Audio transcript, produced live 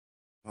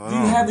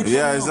have the camera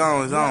Yeah, it's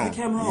on, it's on. The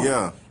camera on.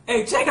 Yeah.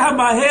 Hey, check out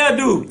my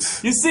hairdo.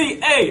 You see,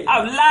 hey,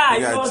 I'm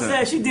lying, you know what I'm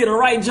saying? She did a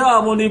right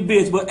job on this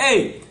bitch. But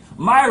hey,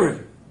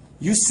 Myron,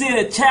 you sent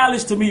a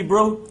challenge to me,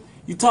 bro.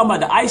 You talking about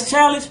the ice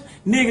challenge?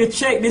 Nigga,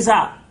 check this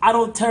out. I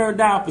don't turn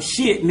down for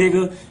shit,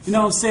 nigga. You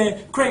know what I'm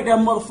saying? Crank that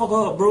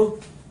motherfucker up, bro.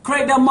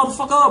 Crank that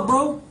motherfucker up,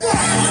 bro.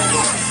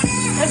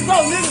 Let's go,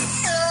 nigga.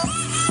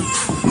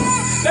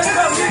 Let's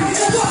go, nigga.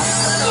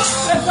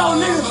 Let's go,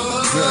 nigga.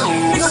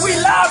 Nigga, we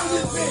live in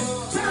this bitch.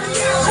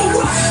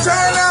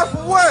 Turn up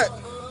for what?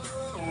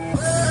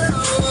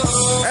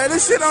 Hey,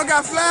 this shit don't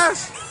got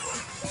flash.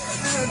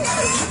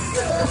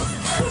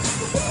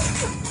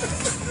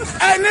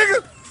 Hey, nigga.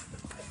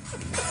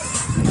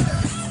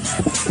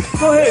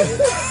 Go ahead.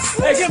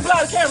 Hey, get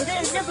blind the camera.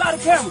 Get blind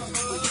the camera.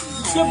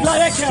 Get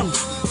blind that camera.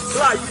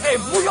 Blind. Hey,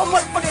 move your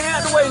motherfucking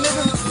hand away,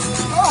 nigga.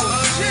 Oh,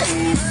 shit.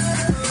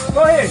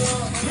 Go ahead.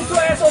 Get your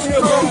ass over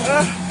here, bro.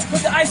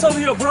 Put the ice over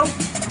here, bro.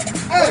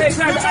 Hey,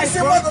 grab the ice,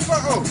 bro.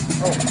 Motherfucker.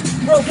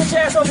 Bro, get your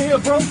ass over here,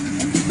 bro.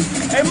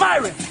 Hey,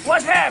 Myron,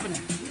 what's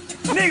happening?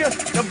 Nigga,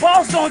 the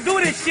boss don't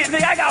do this shit,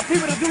 nigga. I got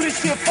people to do this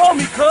shit for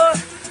me,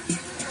 cuz.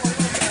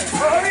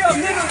 Bro, hurry up,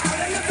 nigga.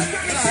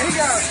 Nah, he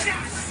got...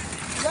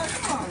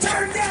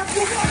 Turn down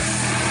for what?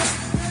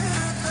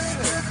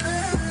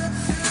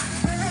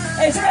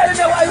 Hey, stand in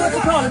there while you what you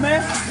call it,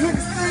 man.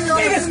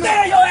 Nigga,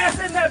 stand your ass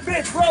in that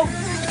bitch, bro.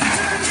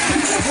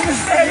 Nigga,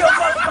 stand your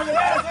motherfucking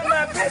ass in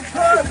that bitch,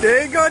 bro. There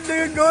you go,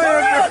 nigga. Go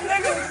Hurry ahead, up,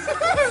 nigga.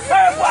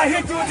 Hurry up, boy, I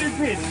hit you with this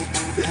bitch.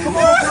 Come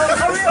on, bro.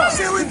 Hurry up.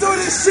 Shit, we do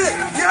this shit.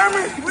 You hear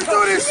me? We do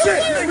this shit.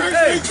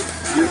 Hey.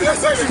 Give me a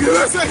second. Give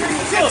me a second.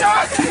 Get your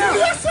ass in there.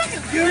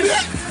 Give me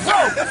that. Bro,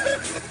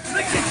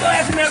 look, get your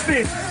ass in that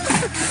bitch.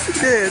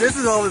 Yeah, this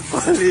is always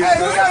funny. Hey,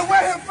 we gotta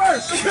wet him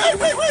first. Wait.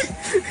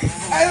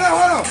 Hey, no,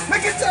 hold on.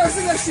 Make it tell us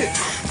in that shit.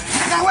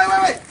 Now, wait.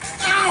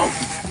 Ow!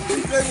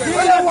 Wait,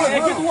 Hey,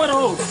 get the water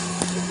hose.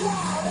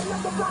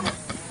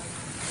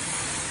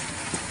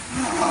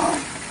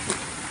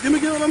 Let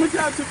me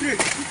count to 3.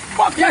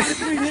 Fuck you,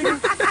 3, nigga.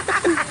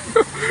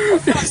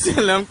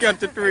 Let him count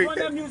to 3. Run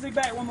that music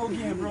back one more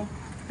again, bro.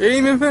 It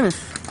ain't even finished.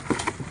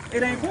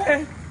 It ain't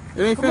bad.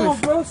 It ain't Come on,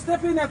 finished. bro.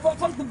 Step in there. Fuck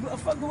the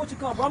what you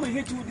call, bro. I'm gonna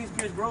hit you with this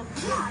bitch, bro.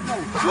 Come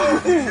on.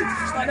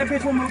 Start that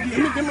bitch one more again.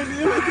 Give me.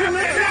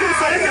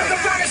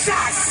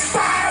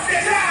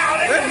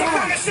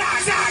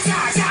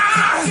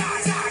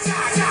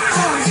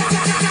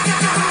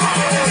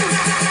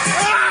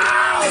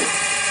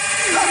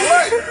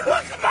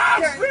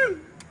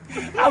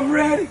 I'm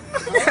ready.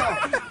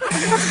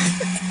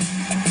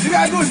 You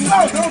gotta do it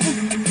slow, don't you?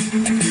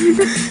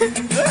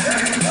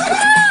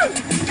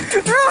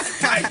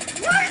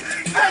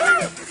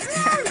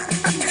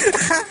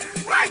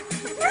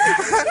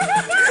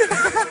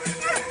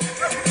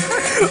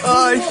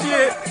 Oh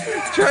shit!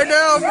 Turn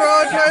down,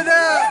 bro. Turn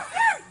down.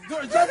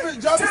 Jump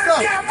it,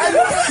 stop. Hey,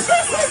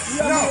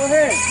 no,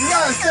 you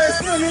gotta stay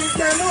still, nigga.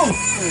 Can't move.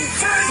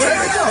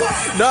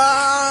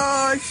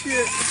 Nah,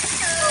 shit.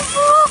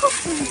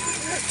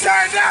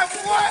 Turn down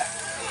for what?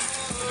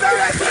 Turn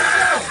that shit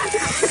down.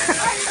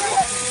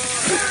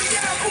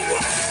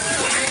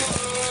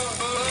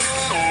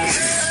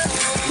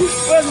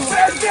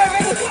 Stand still,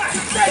 nigga.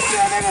 Stand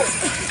still, nigga.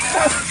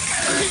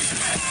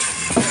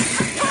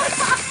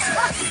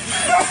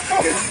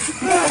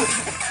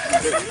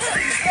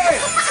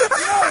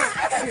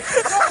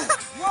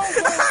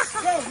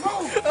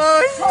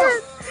 Oh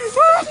shit!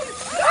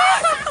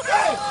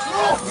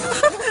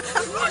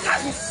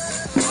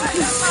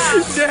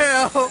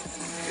 Damn!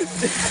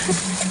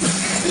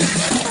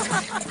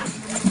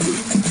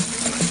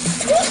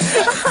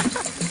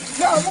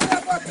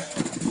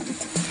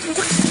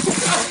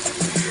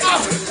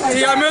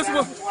 Y'all missed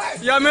one.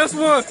 Y'all missed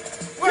one.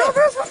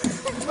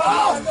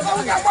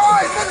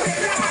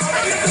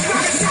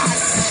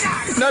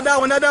 Not that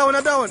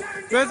one.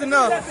 Benson,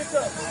 no.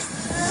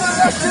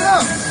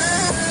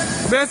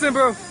 Benson,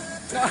 bro.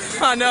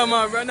 Never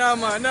mind, bro. Never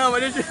mind.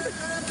 This shit.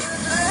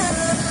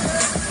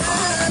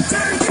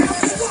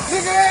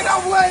 Nigga, ain't no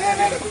way,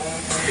 nigga.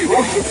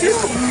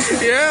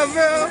 Yeah,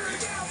 bro.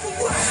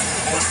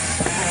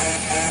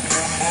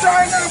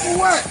 Turn down for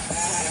what?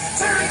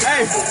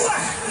 Hey,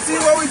 See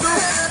what we do?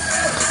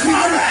 we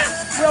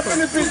up in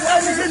this bitch.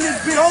 Washes in this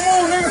bitch. Don't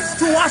move, nigga.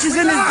 2 washes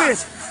in this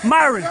bitch.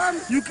 Myron,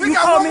 you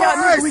call me out,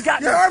 nigga. We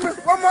got you heard me?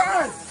 One more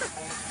ice.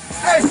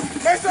 Hey,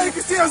 make sure you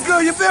can see us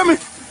good. You feel me?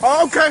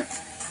 Oh, okay.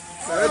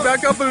 Let it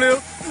back up a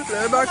little.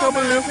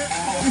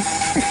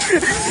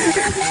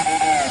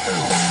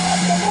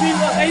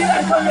 Hey, you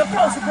gotta come here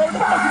closer, bro. What the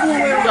fuck you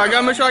doing with it? I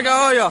gotta make sure I got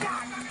all y'all.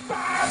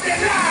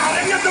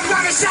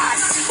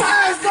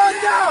 Eyes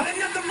going down.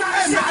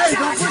 Hey,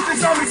 don't push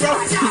this on me, bro.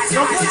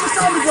 Don't push this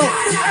on me, bro.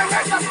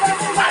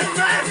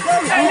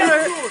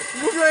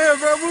 Move your hand,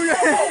 bro. Move your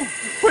hand.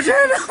 Put your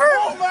hand up.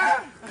 Oh, man.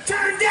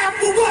 Turn down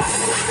for what?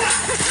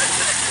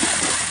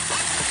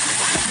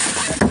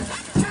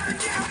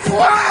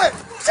 What?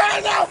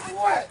 Turn down for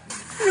what?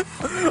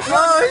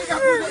 Oh,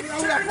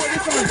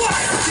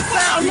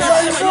 We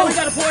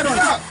gotta pour it on.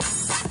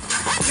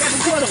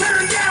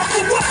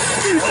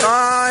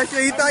 Ah,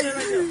 shit, you thought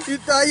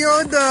you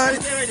were done.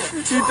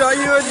 You thought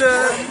you were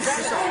done.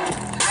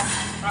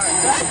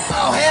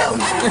 Oh, hell.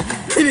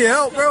 He need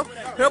help, bro.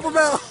 Help him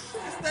out.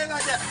 Stay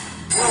like that.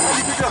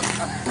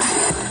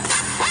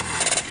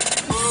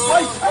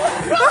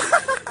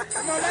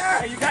 Come on,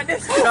 man. Hey, you got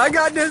this? I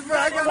got this, bro.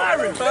 I got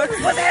Myron,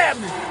 what's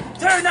happening?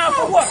 Turn down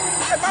for what?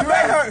 Hey, my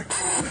back hurt.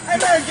 Hey,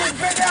 man,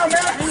 get down,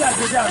 man. You gotta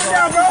get down, Get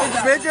down, bro.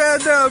 Bitch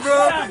ass down,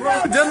 bro.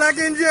 Just like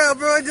in jail,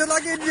 bro. Just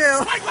like in jail.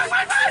 Wait.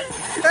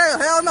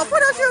 Hell no. Put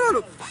that shit on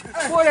him.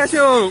 Put that shit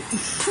on him.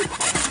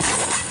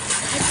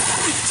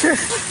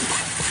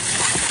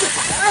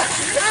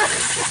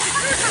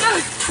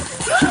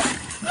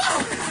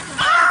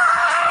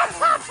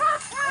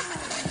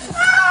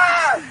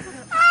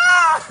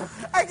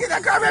 Hey, get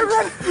that car, man,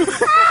 run.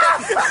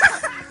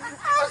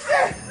 Oh,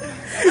 shit.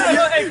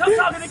 Hey, come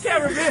talk to the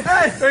camera, man.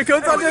 Hey,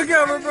 come talk to the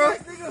camera, bro.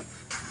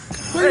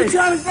 Who you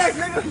challenge next,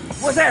 nigga?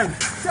 What's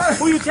happening?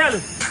 Who you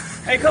challenge?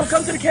 Hey, come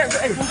to the camera.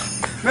 Hey,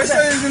 Make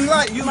sure it's in the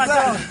light. You my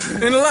black.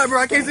 dog. In the light, bro.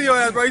 I can't see your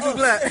ass, bro. You too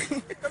black.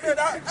 Come here,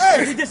 dog.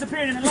 Hey. He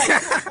disappeared in the light.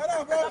 Hold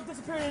on, bro. Stop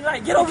disappearing in the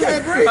light. Get over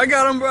Can't here. breathe. I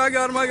got him, bro. I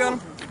got him.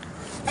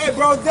 Hey,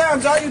 bro, damn,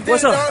 dog. You did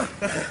What's it, up?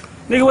 dog.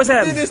 Nigga, what's You did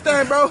happening? this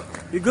thing, bro.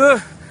 You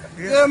good?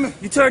 You feel me?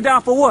 You turned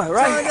down for what, Turn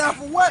right? down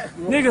for what?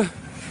 Nigga,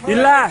 you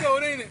lied.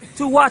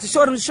 2 watches.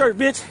 Show them the shirt,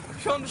 bitch.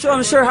 Show them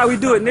the shirt how we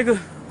do it, nigga.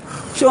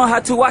 Show them how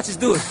 2 watches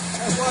do it.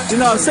 You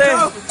know what I'm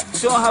saying?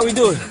 Show them how we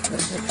do it.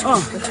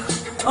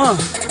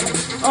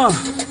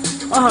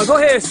 Go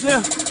ahead,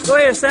 Slim. Go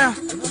ahead, Sam.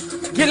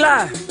 Get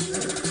live.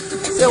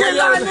 Say Get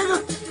live, nigga.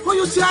 Who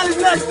you challenge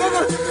next,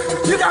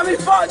 nigga? You got me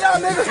fucked up,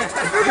 nigga.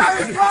 You got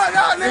me fucked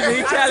up, nigga.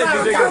 He challenged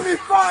you, You got me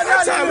fucked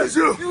up,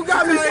 nigga. You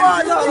got me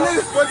fucked up,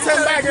 nigga. Put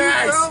 10 back in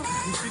ice.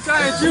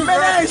 Man,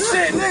 that ain't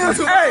shit, nigga.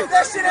 Hey,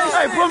 that shit ain't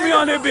Hey, shit. put me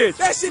on that bitch.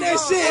 That shit ain't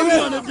shit, Put me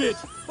on man. that bitch.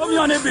 Put me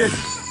on that bitch.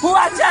 Who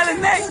I challenge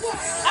next?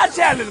 I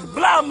challenge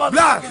Blah, mother.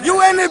 Nah,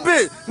 you in this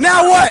bitch.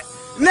 Now what?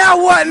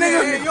 Now what,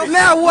 nigga?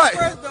 Now what?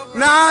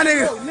 Nah,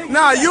 nigga.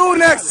 Nah, you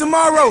next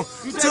tomorrow.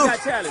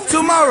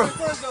 Tomorrow.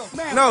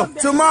 No,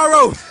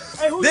 tomorrow.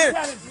 Hey, who Then, you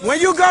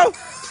challenge?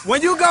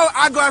 when you go,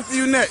 I go after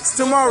you next.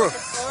 Tomorrow.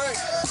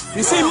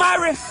 You see,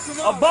 Myron,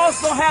 a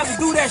boss don't have to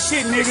do that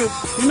shit, nigga.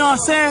 You know what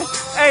I'm saying?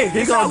 Hey, He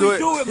this gonna how do we it.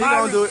 do it, He Myron.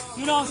 gonna do it.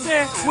 You know what I'm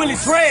saying? Willie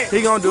Dredd.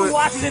 He gonna do it. Who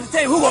watches at the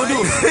table? Who gonna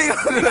do it? He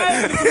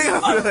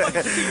gonna do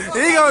it.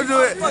 He gonna do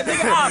it.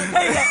 Nigga, I'll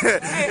pay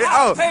that. Hey, Oh,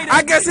 I'll pay that.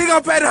 I guess he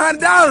gonna pay the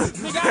 $100.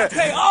 Nigga, I'll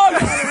pay all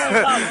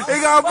that. He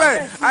gonna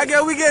pay. I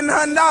guess we getting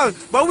 $100.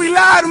 But we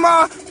lied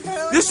tomorrow.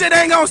 This shit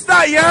ain't gonna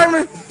stop, you heard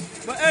me?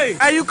 But hey,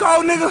 Hey, you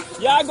cold, nigga?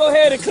 y'all go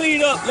ahead and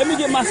clean up. Let me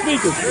get my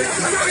speakers.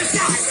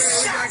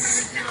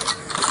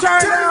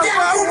 Turn down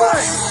for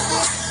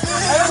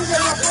what?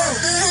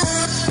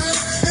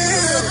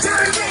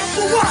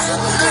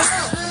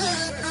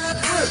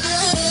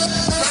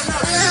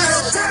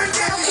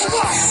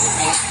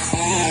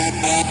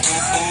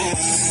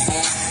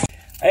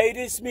 Hey,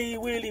 this me,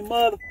 Willie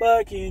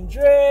motherfucking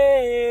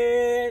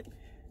Dredd.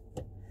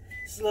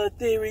 Slut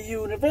Theory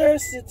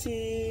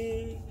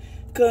University.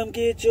 Come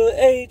get your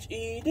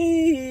HED.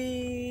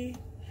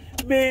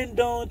 Men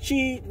don't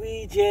cheat,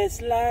 we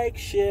just like,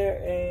 share,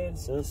 and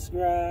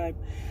subscribe.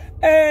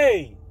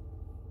 Hey!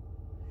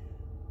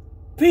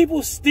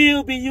 People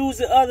still be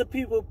using other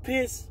people's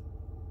piss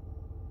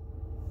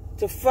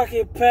to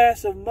fucking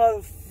pass a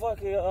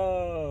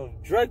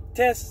motherfucking drug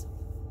test.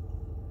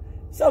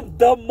 Some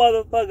dumb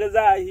motherfuckers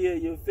out here,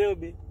 you feel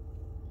me?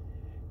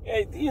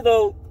 And, you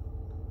know,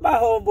 my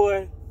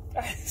homeboy, I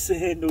ain't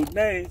saying no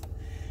names.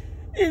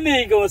 This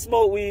nigga gonna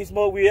smoke weed.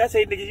 I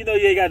say, nigga, you know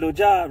you ain't got no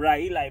job, right?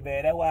 He like,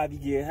 man, that's why I be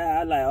getting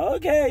high. I'm like,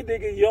 okay,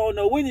 nigga, you don't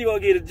know when you gonna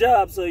get a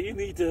job, so you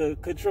need to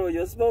control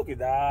your smoking.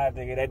 Nah,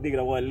 nigga, that nigga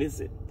don't wanna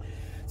listen.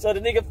 So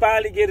the nigga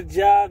finally get a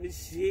job and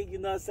shit, you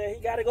know what I'm saying?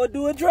 He gotta go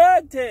do a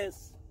drug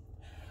test.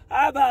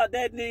 How about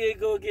that nigga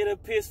go get a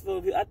piss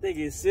for, I think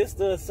his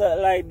sister or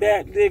something like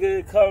that,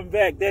 nigga come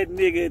back, that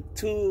nigga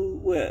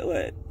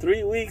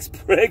 3 weeks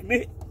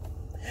pregnant?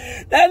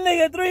 That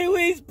nigga 3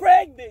 weeks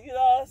pregnant, you know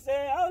what I'm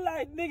saying? I'm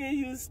like, nigga,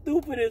 you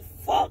stupid as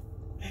fuck.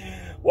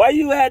 Why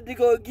you had to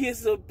go get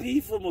some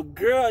pee from a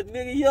girl,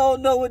 nigga? You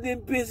don't know what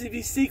them bitches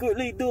be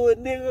secretly doing,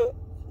 nigga.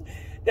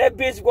 That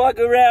bitch walk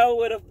around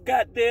with a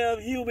goddamn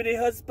human in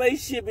her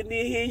spaceship, and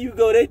then here you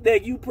go, they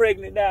think you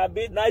pregnant now,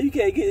 bitch. Now you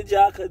can't get a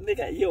job because,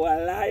 nigga, you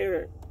a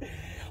liar.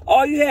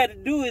 All you had to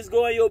do is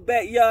go in your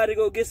backyard and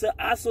go get some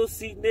aso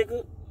seat,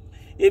 nigga.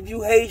 If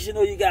you Haitian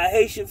or you got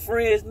Haitian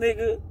friends,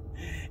 nigga,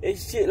 and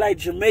shit like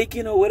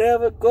Jamaican or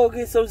whatever, go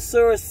get some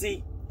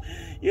surrogacy.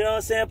 You know what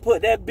I'm saying?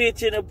 Put that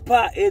bitch in a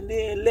pot and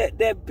then let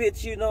that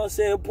bitch, you know what I'm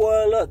saying,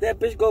 boil up. That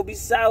bitch gonna be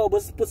sour,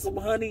 but put some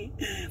honey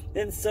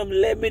and some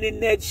lemon in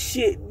that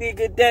shit,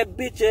 nigga. That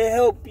bitch will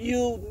help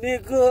you,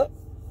 nigga.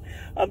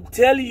 I'm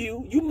telling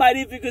you, you might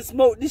even can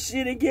smoke this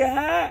shit and get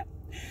high.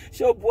 It's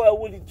your boy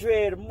Willie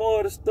Dredd. The more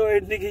of the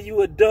story, nigga,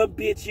 you a dumb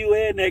bitch. You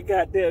and that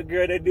goddamn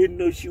girl that didn't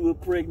know she was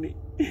pregnant.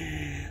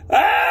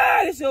 Ah!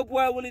 Alright, it's your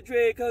boy Willie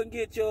Dre. Come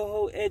get your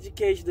whole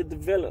educational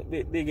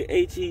development, nigga.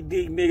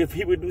 HED, nigga.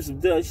 People do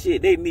some dumb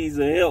shit. They need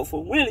some help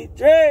from Willie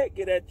Dre.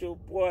 Get at your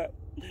boy.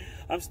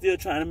 I'm still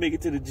trying to make it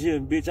to the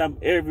gym, bitch. I'm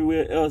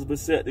everywhere else but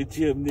at the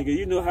gym, nigga.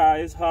 You know how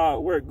it's hard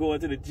work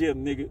going to the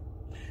gym, nigga.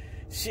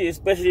 Shit,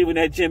 especially when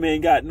that gym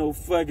ain't got no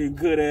fucking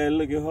good ass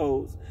looking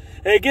hoes.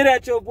 Hey, get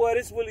at your boy.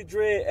 This Willie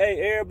Dre.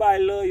 Hey,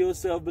 everybody love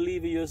yourself,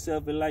 believe in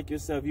yourself, and like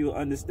yourself. You'll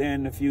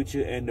understand the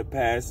future and the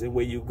past and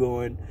where you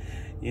going.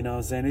 You know what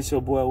I'm saying? It's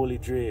your boy Willie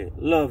Dre.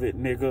 Love it,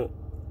 nigga.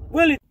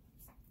 Willie.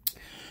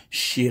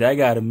 Shit, I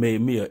gotta make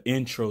me an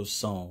intro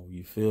song.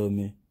 You feel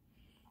me?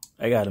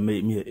 I gotta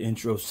make me an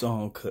intro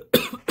song.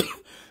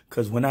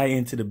 Cause when I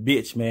enter the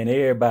bitch, man,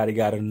 everybody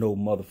gotta know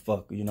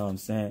motherfucker. You know what I'm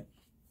saying?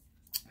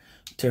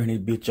 Turn this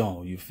bitch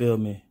on. You feel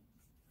me?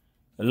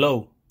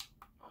 Hello?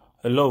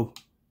 Hello?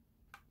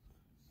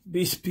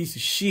 Bitch, piece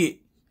of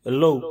shit.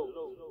 Hello?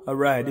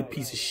 Alright, this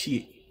piece of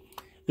shit.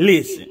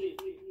 Listen.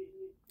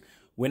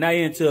 When I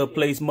enter a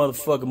place,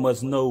 motherfucker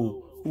must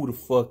know who the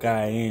fuck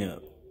I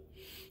am.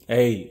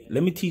 Hey,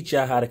 let me teach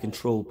y'all how to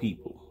control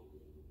people.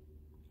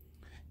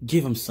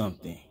 Give them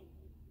something.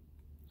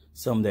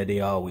 Something that they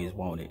always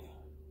wanted.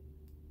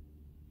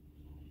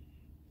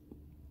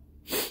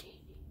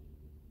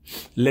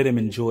 Let them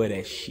enjoy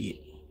that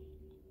shit.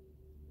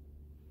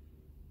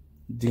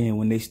 Then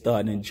when they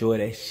start to enjoy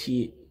that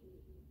shit,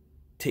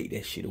 take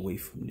that shit away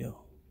from them.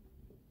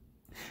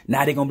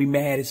 Now they gonna be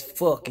mad as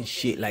fuck and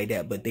shit like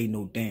that, but they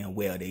know damn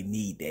well they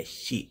need that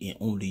shit and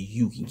only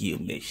you can give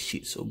them that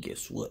shit. So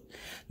guess what?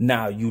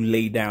 Now you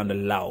lay down the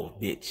law,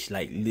 bitch.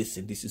 Like,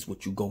 listen, this is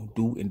what you gonna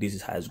do and this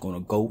is how it's gonna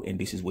go and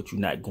this is what you're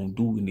not gonna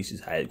do and this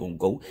is how it's gonna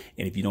go.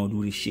 And if you don't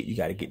do this shit, you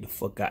gotta get the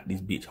fuck out this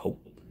bitch hoe.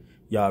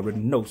 Y'all already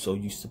know, so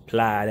you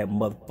supply that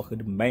motherfucker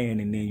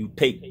demand and then you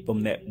take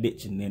from that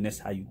bitch and then that's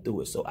how you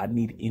do it. So I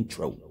need an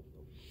intro.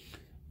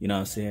 You know what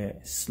I'm saying?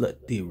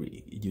 Slut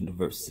Theory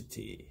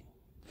University.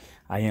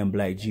 I am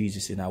Black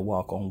Jesus and I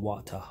walk on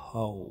water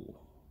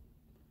hole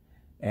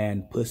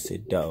and pussy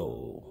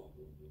dough.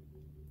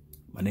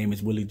 My name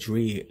is Willie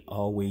Dread,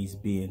 always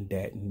being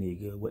that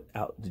nigga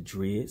without the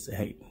dreads.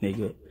 Hey,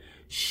 nigga,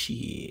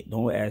 shit,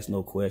 don't ask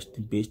no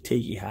question, bitch.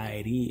 Take it how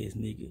it is,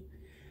 nigga.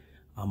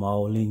 I'm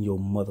all in your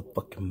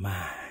motherfucking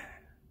mind.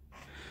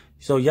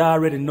 So y'all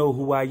already know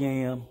who I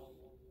am.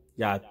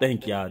 Y'all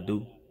think y'all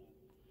do.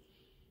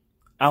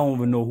 I don't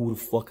even know who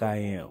the fuck I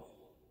am.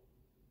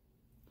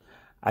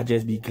 I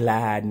just be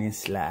gliding and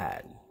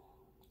sliding.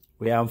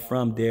 Where I'm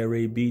from,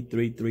 DELRAY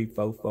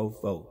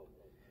B33444.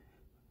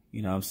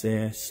 You know what I'm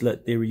saying?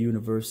 Slut Theory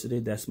University.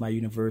 That's my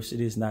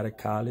university. It's not a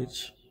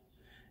college.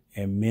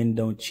 And men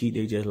don't cheat.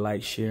 They just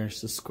like, share, and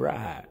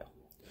subscribe.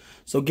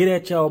 So get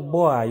at y'all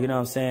boy. You know what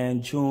I'm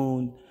saying?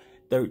 June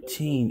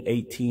 13,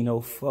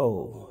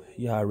 1804.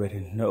 Y'all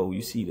already know.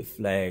 You see the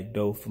flag,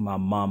 though, for my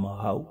mama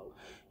hoe.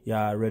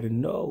 Y'all already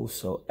know.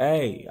 So,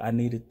 hey, I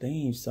need a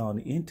theme song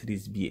to enter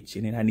this bitch.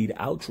 And then I need an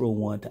outro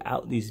one to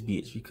out this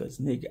bitch. Because,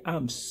 nigga,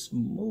 I'm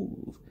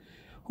smooth.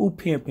 Who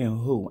pimping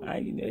who?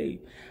 I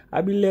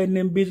be letting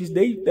them bitches,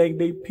 they think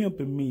they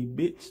pimping me,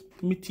 bitch.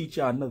 Let me teach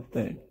y'all another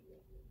thing.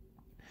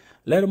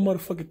 Let a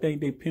motherfucker think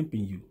they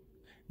pimping you.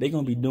 They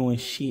gonna be doing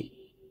shit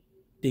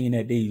thinking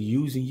that they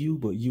using you,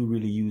 but you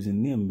really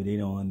using them. But they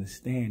don't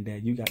understand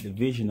that you got the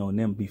vision on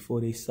them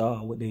before they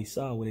saw, what they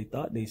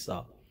thought they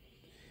saw.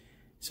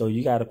 So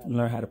you got to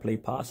learn how to play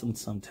possum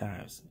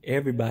sometimes.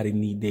 Everybody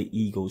need their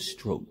ego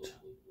stroked.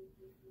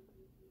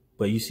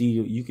 But you see,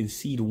 you can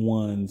see the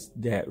ones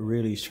that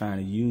really is trying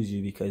to use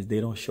you because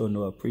they don't show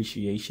no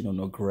appreciation or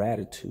no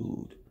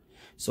gratitude.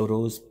 So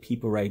those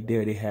people right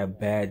there, they have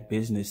bad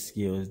business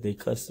skills. Their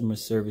customer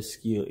service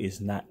skill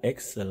is not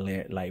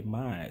excellent like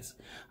mine.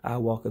 I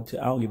walk up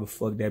to, I don't give a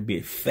fuck that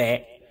bitch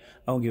fat.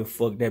 I don't give a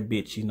fuck that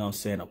bitch, you know what I'm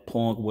saying, a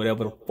punk,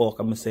 whatever the fuck.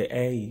 I'm going to say,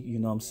 hey, you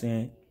know what I'm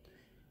saying?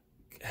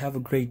 Have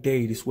a great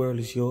day. This world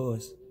is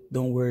yours.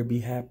 Don't worry, be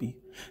happy.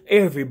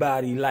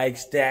 Everybody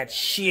likes that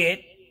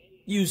shit.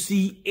 You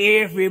see,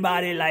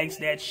 everybody likes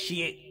that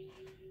shit.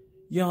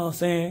 You know what I'm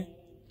saying?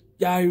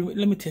 Y'all,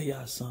 let me tell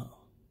y'all something.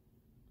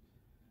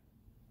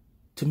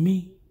 To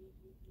me,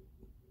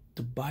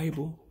 the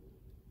Bible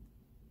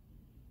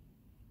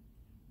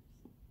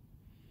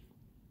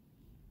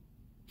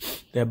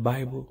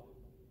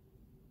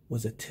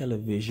was a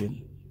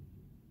television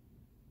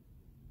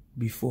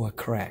before a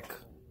crack.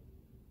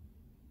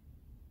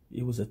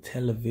 It was a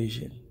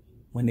television.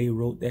 When they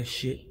wrote that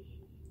shit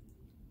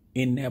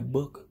in that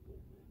book,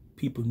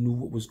 people knew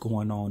what was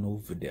going on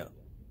over there.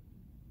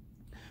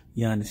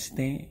 You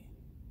understand?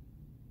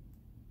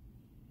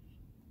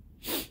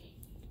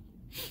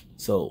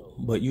 So,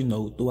 but you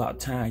know, throughout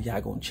time, y'all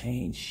gonna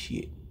change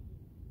shit.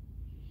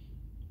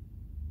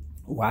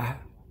 Why?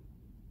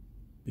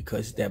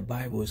 Because that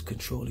Bible is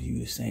controlling you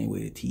the same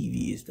way the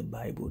TV is the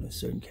Bible in a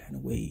certain kind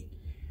of way.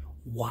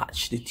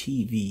 Watch the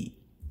TV.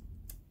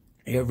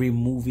 Every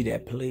movie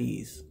that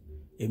plays,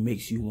 it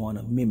makes you want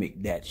to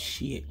mimic that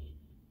shit.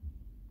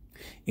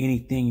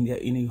 Anything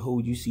that any hoe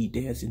you see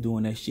dancing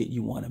doing that shit,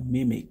 you want to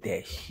mimic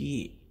that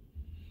shit.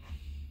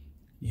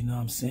 You know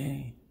what I'm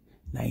saying?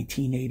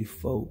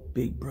 1984,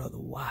 Big Brother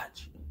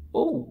watch.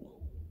 Oh,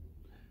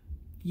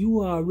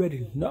 you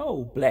already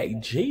know Black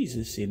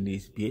Jesus in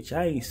this bitch.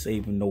 I ain't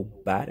saving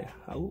nobody.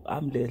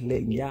 I'm just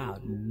letting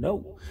y'all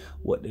know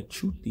what the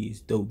truth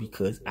is, though,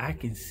 because I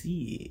can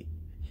see it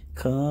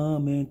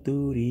coming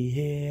through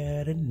the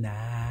air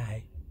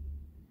tonight.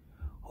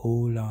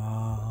 Hold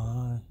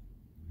on.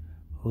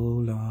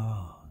 Hold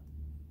on.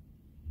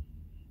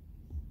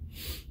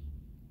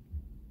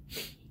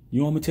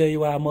 You want me to tell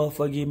you why a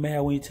motherfucker get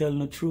mad when you telling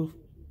the truth?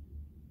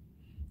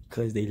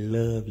 Because they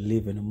love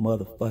living a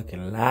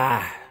motherfucking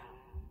lie.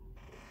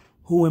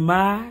 Who am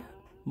I?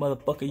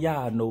 Motherfucker,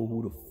 y'all know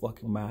who the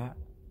fuck am I.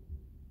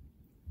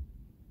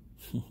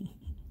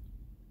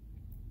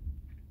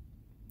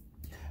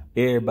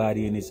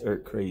 Everybody in this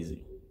earth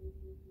crazy.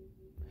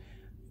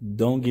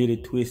 Don't get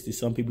it twisted.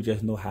 Some people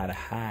just know how to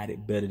hide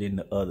it better than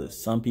the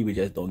others. Some people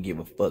just don't give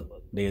a fuck.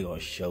 They're gonna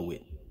show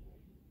it.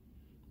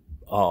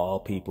 All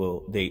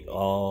people, they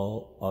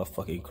all are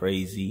fucking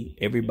crazy.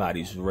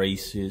 Everybody's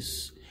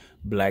racist.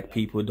 Black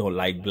people don't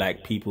like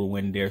black people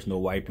when there's no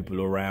white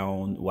people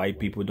around. White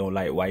people don't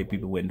like white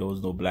people when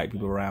there's no black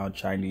people around.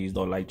 Chinese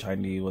don't like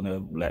Chinese when the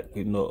black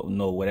people,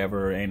 no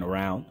whatever ain't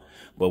around.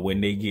 But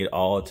when they get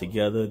all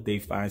together, they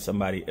find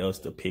somebody else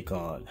to pick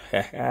on.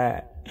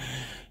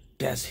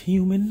 That's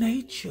human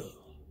nature.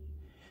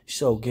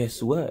 So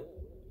guess what?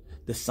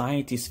 The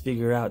scientists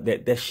figure out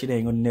that that shit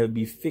ain't gonna never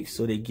be fixed,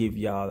 so they give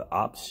y'all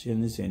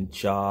options and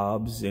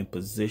jobs and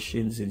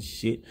positions and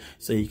shit,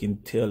 so you can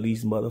tell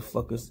these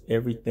motherfuckers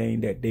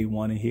everything that they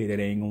want to hear that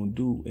they ain't gonna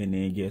do. And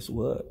then guess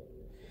what?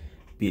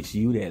 Bitch,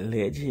 you that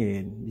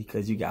legend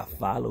because you got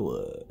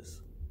followers.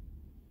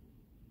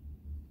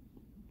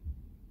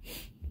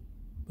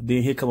 But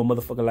then here come a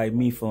motherfucker like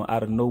me from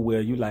out of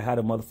nowhere. You like, how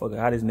the motherfucker,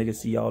 how this nigga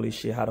see all this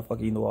shit? How the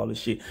fuck you know all this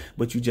shit?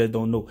 But you just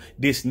don't know.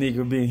 This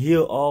nigga been here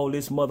all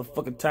this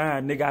motherfucking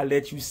time. Nigga, I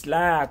let you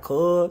slide,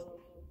 cuz.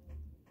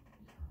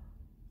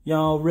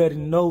 Y'all already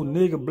know,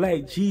 nigga,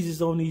 Black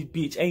Jesus on these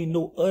bitch. Ain't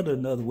no other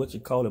what you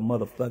call it,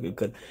 motherfucker.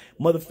 Cause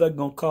motherfucker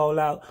gonna call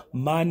out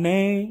my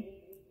name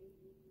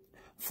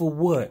for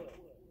what?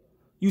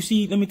 You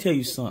see, let me tell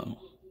you something.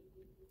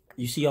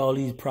 You see all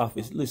these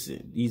prophets,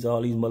 listen,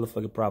 all these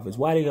motherfucking prophets,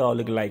 why they all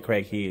looking like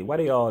crackheads? Why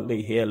they all,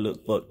 their hair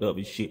look fucked up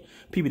and shit?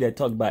 People that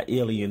talk about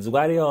aliens,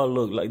 why they all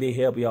look like they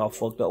hair be all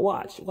fucked up?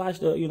 Watch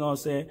the, you know what I'm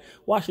saying?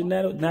 Watch the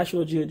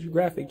National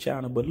Geographic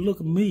channel, but look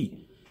at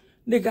me.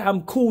 Nigga,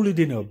 I'm cooler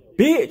than a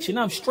bitch, and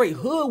I'm straight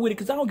hood with it,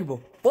 because I don't give a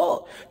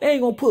fuck. They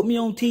ain't gonna put me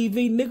on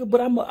TV, nigga,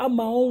 but I'm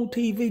my own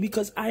TV,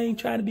 because I ain't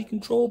trying to be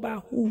controlled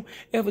by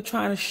whoever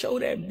trying to show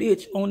that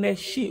bitch on that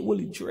shit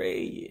Willie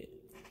Dre.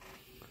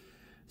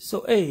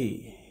 So,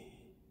 hey,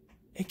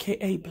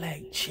 AKA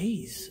Black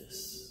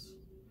Jesus,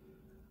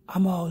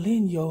 I'm all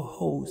in your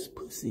hoes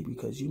pussy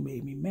because you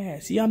made me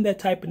mad. See, I'm that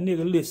type of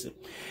nigga. Listen,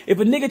 if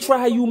a nigga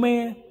try you,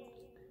 man,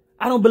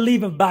 I don't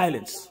believe in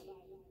violence.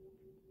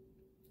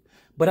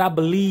 But I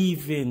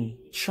believe in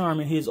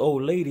charming his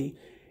old lady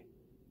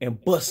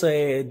and bust her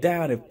ass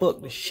down and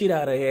fuck the shit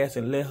out of her ass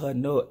and let her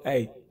know,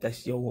 hey,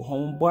 that's your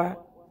homeboy.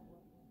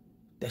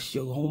 That's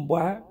your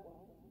homeboy.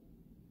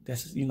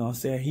 That's, you know what I'm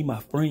saying, he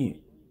my friend.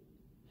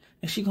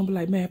 And she gonna be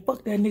like, man,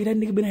 fuck that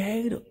nigga been a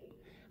hater.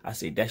 I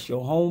say, that's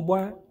your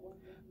homeboy?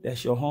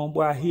 That's your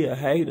homeboy, he a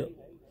hater.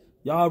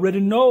 Y'all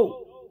already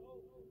know.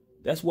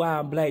 That's why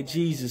I'm Black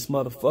Jesus,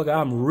 motherfucker.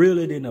 I'm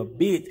realer than a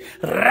bitch.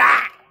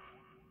 Rah!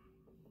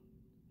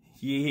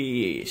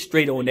 Yeah,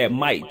 straight on that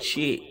mic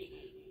shit.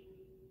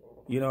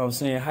 You know what I'm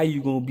saying? How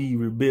you gonna be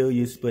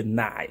rebellious but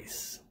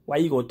nice? Why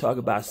you gonna talk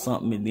about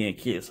something and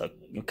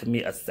then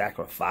commit a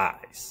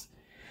sacrifice?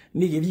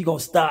 Nigga, if you gonna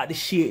start the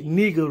shit,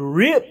 nigga,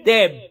 rip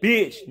that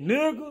bitch,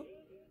 nigga.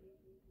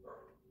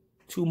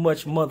 Too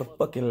much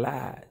motherfucking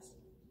lies.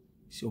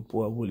 It's your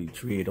boy Willie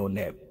Dre on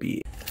that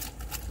bitch.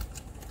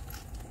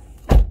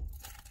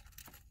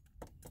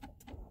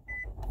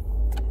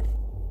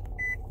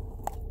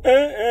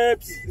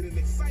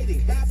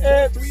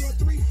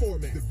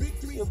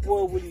 Your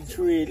boy Willie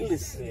Dre,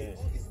 listen.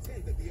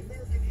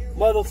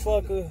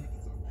 Motherfucker.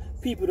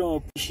 People don't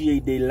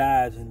appreciate their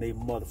lives and their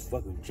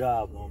motherfucking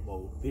job no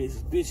more.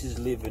 Bitch is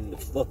living the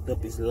fucked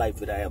upest life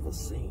that I ever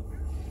seen.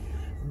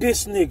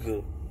 This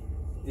nigga,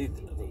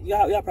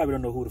 y'all probably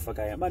don't know who the fuck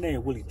I am. My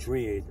name is Willie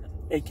Dre,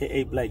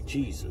 AKA Black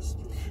Jesus.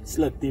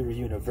 SLUT Theory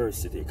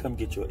University. Come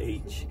get your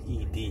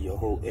HED, your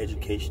whole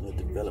educational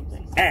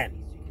development.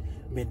 And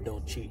men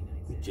don't cheat.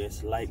 We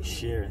just like,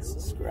 share, and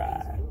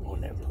subscribe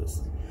on that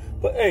pussy.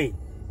 But hey,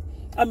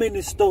 I'm in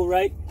this store,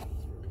 right?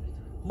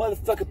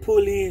 Motherfucker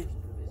pull in.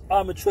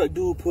 Armor truck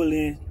dude pull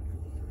in,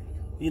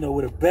 you know,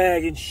 with a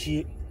bag and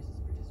shit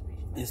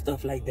and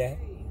stuff like that.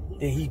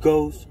 Then he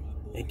goes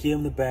and give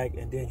him the bag,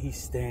 and then he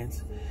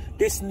stands.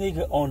 This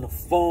nigga on the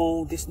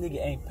phone, this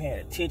nigga ain't paying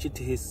attention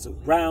to his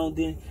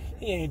surrounding.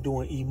 He ain't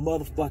doing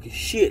motherfucking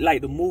shit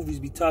like the movies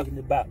be talking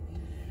about.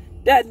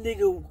 That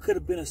nigga could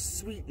have been a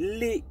sweet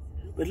lick,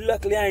 but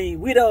luckily I ain't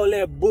with all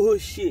that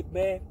bullshit,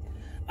 man.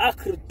 I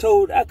could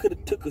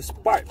have took a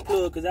spark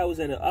plug, because I was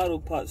at an auto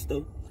parts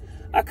store.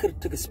 I could have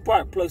took a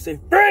spark plug and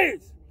said,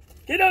 freeze!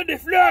 Get on the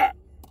floor.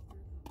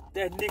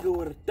 That nigga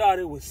would have thought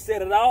it would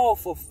set it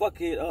off for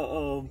fucking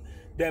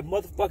that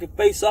motherfucking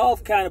face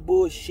off kind of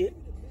bullshit.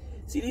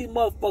 See, these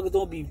motherfuckers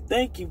don't be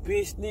thinking,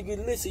 bitch,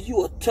 nigga. Listen,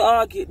 you a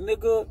target,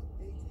 nigga.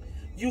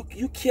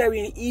 You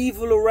carrying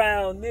evil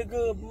around,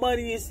 nigga.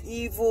 Money is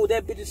evil.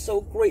 That bitch is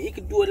so great. It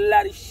can do a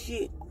lot of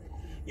shit.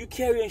 You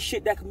carrying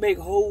shit that can make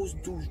hoes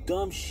do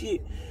dumb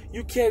shit.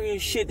 You carrying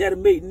shit that'll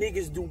make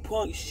niggas do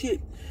punk shit.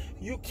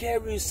 You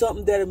carrying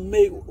something that'll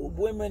make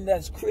women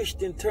that's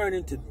Christian turn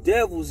into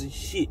devils and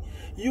shit.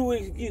 You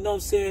know what I'm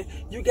saying?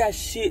 You got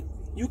shit.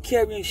 You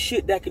carrying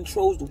shit that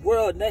controls the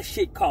world, and that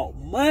shit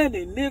called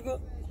money,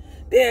 nigga.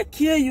 They'll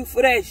kill you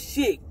for that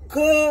shit,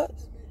 cuz.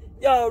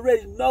 Y'all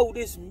already know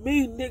this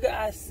me, nigga.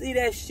 I see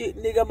that shit,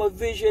 nigga. I'm a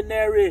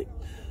visionary.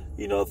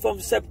 You know, from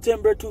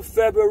September to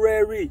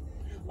February.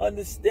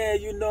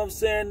 Understand, you know what I'm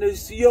saying?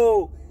 This,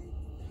 yo.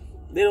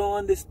 They don't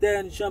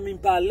understand. J'aime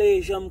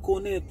parler, j'aime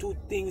connaître two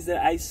things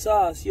that I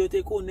saw. Si yo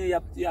te connaît,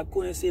 y'a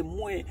connaissé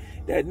moins.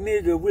 That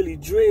nigga really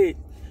dread.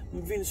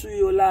 I'm vin sou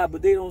yo la,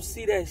 but they don't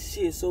see that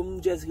shit. So I'm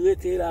just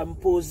rete la, I'm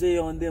pose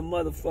on them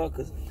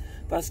motherfuckers.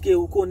 Parce que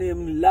who connaît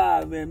him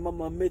live, man.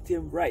 Mama met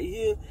him right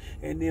here,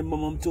 and then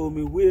mama told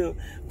me, Will,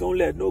 don't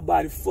let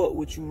nobody fuck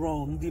with you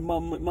wrong. Di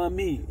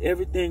mommy,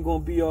 everything gonna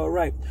be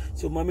alright.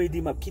 So mommy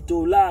di my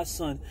kito last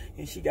son,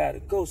 and she gotta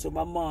go. So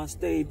my mom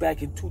stayed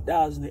back in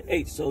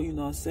 2008. So you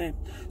know what I'm saying.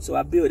 So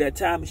I built that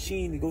time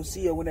machine to go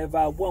see her whenever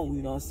I want.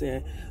 You know what I'm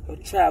saying.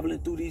 I'm traveling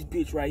through this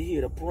bitch right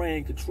here. The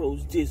brain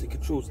controls this. It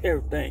controls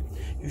everything.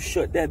 You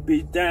shut that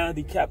bitch down,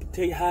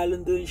 decapitate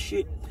Highlander and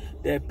shit.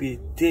 That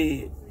bitch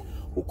dead.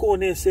 Ou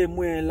konen se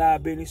mwen la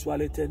beni swa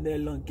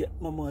l'Eternel lan get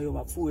maman yo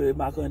ma fouye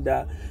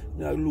makanda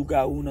na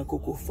lugar ou nan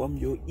koko from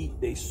yo eat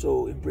they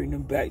soul and bring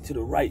them back to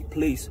the right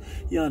place.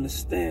 You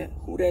understand?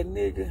 Who that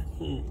nigga?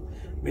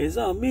 Mes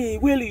amis,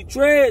 Willie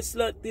Dread,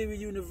 Slut Theory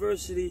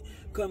University.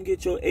 Come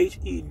get your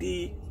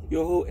HED,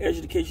 your whole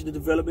educational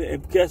development.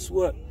 And guess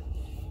what?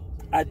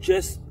 I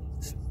just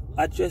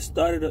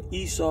started an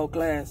ESOL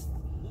class.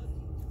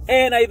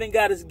 And I even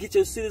got to get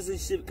your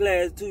citizenship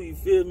class too, you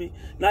feel me?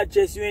 Not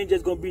just, you ain't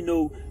just gonna be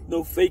no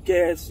fake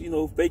ass, you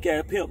know, fake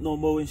ass pimp no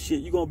more and shit.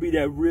 You gonna be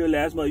that real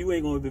ass mother. You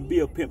ain't gonna even be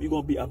a pimp, you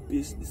gonna be a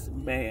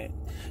businessman.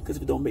 Cause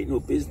if it don't make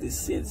no business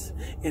sense,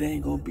 it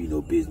ain't gonna be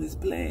no business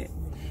plan.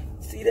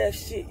 See that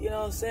shit, you know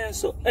what I'm saying?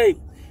 So, hey,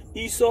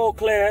 ESOL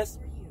class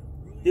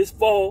this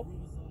fall,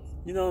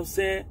 you know what I'm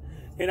saying?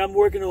 And I'm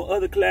working on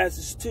other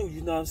classes too,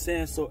 you know what I'm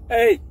saying? So,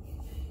 hey,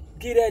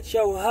 get at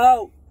your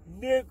house,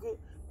 nigga,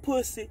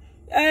 pussy.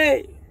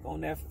 Hey, on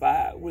that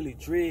fire, Willie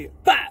Dread.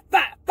 Fire,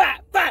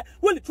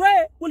 Willie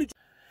Dread, Willie Dread.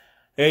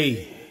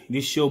 Hey,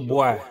 this your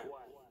boy,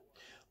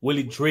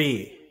 Willie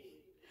Dread.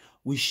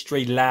 We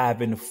straight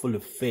live in the full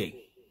effect.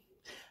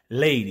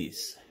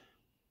 Ladies,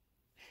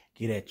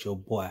 get at your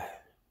boy.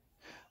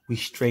 We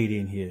straight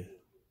in here.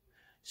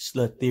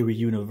 Slut Theory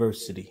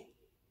University.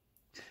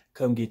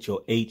 Come get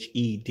your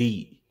HED,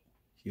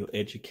 your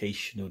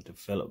educational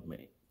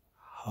development.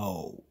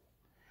 Ho.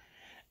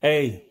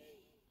 Hey.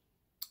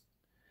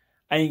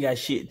 I ain't got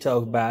shit to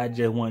talk about. I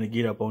just want to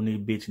get up on this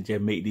bitch and just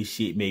make this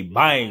shit make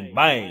bang,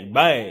 bang,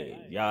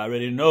 bang. Y'all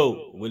already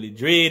know. Willie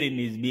Dread in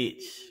this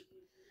bitch.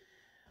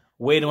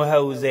 Where them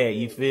hoes at,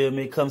 you feel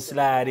me? Come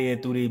slide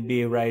in through this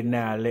bit right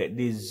now. Let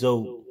this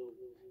Zoe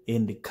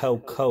in the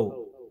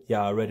cocoa.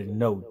 Y'all already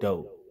know,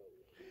 though.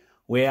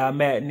 Where I'm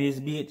at in this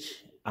bitch,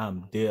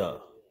 I'm there.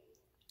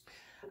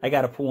 I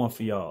got a poem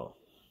for y'all.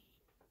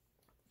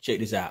 Check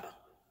this out.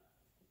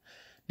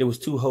 There was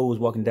two hoes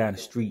walking down the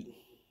street.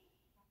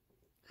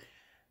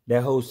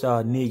 That hoe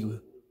saw a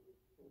nigga.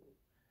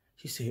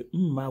 She said,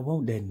 I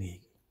want that nigga.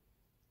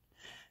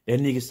 That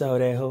nigga saw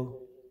that hoe.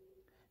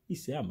 He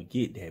said, I'm going to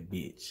get that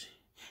bitch.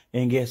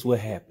 And guess what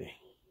happened?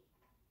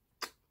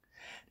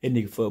 That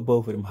nigga fucked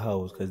both of them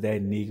hoes because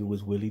that nigga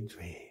was Willie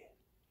Dread.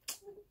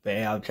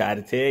 Man, I'm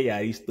trying to tell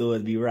y'all, these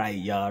stories be right.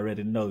 Y'all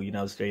already know, you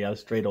know, y'all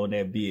straight on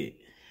that bit.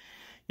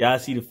 Y'all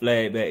see the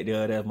flag back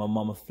there. That's my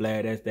mama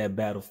flag. That's that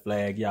battle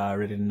flag. Y'all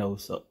already know.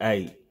 So,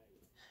 hey.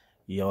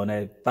 You on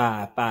that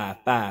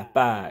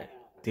 5555.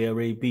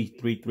 DELRAY Beach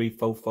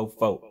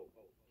 33444.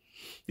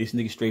 This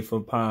nigga straight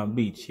from Palm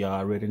Beach. Y'all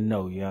already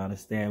know. You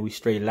understand? We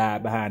straight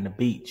live behind the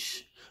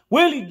beach.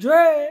 Willie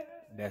Dread.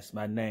 That's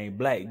my name.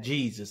 Black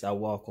Jesus. I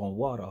walk on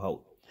water,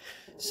 ho.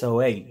 So,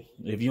 hey,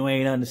 if you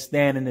ain't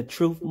understanding the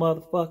truth,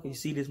 motherfucker, you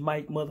see this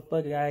mic,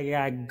 motherfucker, I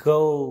got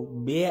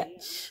gold,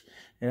 bitch.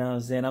 You know what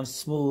I'm saying? I'm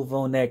smooth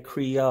on that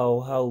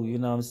Creole hoe, you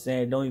know what I'm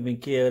saying? Don't even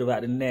care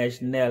about the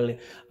nationality.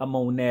 I'm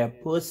on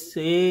that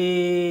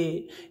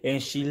pussy,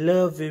 and she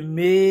loving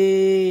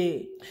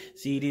me.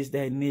 See, this,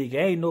 that nigga.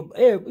 Ain't no,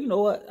 you know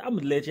what? I'm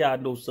gonna let y'all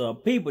know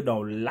something. People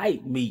don't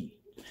like me.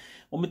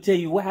 I'm gonna tell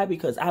you why,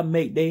 because I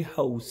make they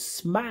hoes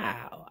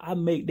smile. I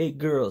make that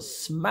girl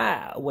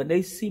smile when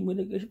they see me.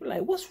 She be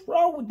like, what's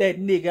wrong with that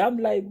nigga? I'm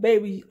like,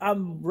 baby,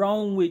 I'm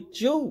wrong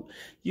with you.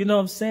 You know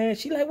what I'm saying?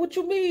 She like, what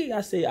you mean?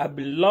 I say, I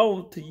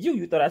belong to you.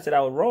 You thought I said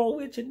I was wrong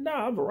with you?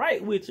 Nah, I'm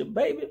right with you,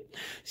 baby.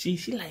 She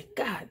like,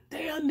 God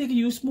damn, nigga,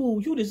 you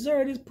smooth. You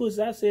deserve this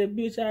pussy. I said,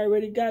 bitch, I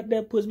already got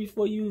that pussy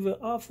before you even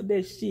offered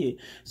that shit.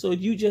 So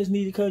you just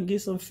need to come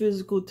get some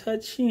physical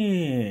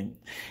touching.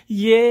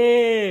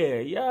 Yeah,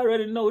 y'all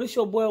already know. This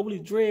your boy Willie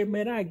Dread,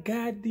 man. I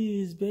got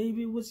this,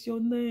 baby. What's your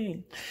name?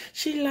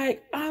 She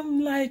like,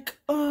 I'm like,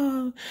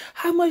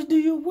 how much do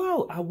you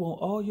want? I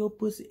want all your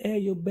pussy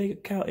and your bank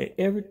account and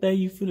everything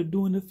you finna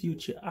do in the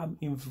future. I'm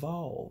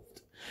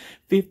involved.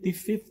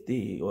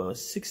 50-50 or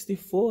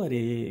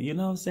 60-40. You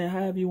know what I'm saying?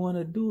 However you want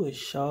to do it,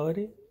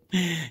 shorty.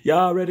 Y'all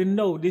already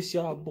know this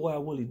y'all boy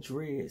Willie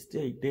Dread.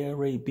 Stay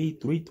DELRAY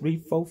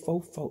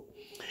B33444.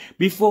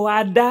 Before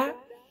I die,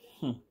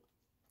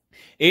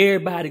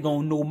 everybody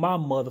gonna know my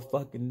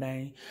motherfucking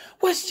name.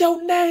 What's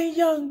your name,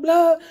 young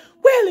blood?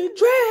 Willie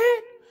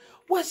Dread.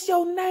 What's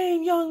your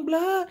name, young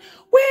blood?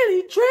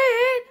 Willie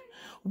Dread.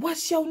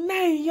 What's your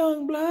name,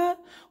 young blood?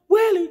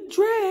 Willie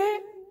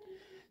Dread.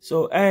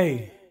 So,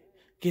 hey,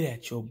 get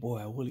at your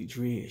boy Willie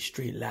Dread,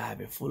 straight live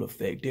in full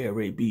effect.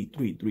 DELRAY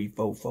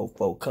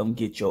B33444. Come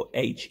get your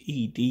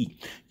HED,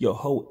 your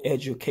whole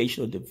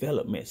educational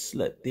development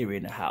slut theory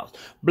in the house.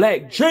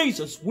 Black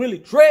Jesus, Willie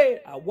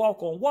Dread. I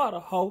walk on water,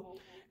 ho.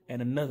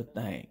 And another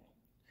thing,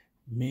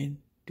 men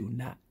do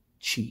not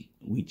cheat.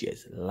 We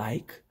just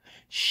like,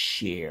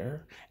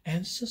 share,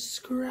 and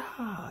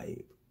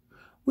subscribe.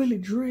 Willie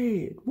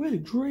Dread, Willie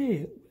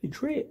Dread, Willie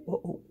Dread.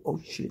 Oh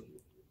shit.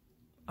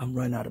 I'm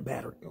running out of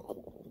battery.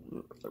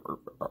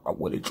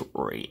 Willie Dread,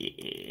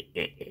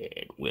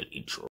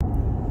 Willie Dread.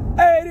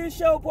 Hey, this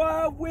your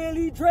boy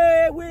Willie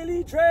Dread,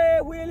 Willie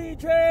Dread, Willie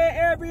Dread.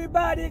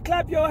 Everybody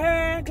clap your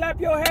hand,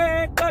 clap your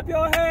hand, clap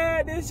your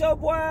hand. This your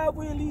boy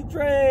Willie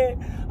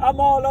Dread. I'm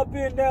all up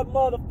in that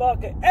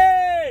motherfucker.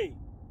 Hey!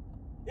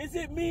 Is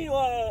it me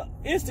or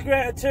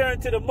Instagram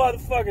turned to the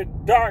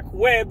motherfucking dark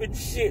web and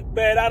shit,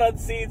 man? I done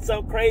seen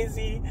some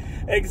crazy,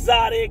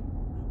 exotic,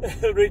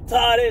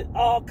 retarded,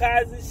 all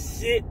kinds of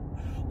shit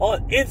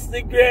on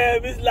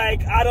Instagram. It's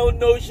like, I don't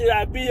know, should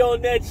I be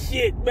on that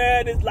shit,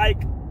 man? It's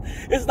like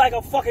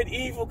a fucking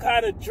evil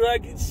kind of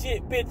drug and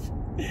shit,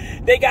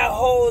 bitch. They got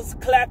hoes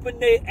clapping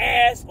their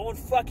ass on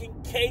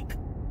fucking cake.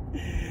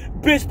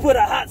 Bitch put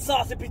a hot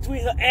sauce in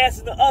between her ass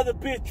and the other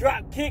bitch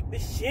drop kick the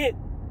shit.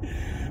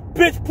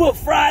 Bitch put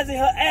fries in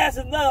her ass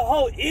and another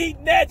hoe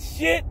eating that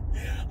shit.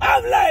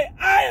 I'm like,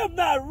 I am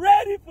not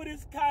ready for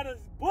this kind of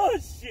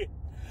bullshit.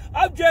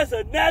 I'm just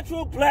a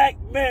natural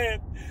black man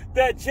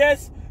that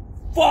just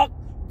fuck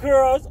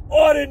girls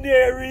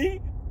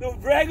ordinary, the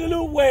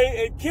regular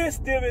way, and kiss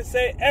them and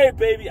say, hey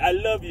baby, I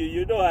love you.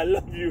 You know I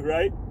love you,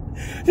 right?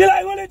 She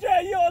like, Willie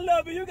Dread, you don't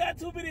love me. You got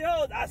too many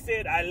hoes. I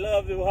said, I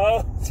love them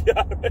hoes. You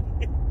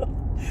already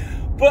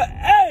know. But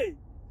hey,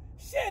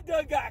 shit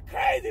done got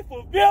crazy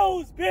for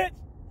views, bitch.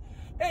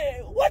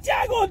 Hey, what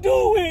y'all gonna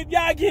do when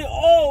y'all get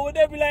old and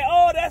they be like,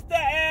 oh, that's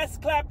that ass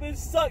clapping,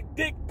 suck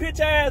dick, bitch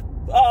ass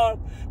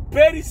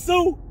Betty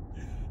Sue.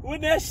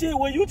 When that shit,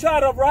 when you try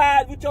to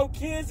ride with your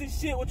kids and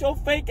shit, with your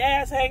fake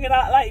ass hanging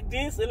out like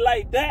this and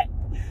like that,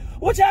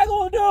 what y'all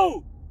gonna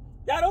do?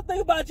 Y'all don't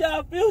think about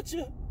y'all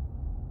future?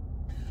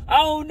 I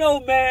don't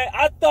know, man.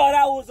 I thought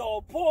I was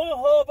on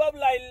Pornhub. I'm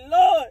like,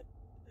 Lord.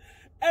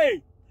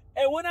 Hey,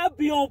 and when I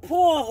be on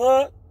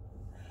Pornhub,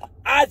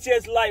 I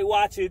just like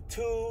watching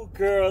two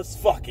girls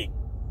fucking.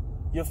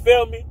 You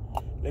feel me?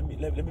 Let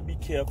me be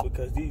careful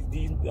because these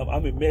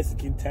I'm in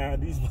Mexican town.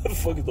 These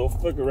motherfuckers don't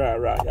fuck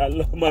around, right? I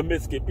love my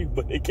Mexican people,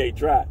 but they can't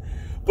try.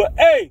 But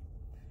hey,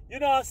 you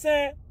know what I'm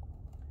saying?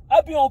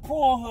 I be on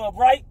Pornhub,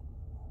 right?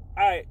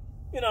 All right,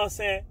 you know what I'm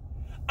saying?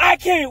 I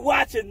can't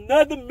watch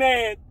another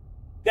man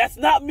that's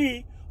not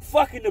me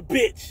fucking a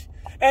bitch,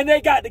 and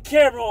they got the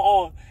camera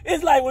on.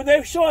 It's like when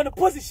they showing the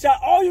pussy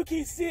shot, all you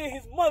keep seeing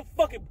his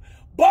motherfucking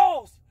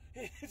balls.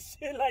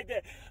 Shit like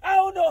that. I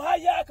don't know how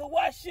y'all can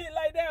watch shit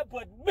like that,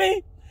 but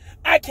me,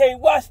 I can't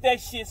watch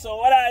that shit. So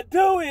what I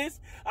do is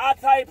I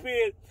type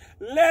in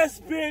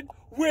lesbian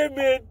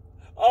women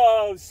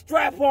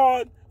strap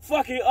on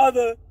fucking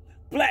other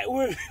black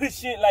women and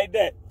shit like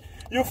that.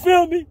 You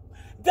feel me?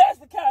 That's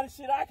the kind of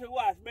shit I can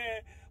watch,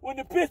 man. When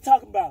the bitch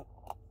talking about,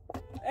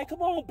 hey,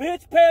 come on,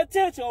 bitch, pay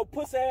attention, old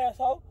pussy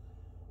asshole.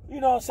 You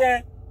know what I'm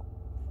saying?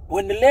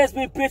 When the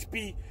lesbian bitch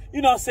be,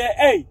 you know what I'm saying,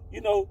 hey,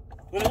 you know,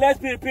 when the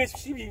lesbian bitch,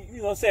 she be, you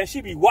know what I'm saying,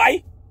 she be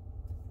white,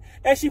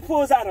 and she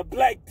pulls out a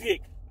black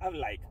dick. I'm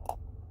like,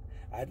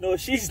 I know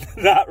she's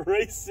not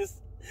racist.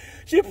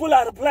 She pull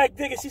out a black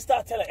dick and she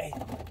start telling, hey,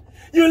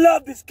 you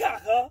love this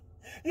cock, huh?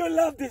 You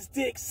love this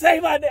dick. Say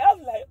my name.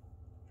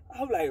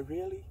 I'm like,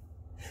 really?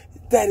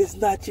 That is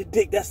not your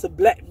dick. That's a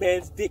black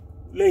man's dick,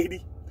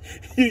 lady.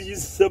 You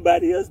use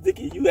somebody else's dick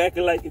and you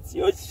acting like it's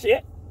your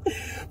shit.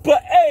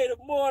 But hey,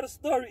 the moral of the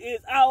story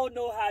is, I don't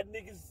know how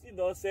niggas, you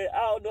know what I'm saying,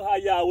 I don't know how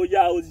y'all, when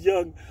y'all was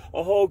young,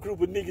 a whole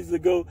group of niggas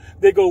ago,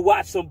 they go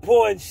watch some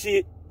porn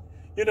shit.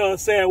 You know what I'm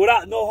saying?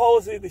 Without no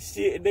holes in the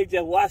shit, and they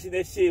just watching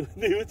that shit.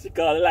 What you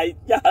call it? Like,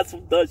 y'all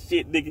some dumb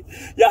shit, nigga.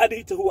 Y'all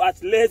need to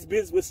watch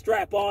lesbians with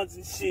strap-ons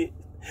and shit.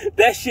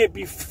 That shit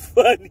be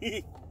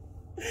funny.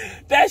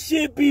 That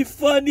shit be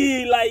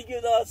funny. Like,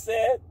 you know what I'm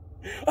saying?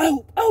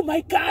 Oh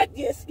my God,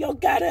 yes, you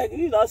got a,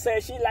 you know what I'm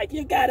saying? She like,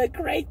 you got a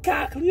great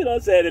cock. You know what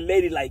I'm saying? The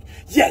lady like,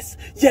 yes.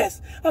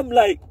 I'm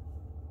like,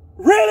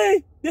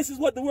 really? This is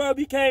what the world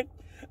became?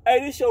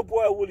 Hey, this your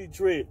boy, Willie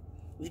Dread.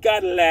 You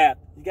gotta laugh.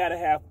 You gotta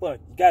have fun.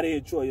 You gotta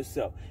enjoy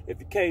yourself. If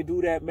you can't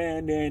do that,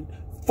 man, then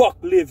fuck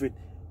living.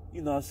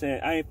 You know what I'm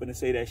saying? I ain't finna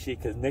say that shit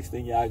because next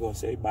thing y'all gonna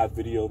say, my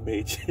video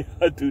made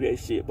you do that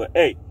shit. But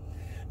hey,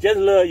 just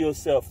love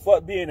yourself.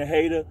 Fuck being a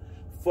hater.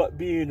 Fuck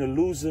being a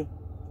loser.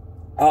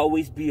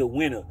 Always be a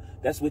winner.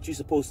 That's what you're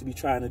supposed to be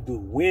trying to do.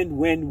 Win.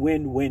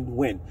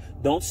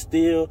 Don't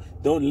steal.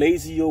 Don't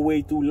lazy your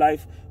way through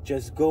life.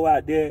 Just go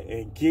out there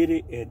and get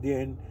it,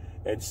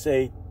 and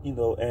say, you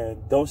know,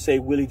 and don't say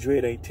Willie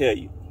Dread ain't tell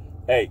you.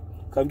 Hey,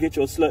 come get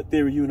your Slut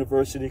Theory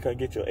University. Come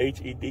get your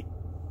HED,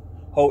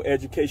 whole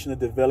educational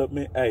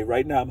development. Hey,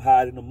 right now I'm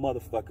hiding a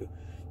motherfucker.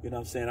 You know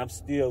what I'm saying? I'm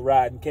still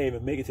riding, can't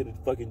even make it to the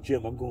fucking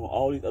gym. I'm going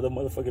all these other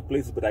motherfucking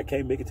places, but I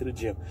can't make it to the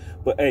gym.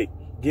 But hey,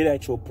 get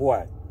at your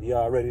boy. You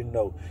already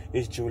know.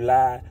 It's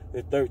July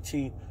the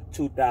 13th,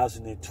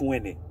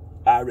 2020.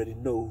 I already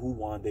know who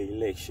won the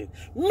election.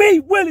 Me,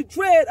 Willie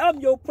Dread. I'm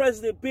your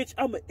president, bitch.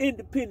 I'm an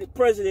independent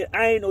president.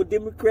 I ain't no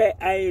Democrat.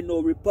 I ain't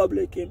no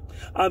Republican.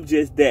 I'm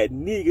just that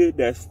nigga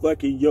that's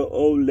fucking your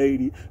old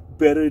lady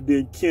better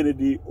than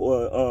Kennedy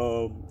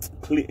or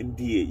Clinton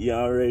did. You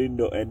already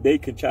know. And they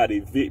can try to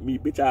evict me.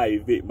 Bitch, I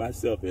evict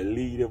myself and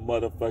leave them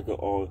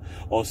motherfucker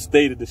on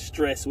state of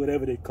distress,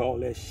 whatever they call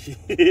that shit.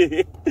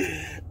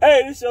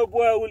 Hey, this your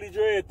boy Willie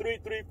Dread,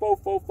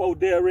 33444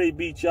 DELRAY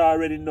Beach. You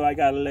already know. I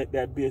gotta let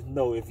that bitch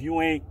know. If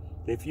you ain't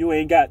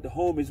got the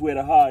home is where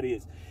the heart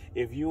is.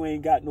 If you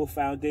ain't got no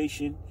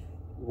foundation,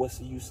 what's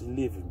the use of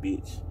living,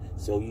 bitch?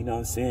 So you know what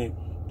I'm saying?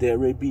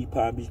 DELRAY Beach,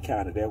 Palm Beach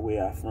County. That way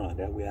I from.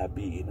 That way I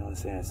be. You know what I'm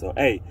saying? So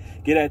hey,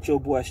 get at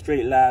your boy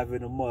straight live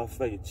in the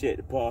motherfucking chat.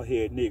 The bald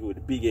head nigga with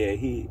the big ass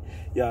head.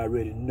 Y'all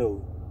already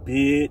know,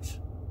 bitch.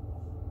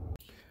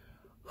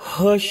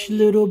 Hush,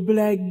 little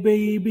black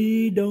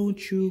baby,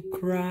 don't you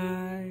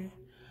cry.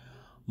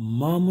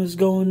 Mama's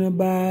gonna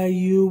buy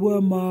you a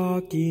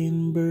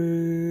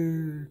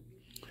mockingbird.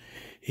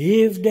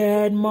 If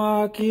that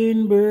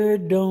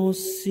mockingbird don't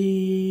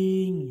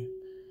sing,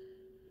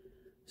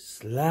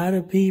 a lot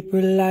of people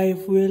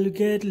life will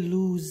get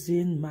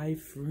losing, my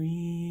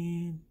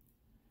friend.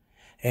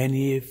 And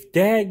if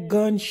that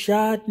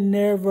gunshot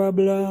never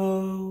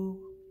blow,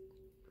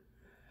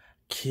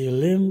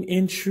 kill him,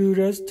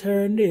 intruders,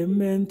 turn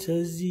him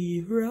into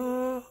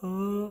zero.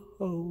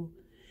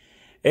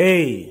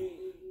 Hey,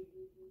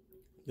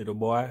 little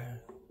boy,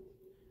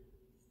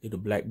 little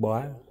black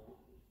boy,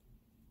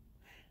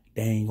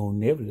 they ain't gonna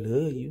never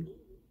love you.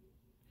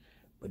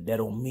 But that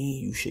don't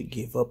mean you should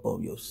give up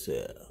on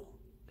yourself.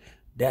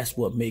 That's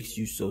what makes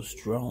you so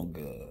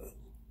stronger.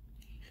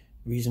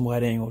 Reason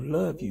why they ain't gonna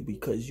love you,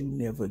 because you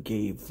never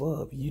gave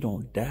up. You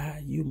don't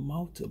die, you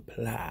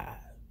multiply.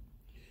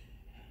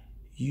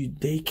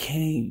 They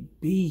can't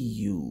be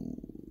you.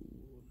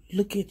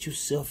 Look at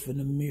yourself in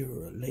the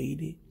mirror,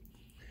 lady.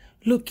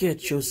 Look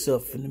at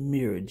yourself in the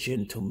mirror,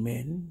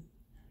 gentlemen,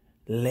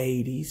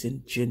 ladies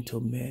and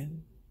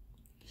gentlemen.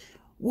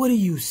 What do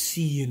you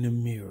see in the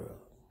mirror?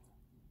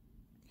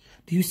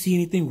 Do you see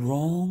anything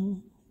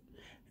wrong?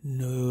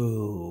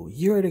 No,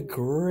 you're the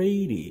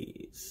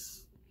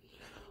greatest.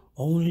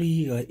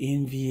 Only an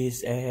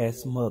envious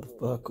ass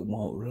motherfucker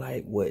won't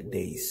like what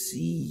they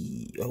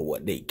see or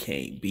what they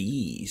can't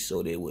be,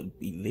 so they would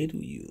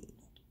belittle you.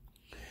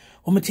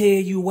 I'm gonna tell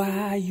you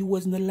why you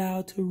wasn't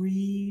allowed to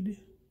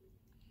read.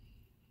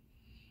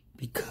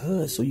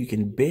 Because so you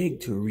can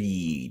beg to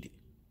read.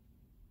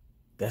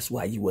 That's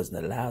why you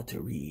wasn't allowed to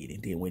read.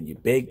 And then when you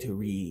beg to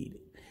read,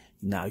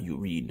 now you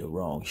read the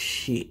wrong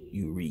shit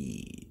you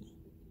read.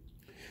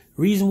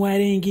 Reason why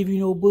they didn't give you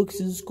no books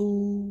in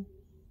school,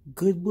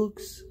 good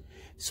books,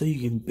 so you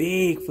can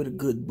beg for the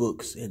good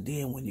books. And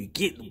then when you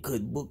get the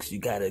good books, you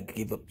gotta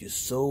give up your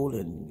soul,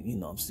 and you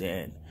know what I'm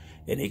saying,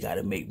 and they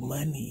gotta make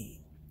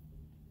money.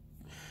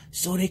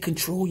 So they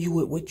control you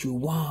with what you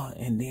want,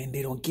 and then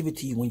they don't give it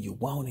to you when you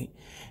want it.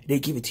 They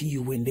give it to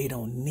you when they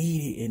don't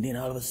need it, and then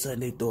all of a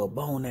sudden they throw a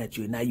bone at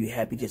you, and now you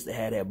happy just to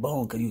have that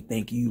bone because you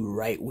think you the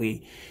right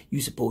way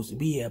you supposed to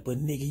be at. But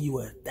nigga, you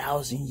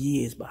 1,000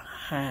 years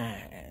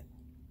behind.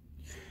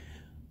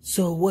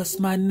 So what's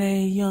my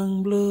name,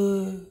 young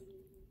blood?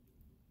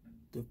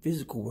 The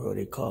physical world,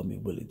 they call me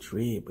Willie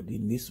Dread, but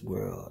in this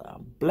world,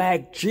 I'm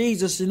Black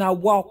Jesus and I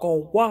walk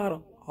on water,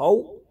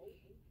 ho.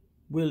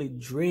 Willie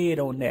Dread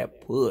on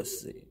that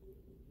pussy.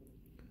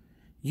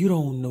 You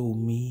don't know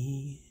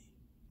me.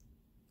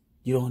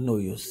 You don't know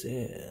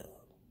yourself.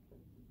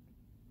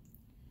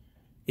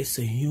 It's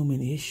a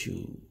human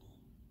issue.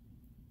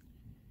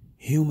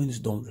 Humans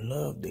don't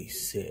love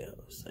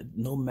themselves.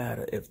 No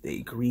matter if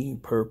they green,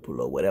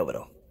 purple, or whatever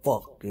the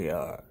fuck they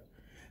are.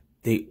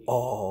 They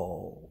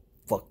all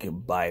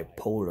fucking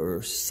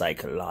bipolar,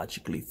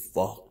 psychologically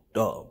fucked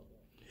up.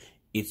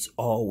 It's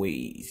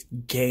always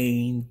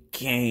gain,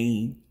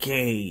 gain,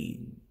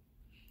 gain.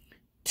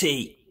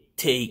 Take,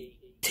 take,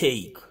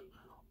 take.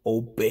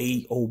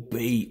 Obey,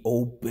 obey,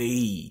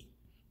 obey.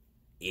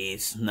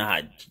 It's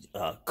not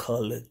a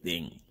color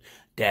thing.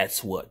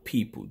 That's what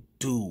people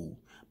do.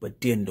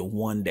 But then the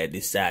one that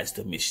decides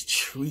to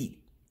mistreat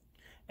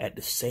at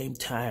the same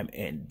time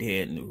and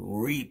then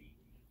reap,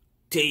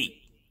 take,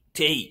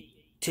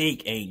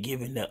 ain't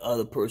giving the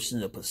other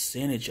person a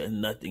percentage or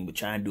nothing, but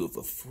trying to do it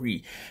for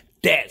free.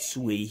 That's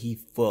where he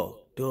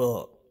fucked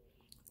up.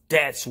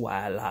 That's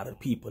why a lot of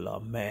people are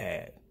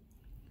mad.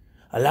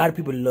 A lot of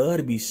people love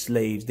to be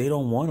slaves. They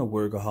don't want to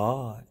work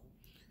hard.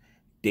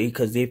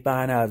 Because they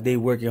find out if they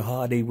working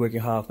hard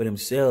for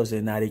themselves,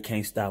 and now they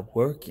can't stop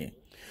working.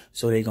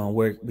 So they going to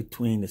work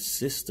between the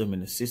system,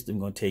 and the system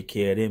going to take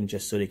care of them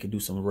just so they can do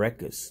some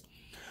records.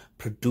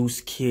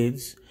 Produce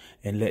kids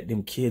and let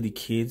them kill the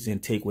kids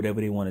and take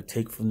whatever they want to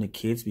take from the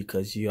kids,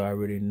 because you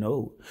already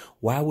know.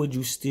 Why would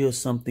you steal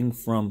something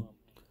from...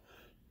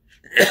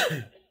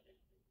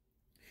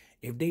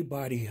 if they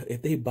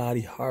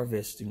body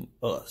harvesting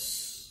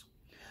us,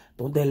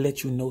 don't that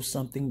let you know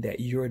something, that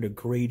you're the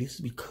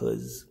greatest?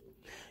 Because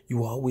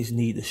you always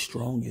need the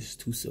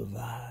strongest to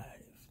survive.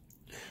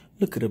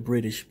 Look at the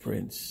British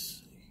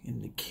prince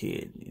and the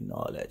kid and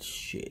all that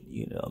shit,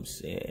 you know what I'm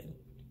saying?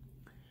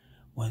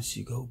 Once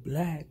you go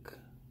black,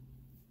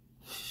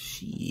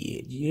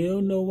 shit, you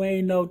don't know,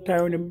 ain't no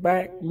turning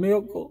back,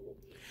 Milk.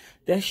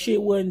 That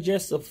shit wasn't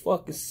just a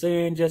fucking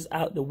saying just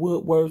out the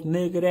woodwork,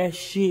 nigga. That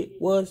shit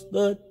was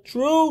the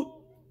truth.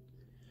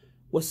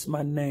 What's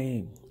my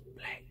name?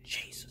 Black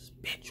Jesus,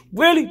 bitch.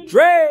 Willie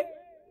Dredd.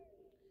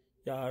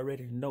 Y'all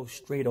already know,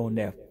 straight on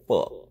that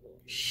fuck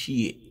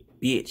shit,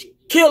 bitch.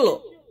 Killer.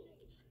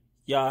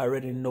 Y'all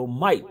already know,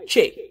 Mike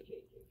Check.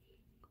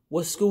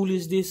 What school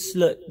is this?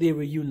 SLUT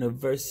Theory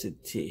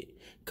University.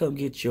 Come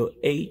get your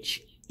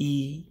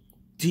HED,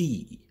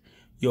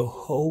 your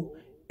whole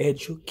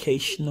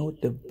educational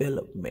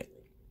development.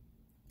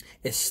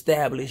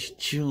 Established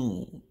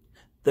June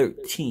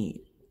 13,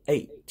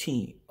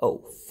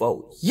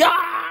 1804.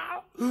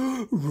 Yeah!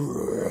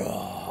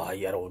 Y'all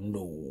don't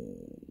know.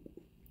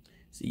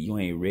 See, you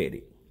ain't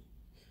ready.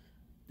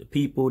 The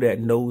people that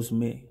knows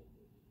me,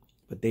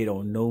 but they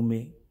don't know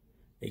me,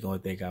 they gonna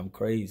think I'm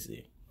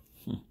crazy.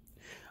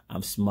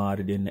 I'm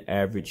smarter than the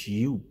average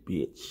you,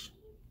 bitch.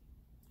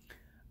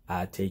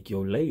 I take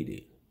your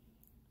lady.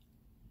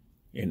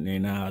 And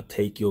then I'll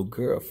take your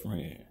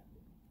girlfriend.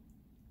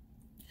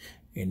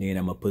 And then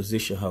I'm gonna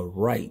position her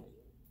right.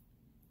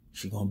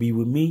 She gonna be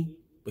with me,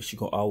 but she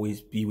gonna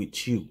always be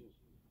with you.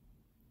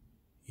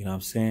 You know what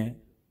I'm saying?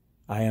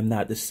 I am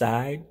not the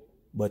side,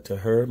 but to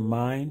her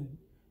mind,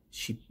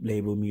 she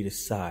labeled me the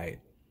side.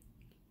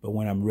 But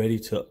when I'm ready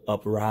to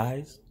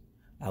uprise,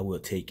 I will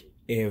take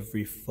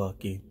every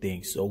fucking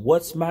thing. So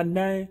what's my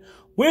name?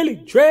 Willie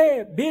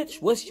Dredd,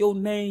 bitch. What's your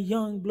name,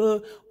 young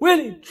blood?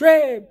 Willie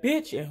Dredd,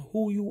 bitch. And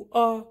who you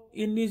are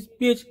in this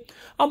bitch?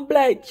 I'm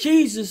Black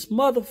Jesus,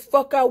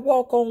 motherfucker. I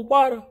walk on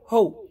water,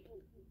 ho.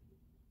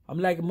 I'm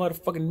like a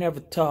motherfucking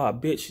avatar,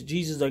 bitch.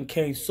 Jesus done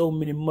came so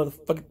many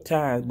motherfucking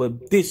times,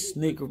 but this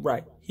nigga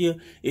right here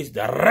is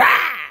the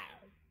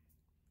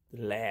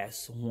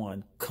last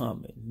one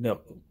coming.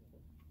 Never.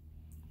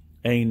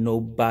 Ain't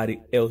nobody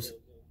else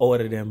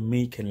other than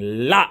me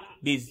can lock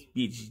this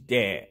bitch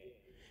down.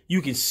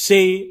 You can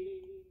say it,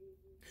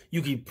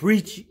 you can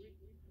preach it,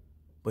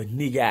 but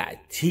nigga, I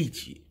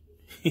teach it.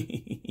 That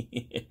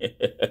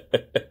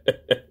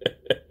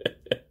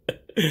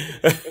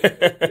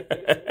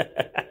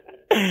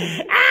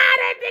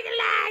nigga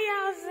lie,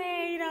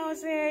 you know what I'm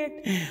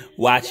saying?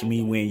 Watch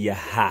me when you're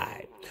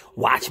high.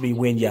 Watch me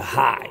when you're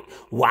high.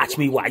 Watch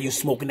me while you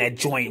smoking that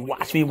joint.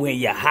 Watch me when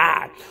you're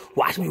high.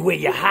 Watch me when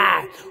you're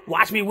high.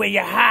 Watch me when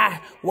you're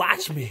high.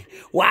 Watch me.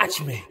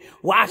 Watch me.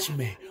 Watch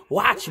me.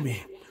 Watch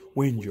me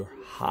when you're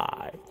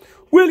high.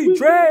 Willie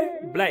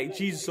Dredd, Black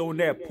Jesus on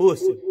that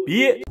pussy,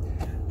 bitch.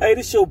 Hey,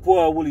 this your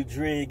boy Willie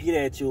Dredd. Get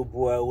at your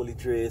boy Willie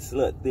Dredd.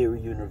 SLUT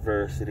Theory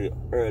University.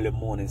 Early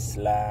morning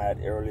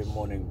slide, early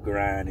morning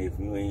grind. If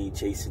you ain't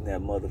chasing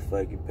that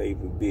motherfucking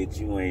paper, bitch,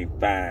 you ain't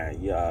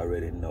fine. You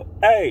already know.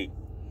 Hey,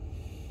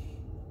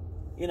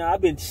 you know,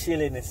 I've been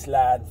chilling and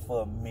sliding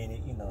for a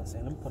minute. You know what I'm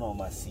saying? Let me put on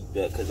my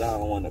seatbelt because I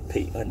don't want to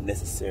pay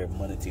unnecessary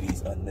money to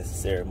these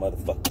unnecessary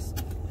motherfuckers.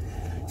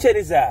 Check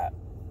this out.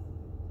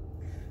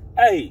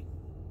 Hey,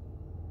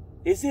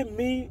 is it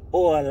me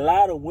or a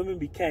lot of women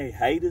became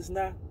haters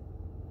now?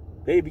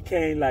 They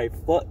became like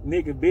fuck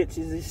nigga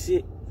bitches and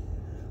shit.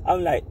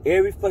 I'm like,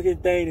 every fucking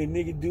thing that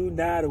nigga do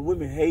now, the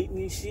women hating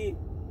and shit.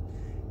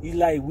 You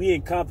like, we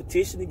in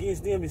competition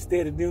against them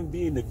instead of them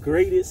being the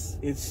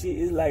greatest and shit.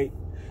 It's like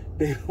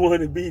they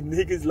want to be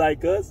niggas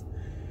like us.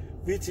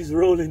 Bitches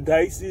rolling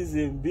dices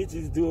and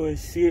bitches doing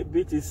shit.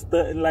 Bitches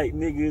stunting like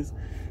niggas.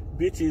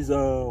 Bitches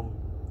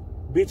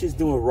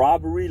doing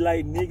robbery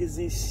like niggas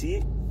and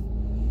shit.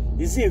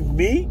 Is it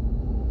me?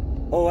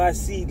 Oh, I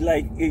see,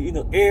 like, you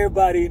know,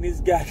 everybody in this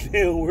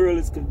goddamn world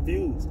is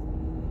confused.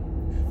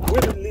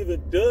 Women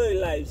living thug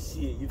life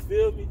shit, you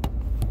feel me?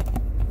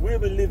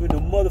 Women living a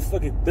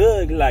motherfucking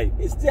thug life.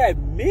 Is that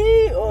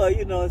me, or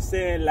you know what I'm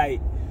saying?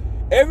 Like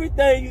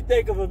everything you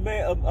think of a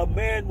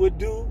man would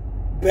do,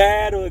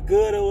 bad or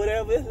good or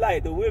whatever, it's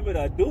like the women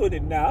are doing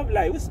it now. I'm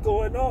like, what's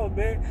going on,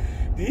 man?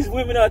 These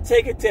women are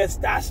taking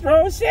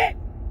testosterone shit.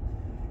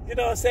 You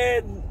know what I'm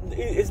saying?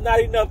 It's not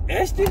enough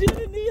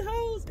estrogen in these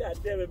hoes. God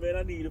damn it, man.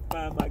 I need to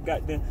find my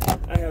goddamn.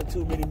 I have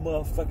too many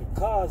motherfucking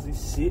cars and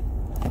shit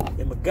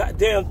in my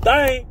goddamn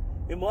thing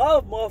in my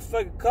other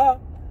motherfucking car.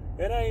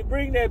 And I ain't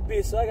bring that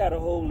bitch, so I gotta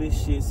hold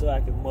this shit so I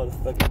can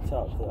motherfucking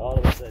talk. Cause all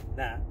of a sudden,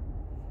 nah,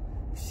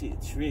 this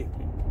shit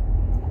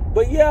tripping.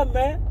 But yeah,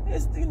 man,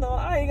 it's, you know,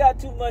 I ain't got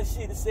too much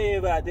shit to say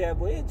about that.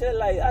 But it's just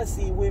like I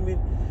see women,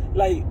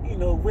 like, you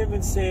know,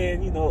 women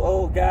saying, you know,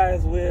 oh,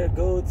 guys wear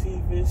gold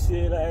teeth and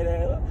shit like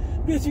that.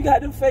 Bitch, you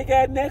got them fake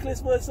ass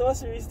necklace for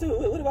sorceries too.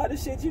 What about the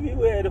shit you be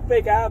wearing? The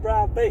fake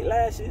eyebrow, fake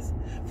lashes,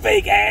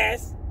 fake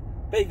ass,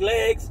 fake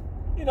legs.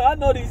 You know, I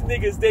know these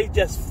niggas, they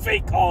just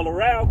fake all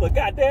around, but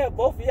goddamn,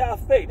 both of y'all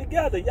fake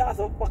together. Y'all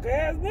some fucking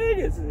ass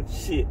niggas and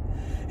shit.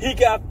 He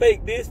got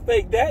fake this,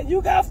 fake that.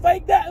 You got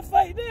fake that and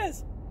fake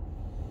this.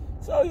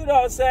 So, you know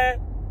what I'm saying?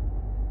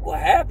 What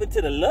happened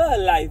to the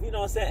love life? You know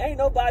what I'm saying? Ain't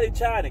nobody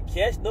trying to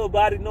catch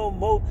nobody no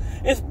more.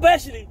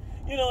 Especially,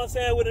 you know what I'm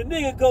saying, when a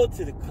nigga go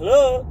to the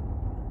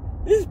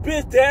club, this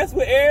bitch dance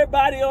with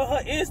everybody on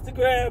her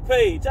Instagram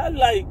page. I'm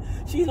like,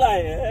 she's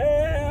like,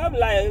 I'm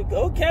like,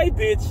 okay,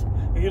 bitch.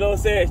 You know what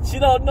I'm saying? She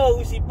don't know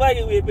who she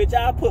fucking with, bitch.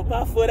 I put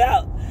my foot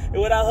out.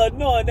 And without her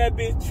knowing, that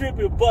bitch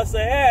tripping, bust her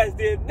ass.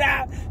 Then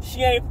now,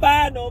 she ain't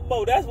fine no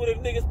more. That's what a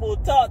nigga's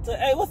supposed to talk to.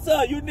 Hey, what's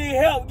up? You need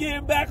help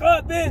getting back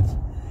up, bitch?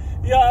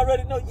 You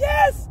already know.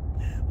 Yes!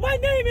 My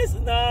name is...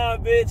 Nah,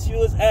 bitch. You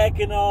was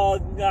acting all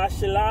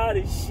nonchalant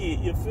and shit.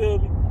 You feel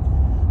me?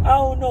 I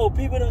don't know.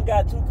 People done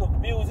got too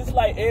confused. It's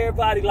like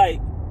everybody, like...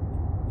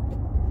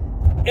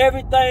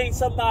 Everything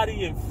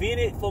somebody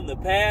invented from the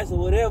past or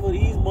whatever,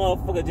 these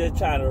motherfuckers just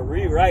trying to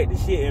rewrite the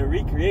shit and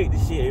recreate the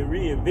shit and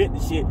reinvent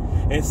the shit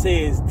and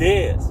say it's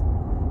theirs.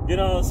 You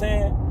know what I'm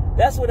saying?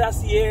 That's what I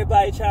see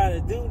everybody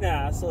trying to do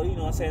now. So, you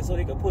know what I'm saying? So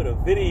they can put a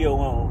video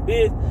on.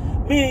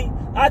 Bitch, me,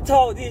 I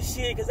talk this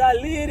shit because I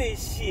live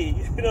this shit.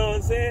 You know what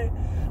I'm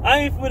saying? I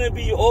ain't finna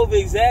be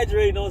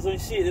over-exaggerating on some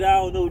shit that I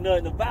don't know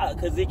nothing about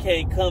because it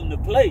can't come to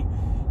play.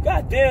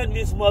 God damn,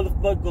 this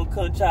motherfucker gonna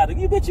come try to...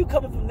 You bet you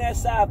coming from that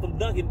side, from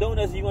Dunkin'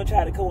 Donuts, you gonna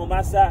try to come on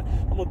my side.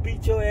 I'm gonna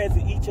beat your ass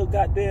and eat your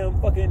goddamn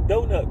fucking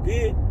donut,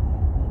 bitch.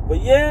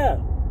 But yeah,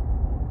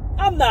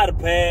 I'm not a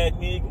bad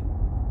nigga.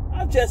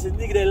 I'm just a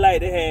nigga that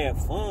like to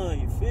have fun,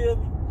 you feel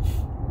me?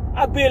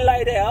 I've been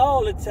like that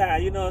all the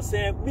time, you know what I'm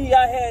saying? Me,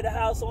 I had a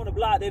house on the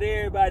block that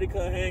everybody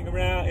could hang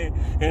around,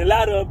 and a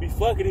lot of them be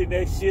fucking in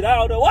that shit. I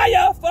don't know why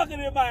y'all fucking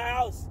in my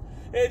house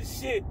and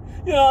shit.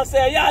 You know what I'm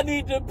saying? Y'all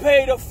need to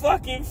pay the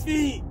fucking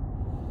fee.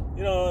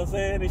 You know what I'm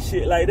saying? And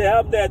shit like that.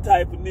 I'm that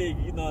type of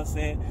nigga, you know what I'm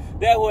saying?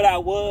 That's what I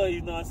was,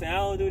 you know what I'm saying? I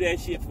don't do that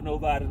shit for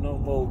nobody no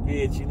more,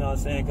 bitch, you know what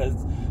I'm saying? Because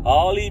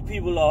all these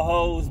people are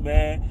hoes,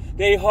 man.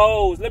 They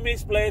hoes. Let me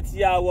explain to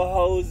y'all what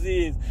hoes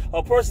is.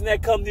 A person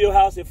that come to your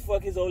house and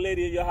fuck his old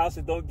lady in your house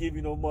and don't give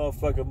you no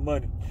motherfucking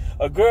money.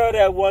 A girl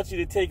that wants you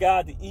to take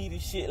out to eat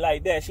and shit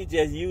like that, she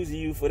just using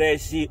you for that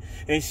shit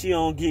and she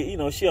don't get, you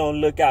know, she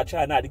don't look out,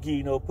 try not to give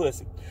you no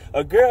pussy.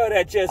 A girl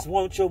that just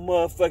wants your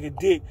motherfucking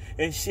dick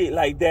and shit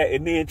like that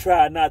and then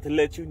try not to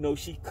let you know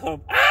she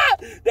come.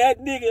 That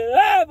nigga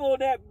live on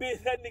that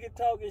bitch. That nigga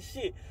talking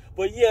shit.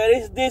 But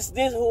yeah, this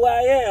who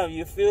I am,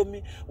 you feel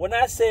me? When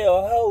I say a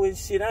hoe and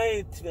shit, I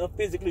ain't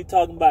physically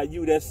talking about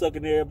you that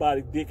sucking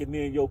everybody's dick and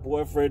then your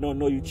boyfriend don't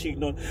know you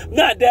cheating on.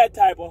 Not that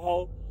type of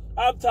hoe.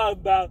 I'm talking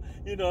about,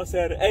 you know what I'm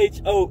saying,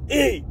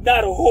 H-O-E,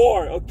 not a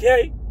whore,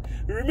 okay?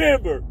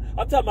 Remember,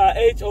 I'm talking about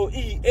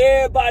H-O-E.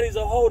 Everybody's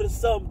a hoe to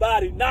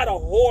somebody, not a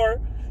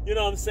whore. You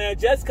know what I'm saying?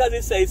 Just because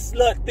it say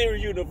Slut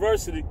Theory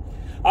University,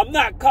 I'm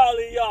not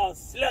calling y'all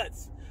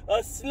sluts. A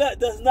slut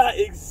does not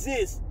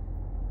exist.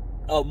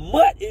 A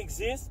mutt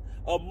exists.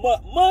 A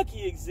mutt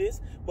monkey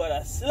exists. But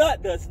a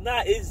slut does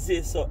not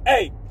exist. So,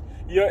 hey,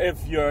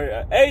 if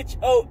you're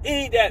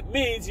H-O-E, that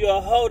means you're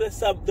a hoe to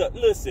something.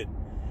 Listen,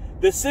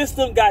 the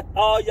system got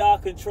all y'all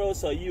control,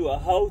 so you a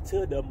hoe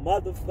to the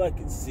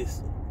motherfucking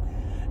system.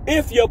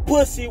 If your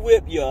pussy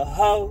whip, you're a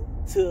hoe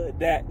to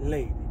that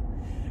lady.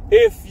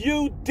 If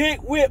you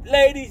dick whip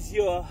ladies,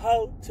 you're a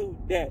hoe to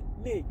that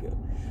nigga.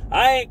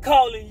 I ain't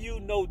calling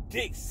you no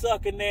dick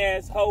sucking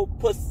ass hoe,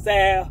 pussy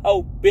ass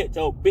hoe,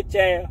 bitch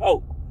ass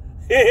hoe.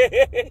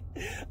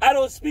 I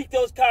don't speak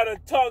those kind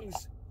of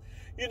tongues,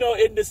 you know,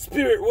 in the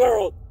spirit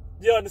world.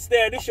 You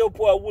understand? This your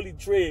boy Willie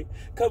Dredd.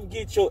 Come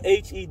get your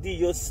HED,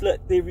 your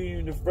Slut Theory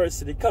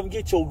University. Come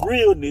get your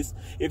realness.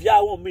 If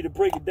y'all want me to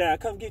break it down,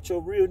 come get your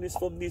realness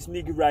from this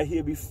nigga right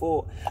here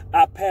before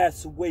I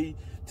pass away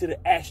to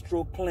the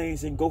astral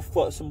planes and go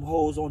fuck some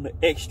hoes on the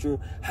extra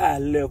high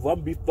level. I'm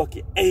be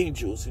fucking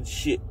angels and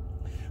shit.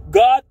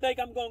 God think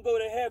I'm gonna go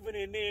to heaven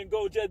and then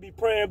go just be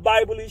praying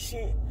Bible and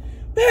shit?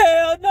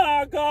 Hell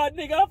nah, God,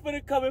 nigga. I'm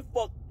finna come and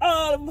fuck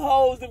all them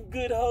hoes, them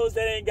good hoes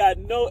that ain't got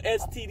no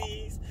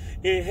STDs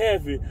in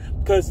heaven.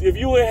 Because if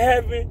you in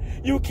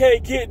heaven, you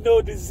can't get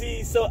no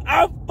disease. So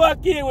I'm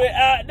fucking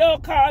without no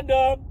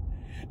condom.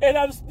 And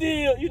I'm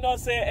still, you know what I'm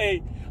saying?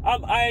 Hey,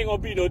 I ain't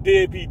gonna be no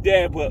deadbeat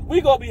dad, but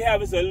we gonna be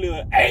having some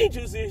little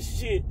angels and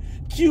shit.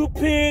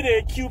 Cupid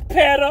and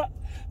Cupetta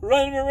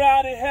running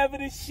around in heaven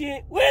and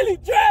shit. Willie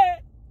Drag!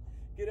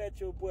 Get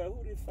at your boy.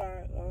 Who did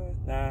find?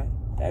 Nah,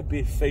 that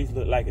bitch face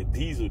look like a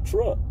diesel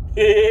truck.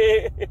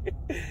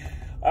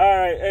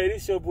 Alright, hey,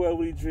 this your boy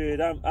Willie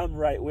Drag. I'm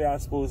right where I'm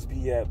supposed to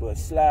be at, but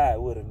slide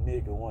with a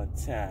nigga one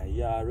time.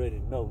 Y'all already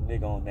know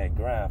nigga on that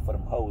grind for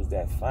them hoes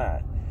that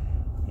fine.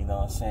 You know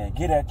what I'm saying?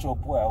 Get at your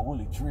boy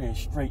Willie Drag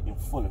straight and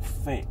full of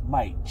fat.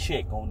 Might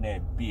check on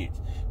that bitch.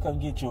 Come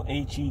get your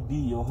HED,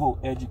 your whole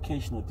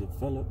educational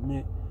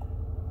development.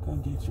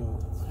 Come get your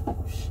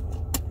shit.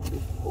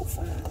 Go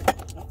fine.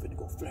 I'm finna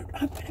go flirt.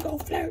 I'm finna go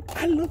flirt.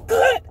 I look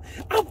good.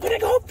 I'm finna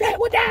go flirt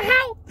with that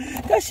hoe.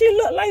 Cause she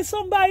look like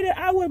somebody that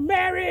I would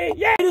marry.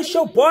 Yeah. It's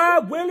your boy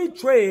Willie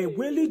Drag.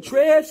 Willie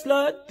Drag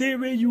Slut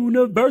Theory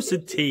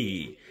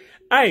University.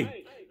 Hey.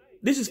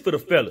 This is for the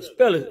fellas.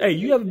 Fellas, hey,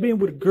 you ever been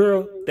with a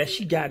girl that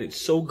she got it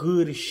so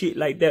good and shit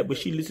like that, but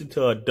she listened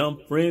to her dumb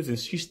friends and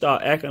she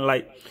start acting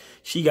like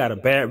she got a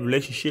bad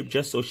relationship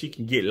just so she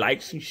can get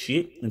likes and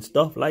shit and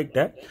stuff like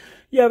that?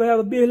 You ever have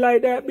a bitch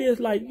like that? Bitch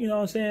like, you know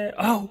what I'm saying?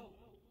 Oh,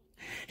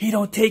 he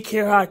don't take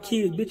care of our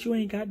kids. Bitch, you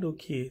ain't got no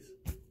kids.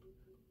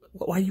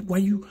 Why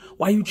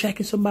you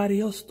checking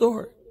somebody else's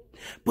story?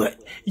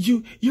 But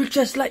you're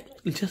just like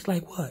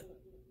what?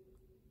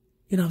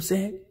 You know what I'm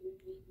saying?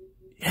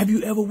 Have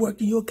you ever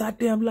worked in your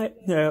goddamn life?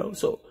 No.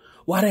 So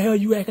why the hell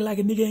you acting like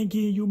a nigga ain't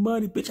giving you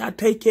money? Bitch, I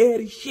take care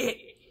of this shit.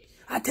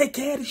 I take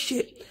care of this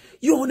shit.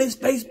 You on this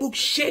Facebook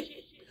shit?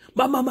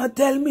 My mama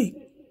tell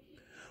me,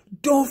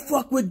 don't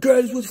fuck with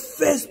girls with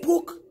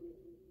Facebook.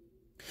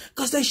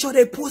 Cause they show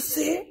their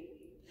pussy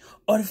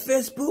on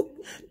Facebook.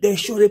 They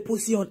show their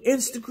pussy on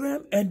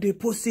Instagram. And their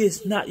pussy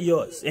is not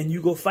yours. And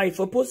you go fight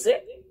for pussy?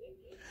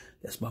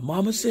 That's what my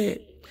mama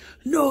said.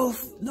 No,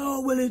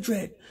 Willie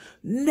Drag.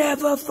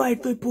 Never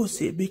fight for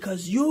pussy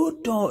because you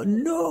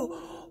don't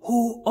know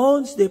who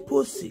owns the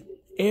pussy.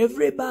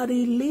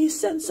 Everybody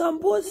listen some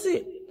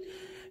pussy.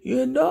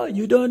 You know,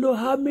 you don't know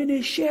how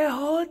many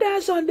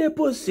shareholders on the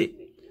pussy.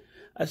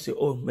 I say,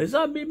 oh, is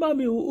that me,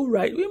 mommy? Who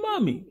right with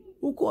mommy?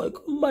 Who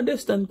come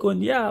understand?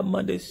 Yeah,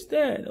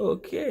 understand.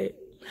 Okay.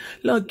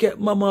 Look at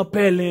mama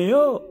pelling,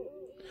 yo.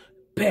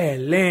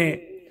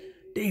 Pelling.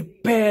 They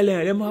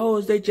pelling. Them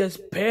hoes, they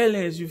just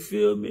pellings, you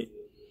feel me?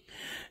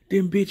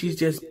 Them bitches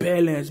just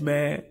balance,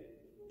 man.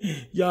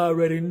 Y'all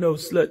already know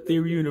Slut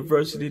Theory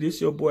University.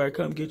 This your boy.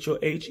 Come get your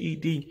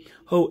HED,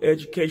 whole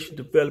education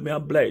development.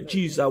 I'm Black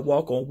Jesus. I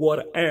walk on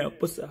water and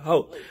pussy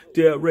hoe.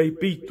 DELRAY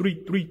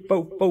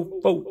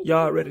B33444. Y'all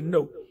already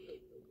know.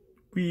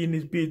 We in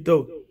this bitch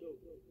though.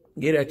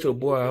 Get at your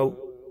boy hoe.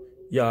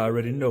 Y'all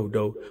already know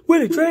though.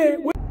 Willie Drag.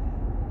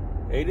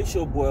 Hey, this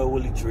your boy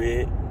Willie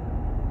Drag.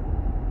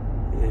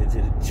 Headed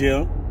to the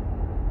gym.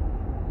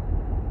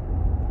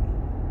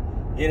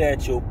 Get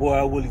at your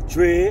boy Willie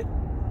Drag.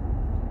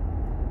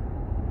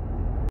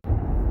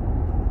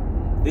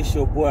 This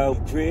your boy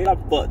Willie Drag.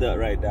 I'm fucked up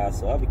right now,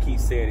 so I'm gonna keep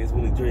saying this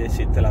Willie Drag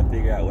shit till I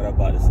figure out what I'm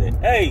about to say.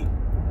 Hey,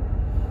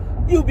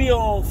 you be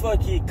on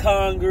fucking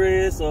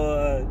Congress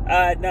or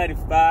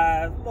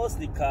I-95,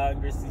 mostly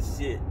Congress and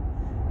shit,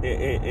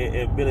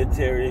 and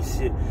military and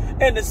shit,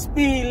 and the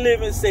speed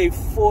limit say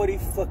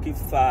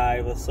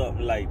 40-5 or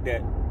something like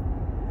that.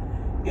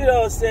 You know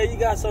what I'm saying? You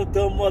got some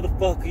dumb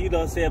motherfucker, you know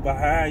what I'm saying,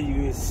 behind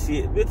you and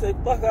shit.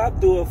 Bitch, fucker, I'm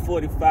doing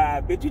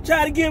 45, bitch. You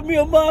try to give me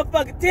a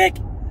motherfucking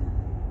ticket?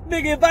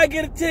 Nigga, if I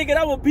get a ticket,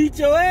 I'm gonna beat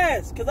your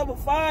ass. Cause I'm gonna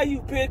fire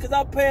you, bitch, cause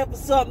I'm paying for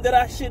something that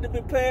I shouldn't have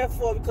been paying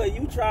for because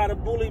you trying to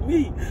bully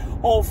me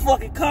on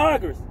fucking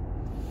Congress.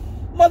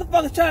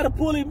 Motherfuckers trying to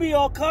bully me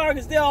on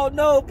Congress. They don't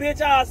know, bitch.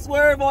 I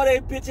swerve on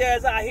their bitch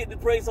ass. I hit the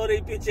brakes on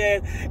their bitch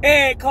ass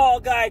and call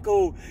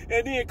Geico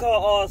and then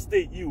call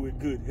Allstate. You in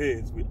good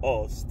hands with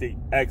Allstate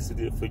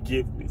Accident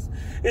Forgiveness.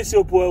 It's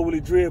your boy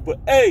Willie Drag.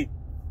 But hey,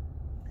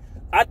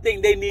 I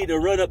think they need to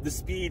run up the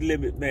speed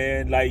limit,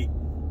 man. Like,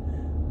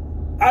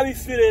 I be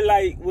feeling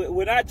like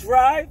when I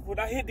drive, when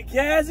I hit the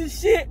gas and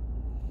shit,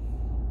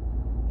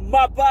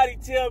 my body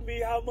tell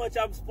me how much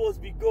I'm supposed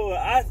to be going.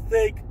 I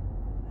think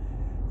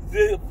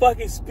the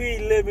fucking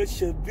speed limit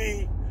should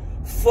be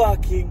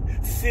fucking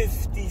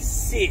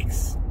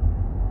 56.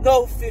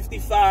 No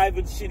 55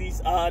 and shit,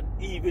 these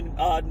even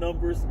odd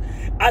numbers.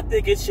 I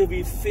think it should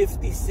be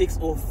 56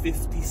 or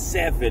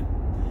 57.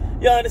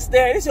 You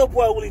understand? It's your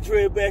boy Willie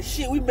Drag, man.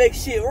 Shit, we make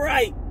shit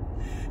right.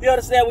 You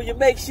understand? When you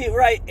make shit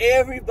right,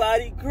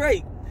 everybody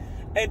great.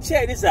 And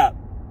check this out.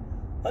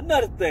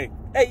 Another thing.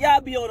 Hey,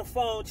 y'all be on the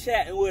phone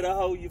chatting with a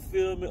hoe, you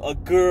feel me? A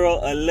girl,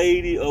 a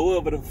lady, or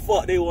whatever the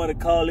fuck they want to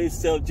call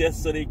themselves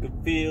just so they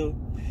can feel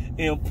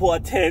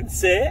important.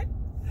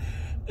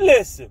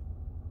 Listen,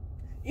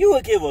 you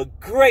would give a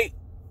great,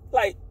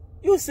 like,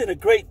 you would send a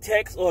great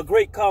text or a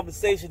great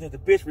conversation and the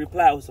bitch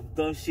reply with some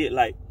dumb shit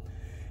like,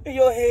 in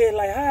your head,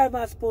 like, how am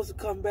I supposed to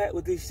come back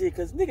with this shit?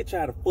 Because nigga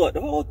trying to fuck.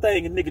 The whole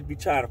thing a nigga be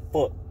trying to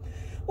fuck.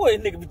 What a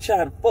nigga be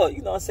trying to fuck,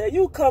 you know what I'm saying?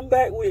 You come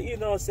back with, you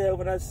know what I'm saying,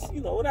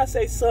 when I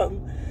say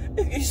something,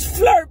 you just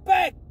flirt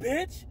back,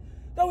 bitch.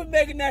 Don't be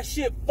making that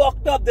shit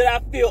fucked up that I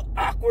feel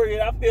awkward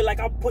and I feel like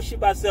I'm pushing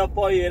myself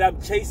on you and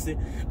I'm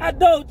chasing. I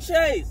don't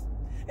chase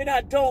and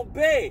I don't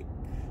beg.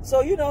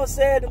 So, you know what I'm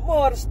saying, the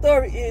moral of the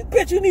story is,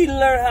 bitch, you need to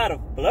learn how to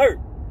flirt.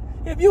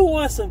 If you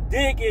want some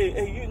dick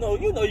and you know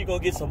you're going to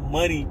get some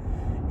money,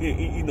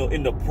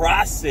 in the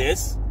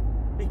process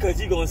because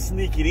you're going to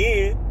sneak it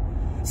in.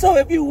 So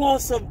if you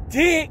want some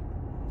dick,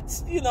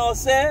 you know what I'm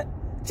saying,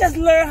 just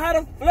learn how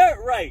to flirt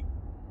right.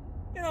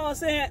 You know what I'm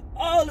saying?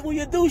 When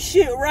you do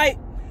shit right,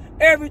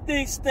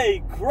 everything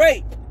stay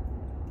great.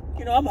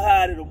 You know, I'm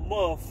high to the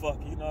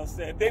motherfucker, you know what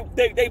I'm saying?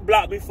 They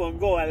blocked me from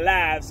going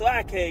live, so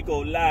I can't go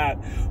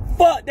live.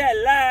 Fuck that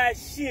live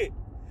shit.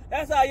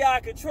 That's how y'all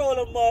control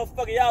them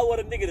motherfucker. Y'all want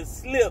a nigga to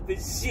slip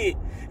and shit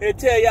and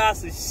tell y'all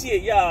some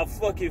shit, y'all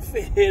fucking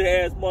fat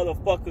ass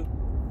motherfucker.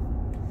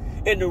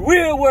 In the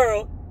real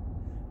world,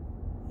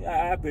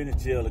 I've been in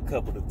jail a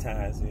couple of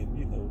times and,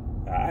 you know,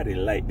 I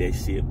didn't like that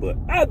shit, but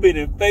I've been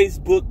in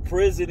Facebook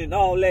prison and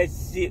all that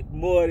shit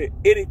more than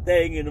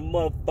anything in the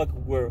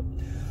motherfucking world.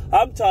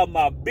 I'm talking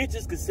about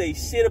bitches could say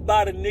shit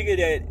about a nigga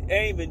that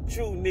ain't even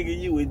true, nigga,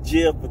 you in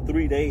jail for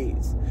 3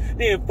 days.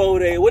 Then 4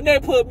 days. When they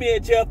put me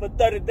in jail for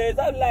 30 days,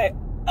 I'm like,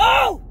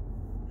 oh,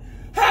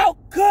 how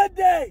could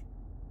they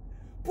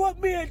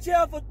put me in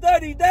jail for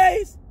 30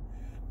 days?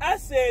 I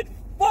said,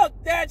 fuck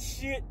that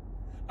shit.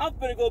 I'm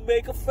finna go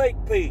make a fake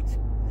page.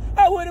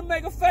 I went to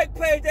make a fake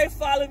page. They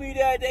followed me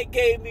there. They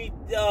gave me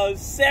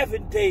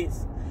 7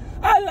 days.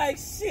 I like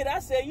shit. I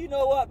said, you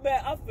know what,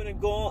 man? I'm finna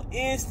go on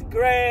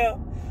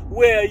Instagram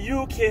where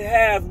you can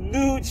have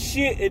nude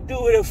shit and do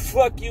whatever the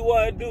fuck you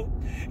want to do.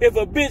 If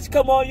a bitch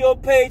come on your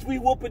page, we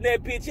whooping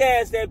that bitch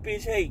ass, that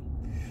bitch hate.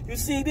 You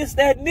see, this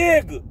that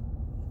nigga.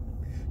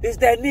 This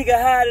that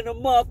nigga hiding a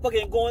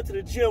motherfucker and going to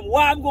the gym.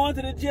 Why I'm going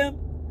to the gym?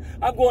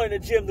 I'm going to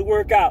the gym to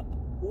work out.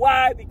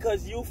 Why?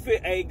 Because you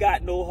fit ain't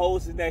got no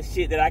holes in that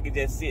shit that I can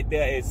just sit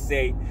there and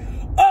say,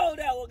 oh,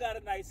 that one got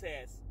a nice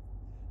ass.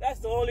 That's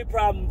the only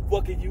problem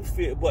fucking you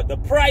fit. But the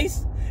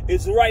price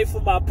is right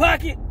for my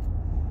pocket.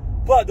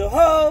 But the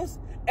hoes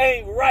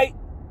ain't right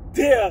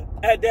there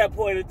at that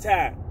point in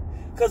time.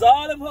 Because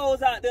all them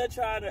hoes out there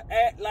trying to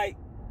act like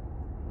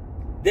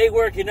they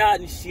working out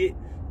and shit.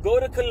 Go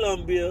to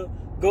Colombia,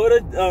 go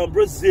to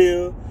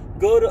Brazil,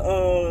 go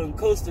to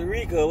Costa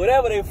Rica,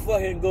 whatever they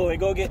fucking go and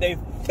go get their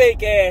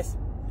fake ass.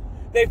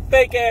 They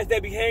fake ass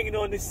that be hanging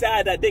on the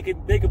side that they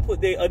can put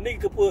a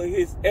nigga could put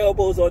his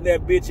elbows on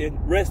that bitch and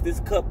rest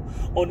his cup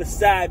on the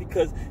side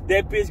because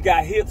that bitch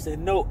got hips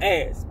and no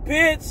ass.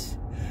 Bitch,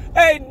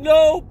 ain't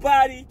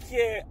nobody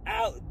can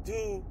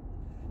outdo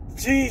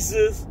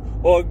Jesus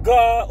or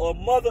God or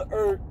Mother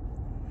Earth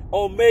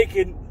on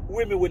making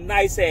women with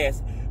nice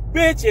ass.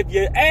 Bitch, if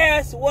your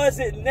ass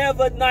wasn't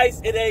never nice,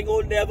 it ain't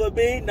gonna never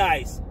be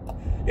nice.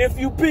 If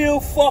you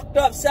build fucked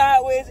up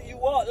sideways and you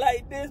walk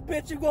like this,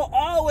 bitch, you gonna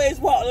always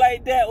walk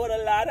like that with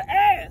a lot of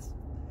ass.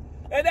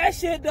 And that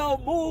shit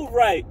don't move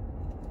right.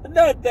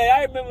 Another thing,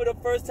 I remember the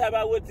first time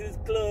I went to this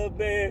club,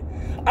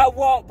 man, I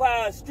walked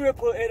by a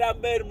stripper and I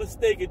made a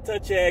mistake and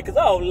touched her ass because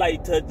I don't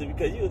like touching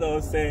because you know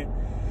what I'm saying.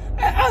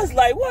 And I was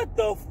like, what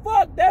the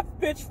fuck? That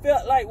bitch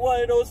felt like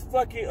one of those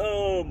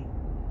fucking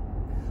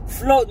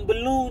floating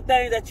balloon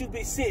things that you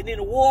be sitting in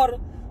the water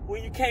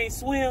when you can't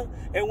swim,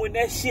 and when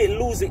that shit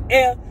losing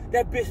air,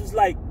 that bitch was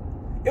like,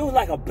 it was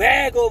like a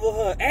bag over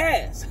her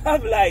ass.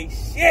 I'm like,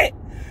 shit,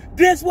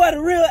 this what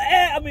a real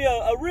ass,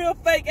 a real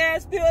fake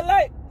ass feel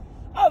like?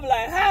 I'm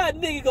like, how a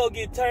nigga gonna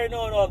get turned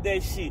on off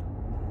that shit?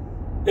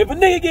 If a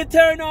nigga get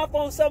turned off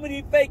on some of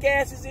these fake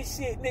asses and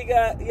shit,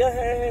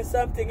 nigga,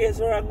 something is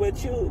wrong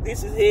with you.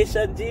 This is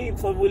Haitian Jean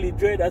from Willie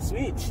Dread, I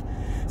switch.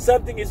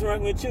 Something is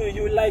wrong with you.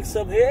 You like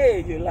some hair.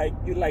 You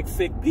like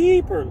fake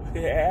people.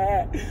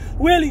 Yeah.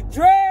 Willie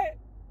Dread.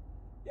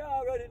 Y'all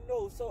already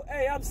know. So,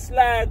 hey, I'm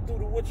sliding through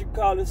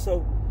the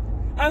so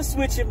I'm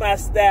switching my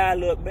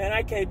style up, man.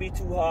 I can't be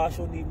too harsh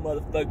on these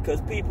motherfuckers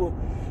because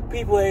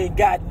people ain't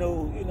got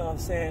no, you know what I'm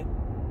saying?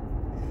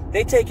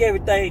 They take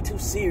everything too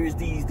serious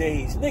these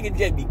days. Niggas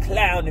just be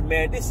clowning,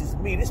 man. This is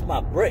me. This is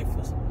my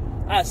breakfast.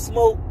 I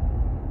smoke.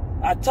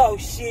 I talk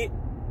shit.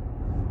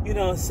 You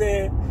know what I'm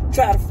saying?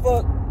 Try to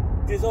fuck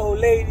this old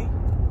lady.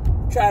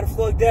 Try to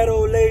fuck that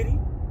old lady.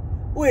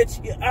 Which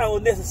I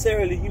don't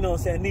necessarily, you know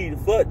what I'm saying, need to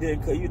fuck them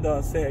because, you know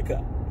what I'm saying,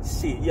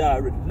 cause shit, y'all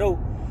already know.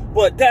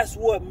 But that's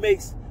what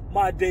makes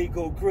my day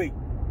go great.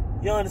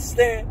 You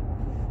understand?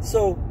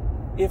 So,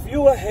 if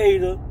you a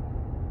hater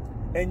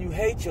and you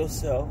hate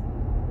yourself,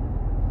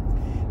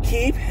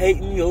 keep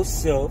hating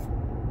yourself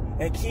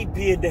and keep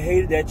being the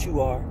hater that you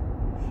are.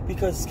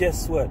 Because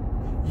guess what?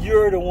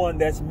 You're the one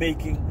that's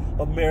making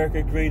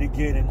America great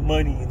again and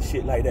money and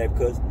shit like that.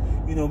 Because,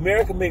 you know,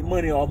 America make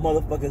money off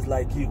motherfuckers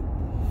like you.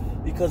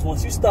 Because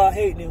once you start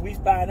hating and we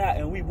find out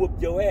and we whoop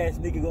your ass,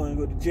 nigga gonna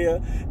go to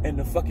jail and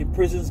the fucking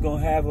prison's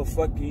gonna have a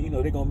fucking, you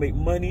know, they're gonna make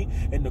money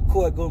and the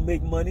court gonna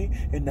make money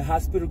and the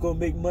hospital gonna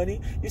make money.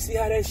 You see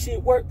how that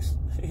shit works?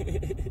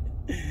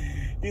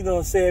 You know what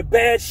I'm saying?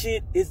 Bad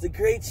shit is the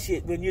great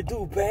shit. When you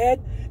do bad,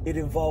 it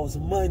involves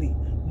money.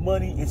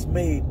 Money is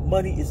made.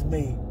 Money is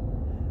made.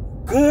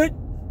 Good,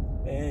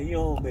 man, you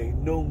don't make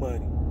no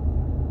money.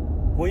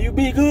 When you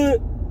be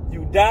good,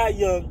 you die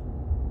young.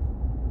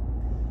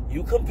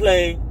 You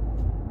complain.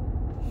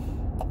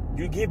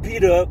 You get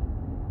beat up.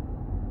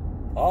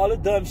 All the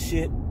dumb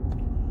shit.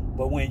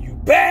 But when you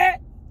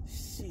bad,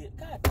 shit,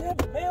 god damn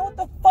it, man, what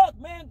the fuck,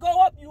 man?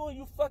 Go up,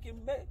 you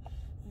fucking man.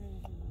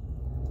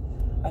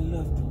 I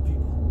love them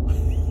people.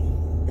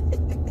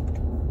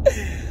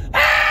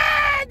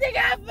 Ah, nigga,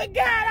 I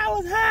forgot I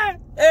was high.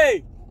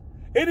 Hey,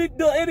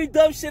 any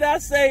dumb shit I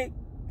say,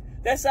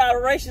 that's how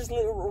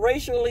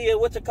racially and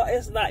what you call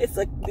it's not.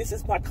 This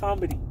is my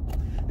comedy.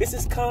 This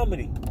is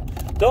comedy.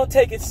 Don't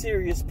take it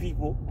serious,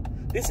 people.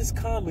 This is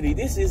comedy.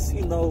 This is,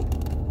 you know,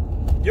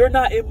 you're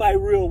not in my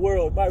real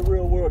world. My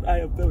real world, I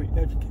am very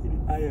educated.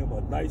 I am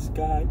a nice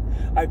guy.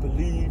 I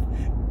believe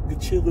the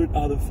children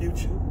are the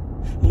future.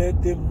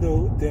 Let them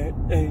know that,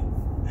 hey,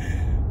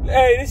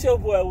 this your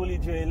boy Willie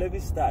Dread. Let me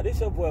stop. This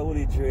your boy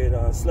Willie Dread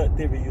on SLUT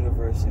Theory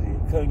University.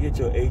 Come get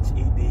your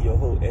HED, your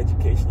whole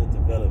educational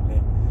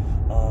development.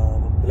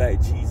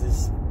 Black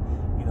Jesus.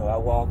 You know, I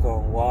walk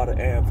on water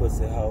and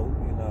pussy hoe.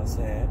 You know what I'm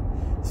saying?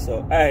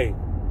 So, hey,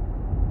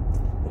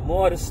 the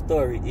more of the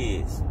story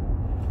is,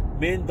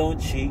 men don't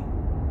cheat.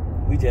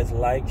 We just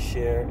like,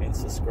 share, and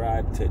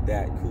subscribe to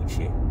that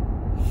coochie.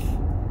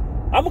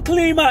 I'm going to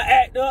clean my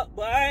act up,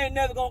 but I ain't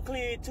never going to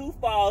clean it too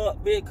far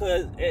up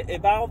because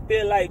if I don't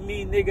feel like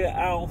me, nigga,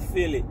 I don't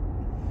feel it.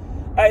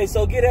 Hey,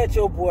 so get at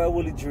your boy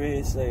Willie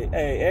Dread. Say,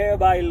 hey,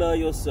 everybody love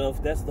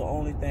yourself. That's the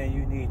only thing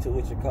you need to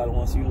what you call it.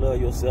 Once you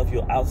love yourself,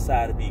 you're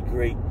outside to be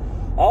great.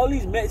 All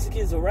these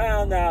Mexicans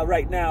around now,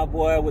 right now,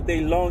 boy, with they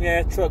long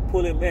ass truck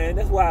pulling, man.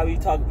 That's why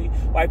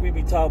white people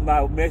be talking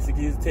about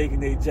Mexicans taking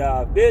their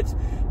job, bitch.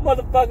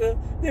 Motherfucker,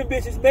 them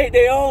bitches made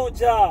their own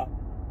job.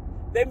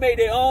 They made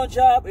their own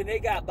job, and they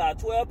got about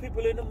 12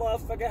 people in the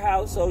motherfucking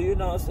house. So you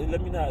know, so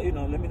let me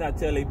not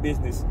tell their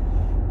business.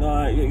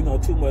 No, you know,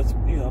 too much.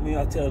 You know,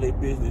 I tell their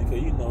business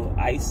because you know,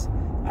 ICE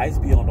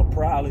be on the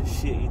prowl and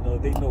shit. You know,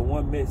 they know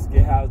one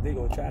Mexican house, they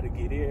gonna try to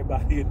get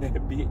everybody in that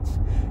bitch.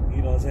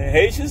 You know what I'm saying?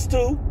 Haitians too.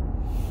 You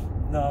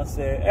know what I'm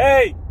saying?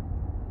 Hey!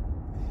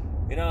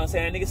 You know what I'm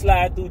saying? Nigga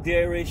slide through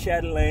DELRAY,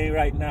 Chatelaine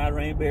right now,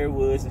 Rainberry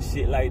Woods and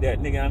shit like that.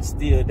 Nigga, I'm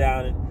still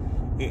down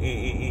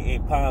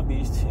in Palm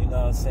Beach, you know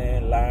what I'm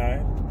saying?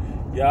 Lying.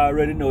 Y'all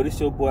already know this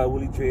your boy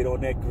Willie Dread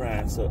on that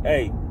grind. So,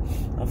 hey,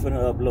 I'm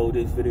finna upload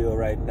this video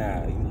right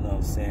now. You know what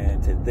I'm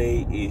saying?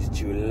 Today is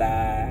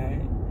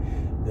July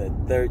the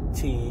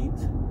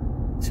 13th,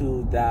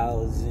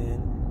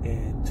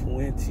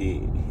 2020.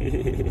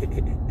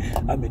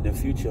 I'm in the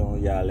future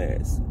on y'all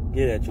ass.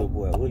 Get at your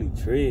boy Willie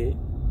Dread.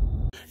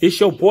 It's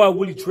your boy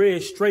Willie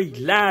Dread, straight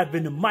live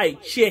in the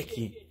mic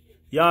checking.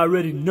 Y'all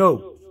already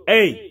know.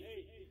 Hey,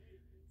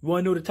 you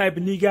wanna know the type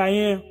of nigga I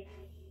am?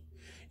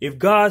 If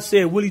God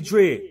said, Willie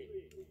Dread,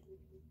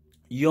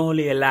 you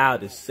only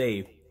allowed to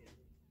save,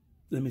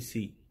 let me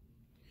see.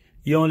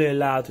 You're only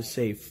allowed to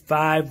save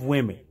 5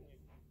 women.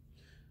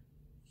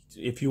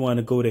 If you want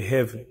to go to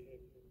heaven,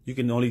 you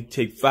can only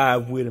take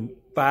 5 women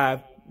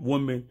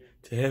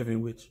to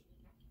heaven with you.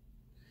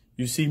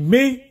 You see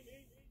me?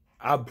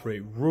 I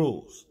break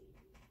rules.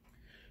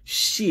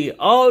 Shit,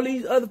 all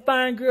these other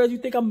fine girls, you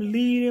think I'm gonna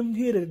leave them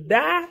here to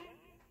die?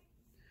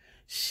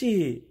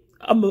 Shit,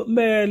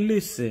 man,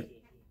 listen.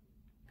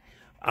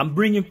 I'm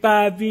bringing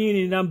 5 in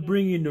and I'm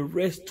bringing the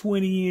rest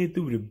 20 in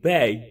through the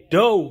back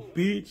door,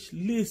 bitch.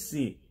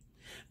 Listen.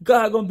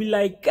 God gonna be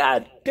like,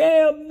 God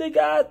damn, nigga,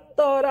 I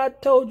thought I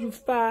told you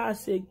 5. I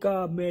said,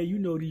 God, man, you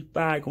know these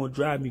 5 gonna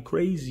drive me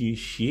crazy and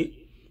shit.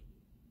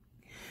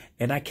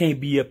 And I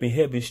can't be up in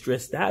heaven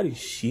stressed out and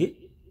shit.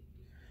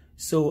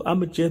 So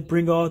I'ma just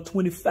bring all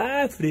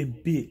 25 for them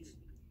bitch.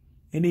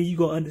 And then you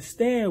gonna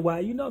understand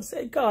why, you know what I'm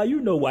saying? God,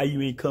 you know why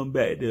you ain't come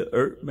back to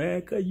earth,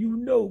 man. Cause you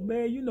know,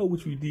 man, you know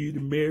what you did to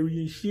Mary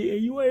and shit.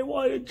 And you ain't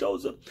wanted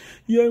Joseph,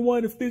 you ain't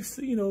want to fix,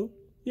 you know,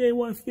 you ain't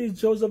want to fix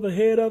Joseph a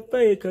head up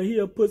face cause he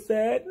a pussy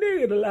ass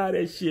nigga to lie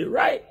that shit,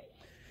 right?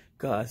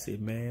 God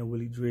said, man,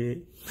 Willie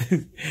Dread,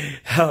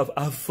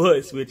 I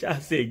fuss with you. I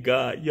said,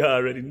 God, you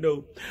already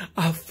know.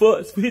 I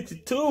fuss with you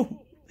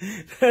too.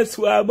 That's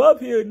why I'm up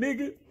here,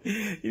 nigga.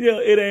 You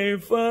know, it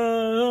ain't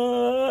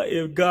fun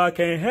if God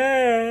can't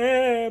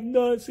have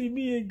none. See,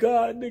 me and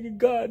God, nigga,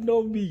 God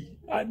know me.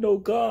 I know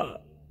God.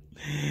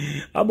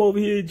 I'm over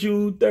here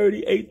June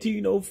 30,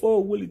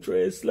 1804, Willie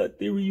Dread, SLUT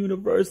Theory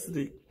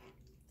University.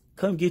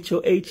 Come get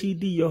your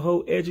HED, your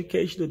whole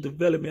educational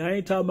development. I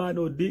ain't talking about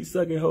no dick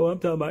sucking hoe. I'm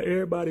talking about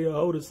everybody a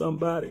hoe to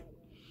somebody.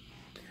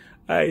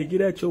 Hey,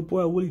 get at your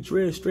boy Willie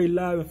Dread, straight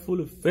live and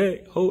full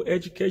effect. Whole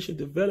education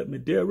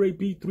development. DELRAY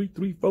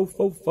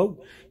B33444.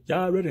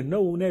 Y'all already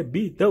know on that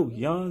beat though.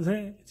 You know what I'm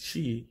saying?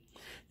 Shit.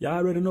 Y'all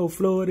already know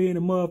Florida in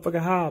the motherfucking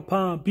high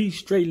Palm Beach,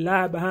 straight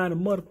live behind the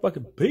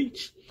motherfucking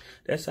beach.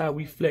 That's how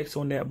we flex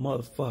on that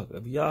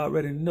motherfucker. Y'all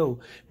already know.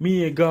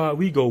 Me and God,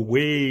 we go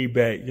way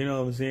back. You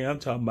know what I'm saying? I'm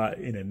talking about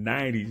in the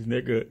 90s,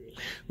 nigga.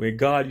 When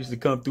God used to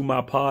come through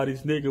my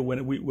parties, nigga,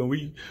 when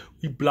we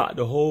blocked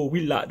the whole, we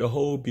locked the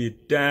whole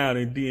bit down,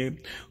 and then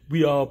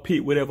we all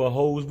pick whatever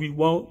hoes we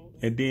want.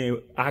 And then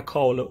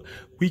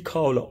we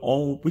call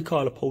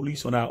the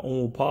police on our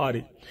own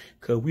party,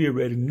 cause we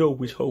already know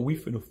which hoe we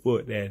finna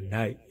fuck that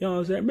night. You know what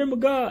I'm saying? Remember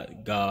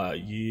God?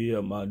 God, yeah,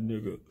 my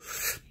nigga.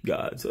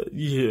 God,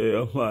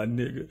 yeah, my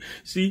nigga.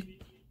 See,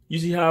 you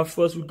see how I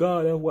fuss with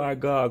God? That's why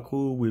God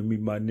cool with me,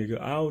 my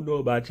nigga. I don't know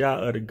about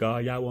y'all other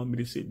God. Y'all want me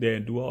to sit there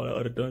and do all that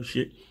other dumb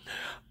shit.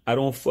 I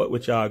don't fuck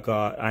with y'all,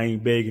 God. I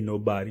ain't begging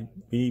nobody.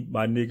 Me,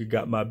 my nigga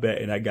got my back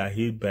and I got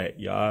his back.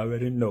 Y'all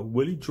already know.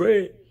 Willie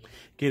Dread.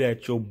 Get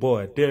at your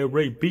boy,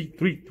 DELRAY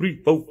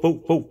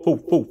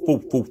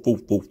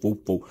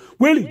B33444444444.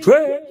 Willie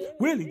Dread,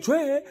 Willie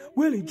Dread,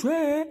 Willie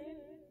Dread.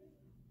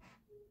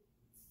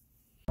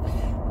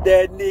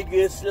 That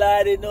nigga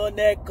sliding on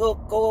that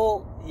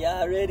cocoa.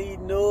 Y'all already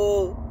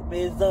know.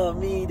 Based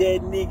on me,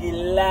 that nigga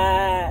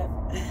live.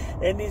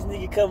 And this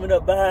nigga coming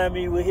up behind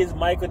me with his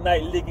Michael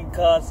Knight licking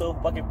car so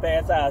fucking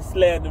fast I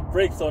slammed the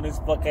brakes on his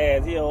fuck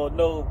ass. He don't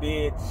know,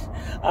 bitch.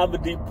 I'ma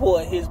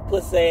deport his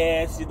pussy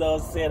ass, you know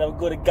what I'm saying? I'm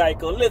going to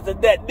Geico.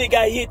 Listen, that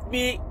nigga hit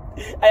me.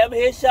 I am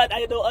headshot.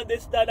 I don't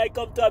understand. I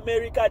come to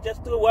America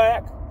just to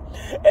work.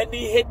 And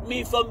he hit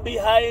me from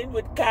behind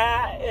with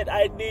car. And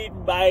I need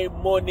my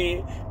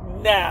money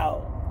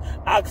now.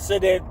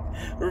 Accident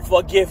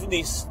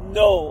forgiveness.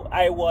 No,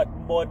 I want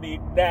money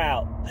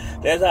now.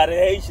 That's how the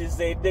Haitians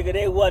say, nigga,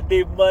 they want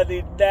their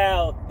money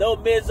now.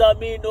 Don't mess on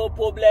me, no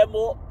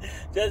problemo.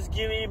 Just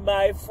give me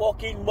my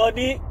fucking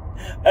money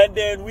and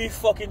then we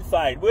fucking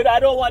fine. But I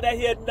don't want to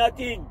hear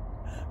nothing.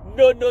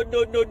 No, I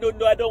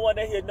don't want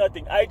to hear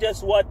nothing. I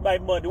just want my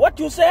money. What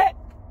you said?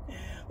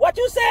 What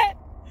you said?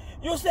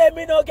 You say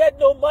me no get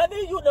no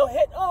money? You no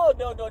hit? Oh,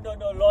 no.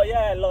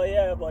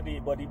 Lawyer,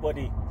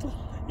 buddy.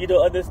 You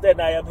don't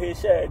understand, I am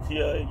Haitian.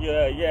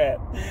 Yeah.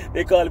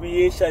 They call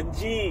me Haitian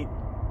Gene.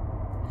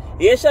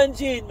 Haitian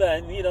Gene,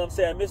 man. You know what I'm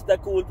saying? Mr.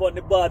 Cool on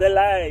the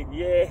borderline.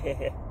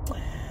 Yeah.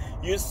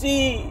 You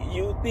see,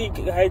 you think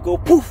I go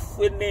poof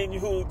and then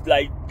you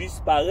like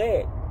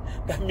disappear.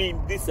 That means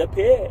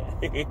disappear.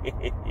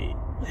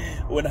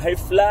 When I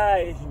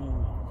fly,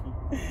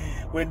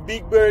 when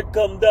Big Bird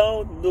come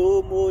down,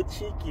 no more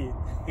chicken.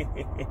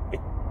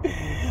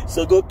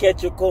 So go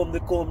catch your comb to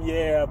comb your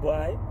hair,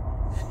 boy.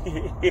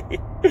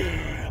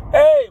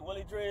 Hey,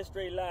 Willie Dread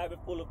straight live in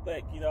full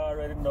effect. You know, I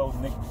already know,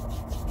 nigga.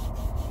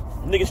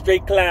 Nigga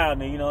straight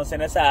clowning, you know what I'm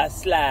saying? That's how I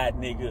slide,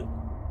 nigga.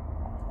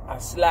 I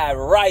slide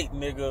right,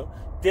 nigga.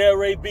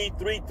 DELRAY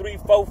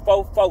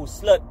B33444,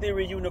 Slut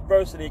Theory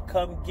University.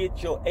 Come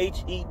get your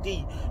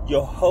HED,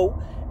 your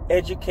hoe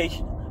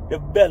education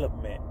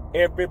development.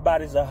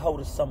 Everybody's a hoe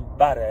to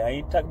somebody. I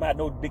ain't talking about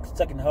no dick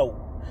sucking hoe.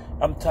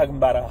 I'm talking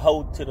about a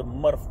hoe to the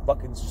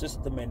motherfucking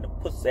system and the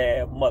pussy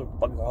ass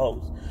motherfucking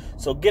hoes.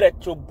 So get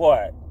at your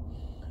boy.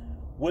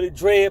 Willie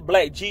Dread,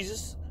 Black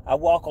Jesus. I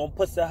walk on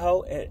pussy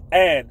hoe.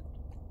 And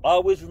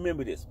always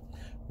remember this.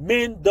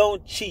 Men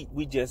don't cheat.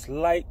 We just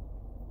like,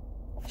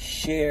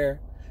 share,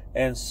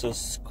 and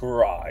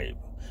subscribe.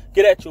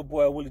 Get at your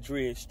boy Willie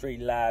Dread straight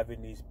live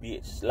in this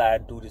bitch.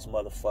 Sliding through this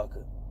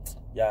motherfucker.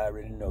 Y'all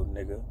already know,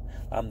 nigga.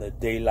 I'm the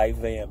daylight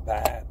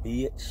vampire,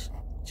 bitch.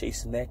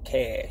 Chasing that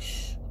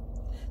cash.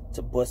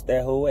 To bust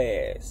that whole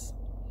ass.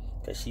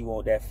 Cause she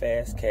want that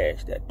fast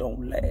cash that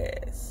don't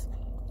last.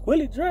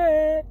 Willie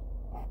Dread.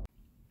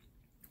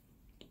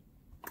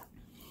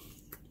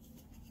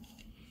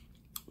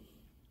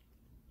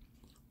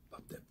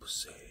 Pop that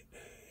pussy.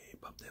 Hey,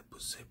 pop that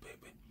pussy,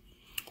 baby.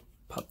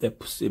 Pop that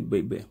pussy,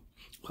 baby.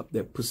 Pop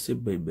that pussy,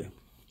 baby.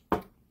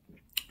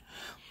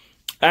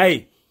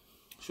 Hey,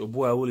 it's your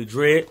boy Willie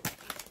Dread.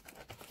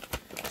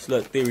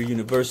 Slut Theory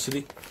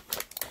University.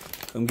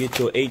 Come get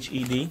your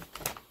HED.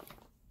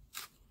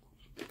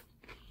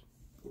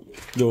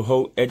 Your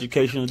whole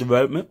educational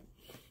development.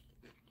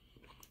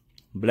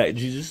 Black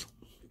Jesus.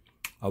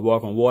 I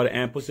walk on water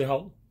and pussy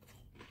hole.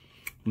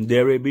 I'm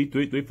DELRAY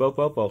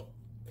B33444.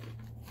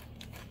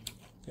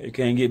 You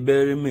can't get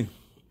better than me.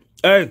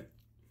 Hey!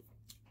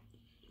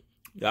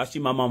 Y'all see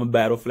my mama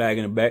battle flag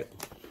in the back.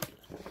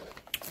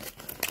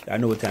 I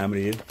know what time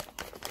it is.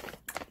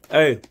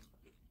 Hey!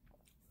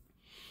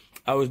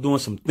 I was doing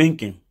some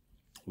thinking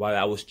while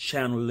I was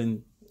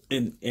channeling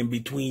in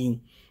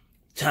between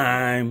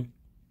time,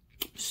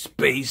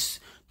 space,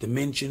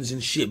 dimensions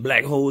and shit,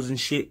 black holes and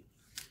shit.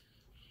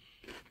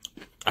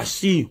 I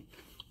see.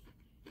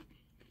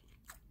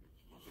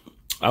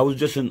 I was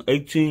just in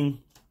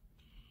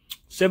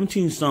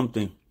 17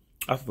 something.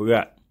 I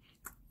forgot.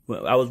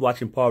 I was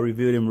watching Paul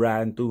Revere them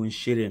riding through and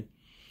shit and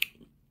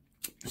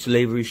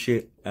slavery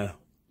shit. I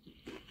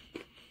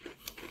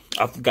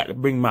forgot to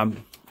bring my.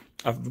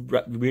 I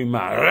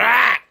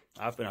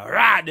finna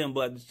ride them,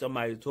 but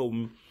somebody told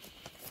me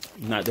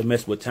not to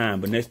mess with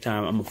time. But next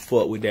time, I'm gonna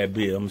fuck with that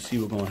bill. I'm gonna see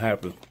what's gonna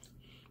happen.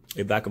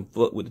 If I can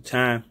fuck with the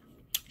time,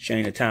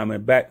 change the time in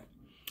the back,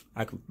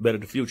 I can better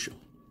the future.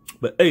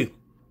 But hey,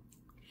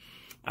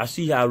 I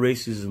see how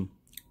racism,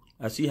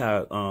 I see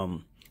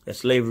how that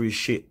slavery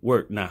shit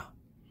work now.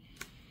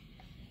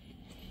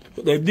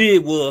 What they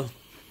did was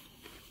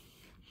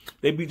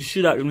they beat the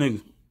shit out of them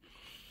niggas.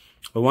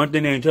 But one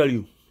thing they didn't tell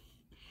you,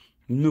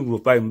 niggas were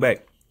fighting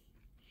back.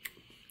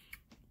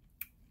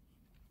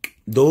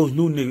 Those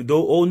new niggas,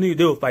 those old niggas,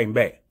 they were fighting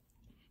back.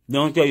 They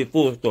don't tell you the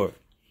full story.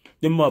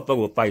 Them motherfuckers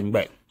were fighting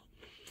back.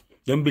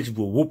 Them bitches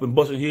were whooping,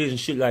 busting heads and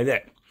shit like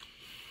that.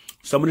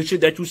 Some of the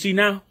shit that you see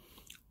now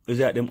is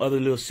at them other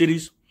little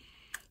cities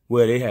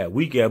where they had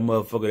weak ass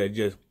motherfuckers that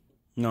just,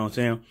 you know what I'm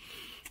saying?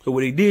 So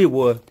what they did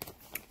was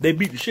they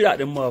beat the shit out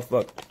of them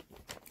motherfuckers.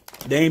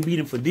 They ain't beat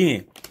them for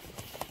then.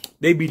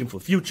 They beat them for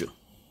future.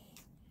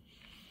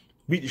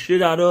 Beat the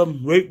shit out of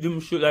them, raped them,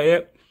 shit like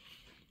that.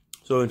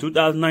 So in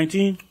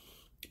 2019,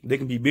 they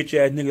can be bitch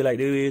ass niggas like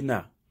they is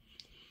now.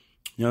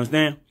 You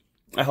understand?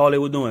 That's all they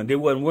were doing. They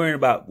wasn't worrying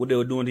about what they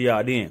were doing to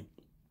y'all then.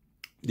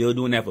 They were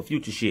doing that for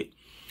future shit.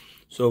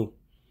 So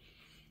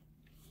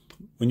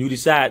when you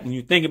decide, when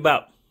you think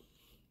about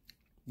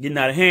getting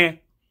out of hand,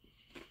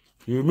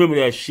 you remember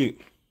that shit.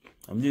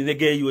 I mean, they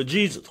gave you a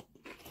Jesus.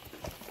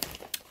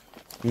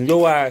 In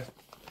your eyes,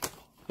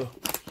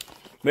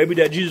 maybe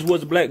that Jesus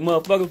was a black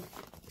motherfucker,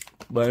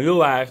 but in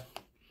your eyes,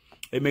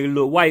 they make it a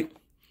little white.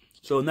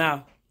 So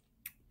now,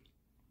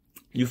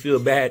 you feel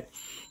bad.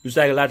 You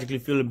psychologically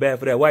feeling bad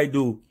for that white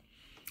dude.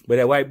 But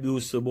that white dude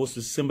is supposed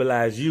to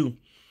symbolize you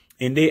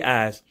in their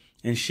eyes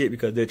and shit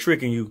because they're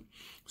tricking you.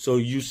 So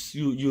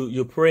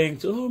you're praying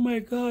to, oh my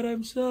God,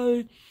 I'm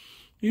sorry.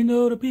 You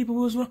know, the people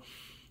was wrong.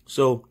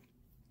 So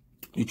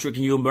you're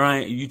tricking your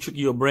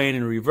brain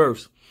in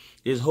reverse.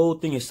 This whole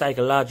thing is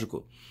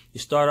psychological. You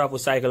start off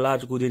with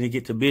psychological, then you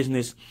get to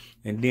business,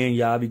 and then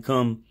y'all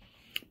become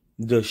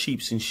the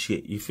sheeps and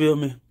shit. You feel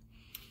me?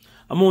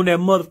 I'm on that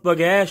motherfucking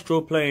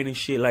astro plane and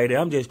shit like that.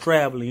 I'm just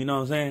traveling, you know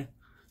what I'm saying?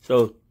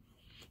 So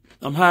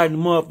I'm hiding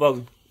the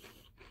motherfucker.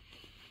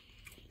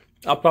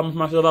 I promised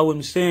myself I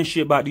wouldn't be saying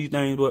shit about these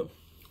things, but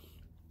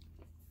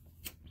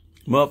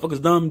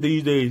motherfuckers dumb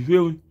these days, you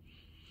feel me?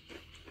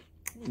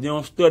 They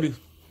don't study.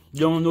 They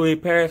don't know their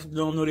past. They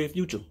don't know their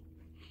future.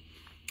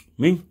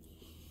 Me?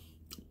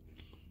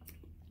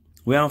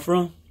 Where I'm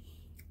from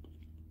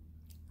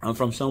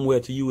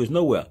somewhere to you is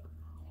nowhere.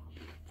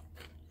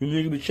 You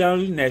niggas be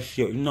challenging that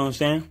shit, you know what I'm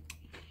saying?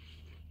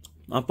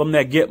 I'm from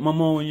that get my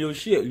mom and your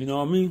shit, you know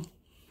what I mean?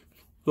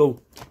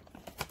 So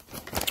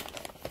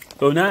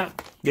now,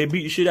 they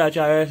beat the shit out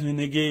y'all ass and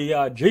they gave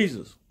y'all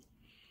Jesus.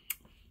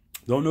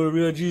 Don't know the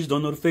real Jesus,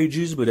 don't know the fake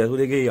Jesus, but that's what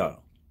they gave y'all.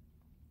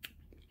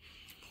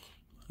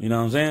 You know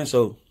what I'm saying?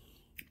 So,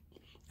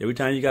 every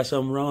time you got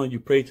something wrong, you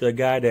pray to a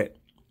guy that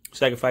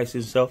sacrificed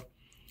himself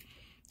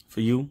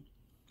for you.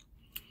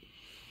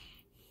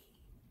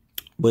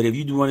 But if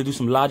you do want to do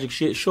some logic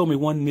shit, show me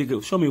one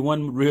nigga, show me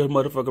one real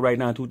motherfucker right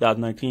now in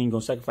 2019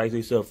 gonna sacrifice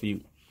themselves for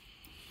you.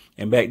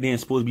 And back then,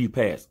 it's supposed to be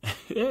past.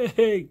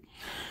 Hey,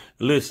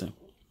 listen.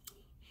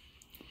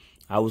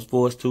 I was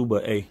forced to,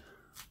 but hey,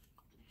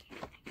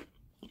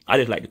 I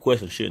just like to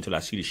question shit until I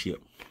see the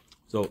shit.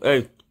 So,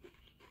 hey,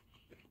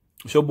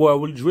 it's your boy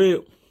Willie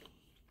Dread.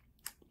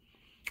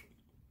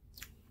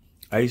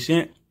 I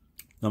sent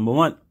number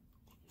one.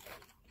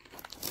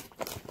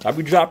 I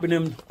be dropping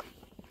them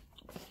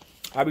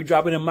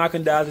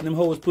Macandas and them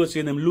hoes pussy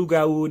and them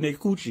Lugau and they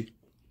coochie.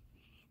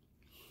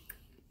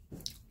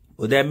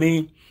 What that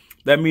mean?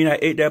 That mean I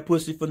ate that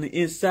pussy from the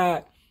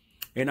inside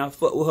and I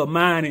fuck with her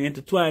mind and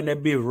intertwine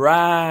that bitch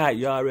right.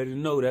 Y'all already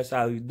know that's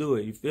how we do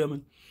it. You feel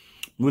me?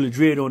 Really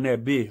dread on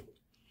that bitch.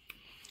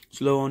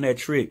 Slow on that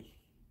trick.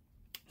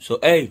 So,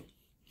 hey,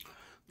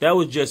 that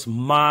was just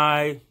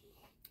me.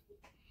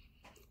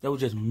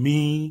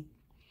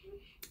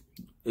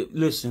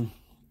 Listen,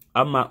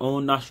 I'm my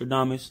own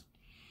Nostradamus.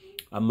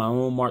 I'm my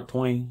own Mark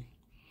Twain.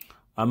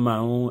 I'm my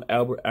own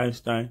Albert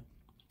Einstein.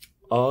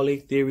 All their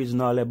theories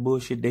and all that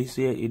bullshit they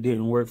said, it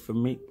didn't work for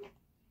me.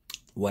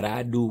 What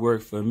I do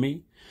work for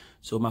me.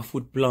 So my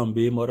foot plumb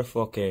big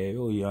motherfucker.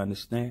 Oh, you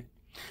understand?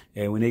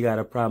 And when they got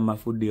a problem, my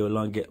foot deal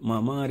long get my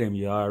mom them,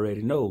 you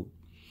already know.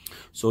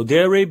 So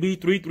DELRAY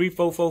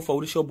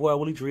B33444. This your boy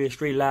Willie Dread,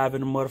 straight live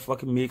in the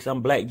motherfucking mix.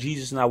 I'm Black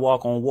Jesus and I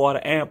walk on water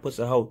and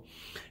pussy hoe.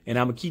 And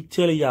I'ma keep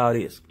telling y'all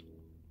this.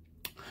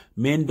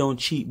 Men don't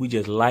cheat. We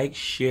just like,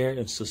 share,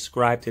 and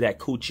subscribe to that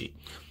coochie.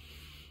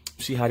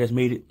 See how that's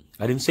made it?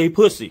 I didn't say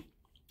pussy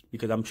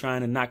because I'm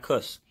trying to not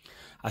cuss.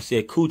 I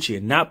said coochie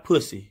and not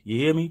pussy. You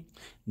hear me?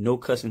 No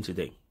cussing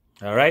today.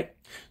 All right?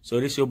 So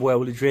this your boy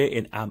Willie Dread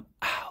and I'm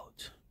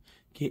out.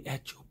 Get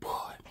at your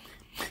boy.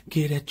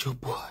 Get at your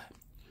boy.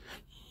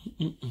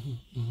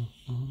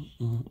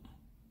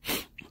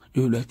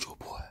 Get at your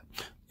boy.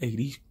 Hey,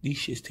 these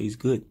shits taste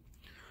good.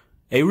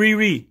 Hey,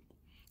 Riri.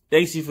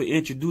 Thanks you for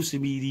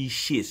introducing me to these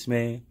shits,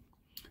 man.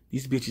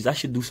 These bitches, I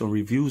should do some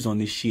reviews on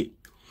this shit.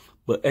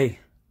 But, hey.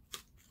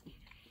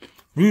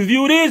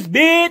 Review this,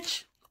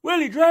 bitch.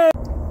 Willie Dread.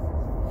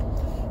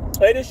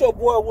 Hey, this your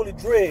boy, Willie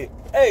Dread.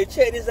 Hey,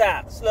 check this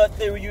out. Slut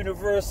Theory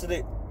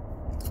University.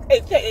 Hey,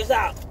 check this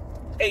out.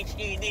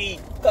 HED,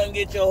 come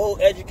get your whole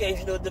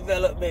educational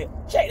development.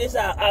 Check this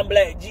out. I'm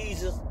Black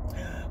Jesus.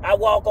 I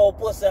walk on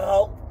pussy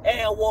hoe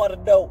and water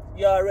dope.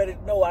 You already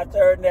know I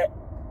turned that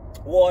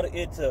water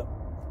into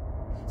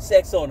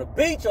sex on the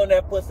beach on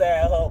that pussy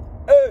ass hoe.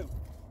 Hey,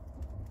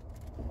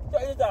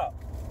 check this out.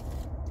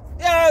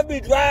 Yeah, I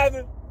be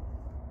driving.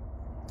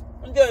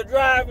 I'm just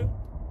driving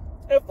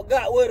and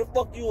forgot where the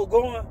fuck you were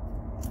going.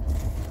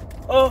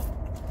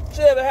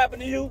 Shit ever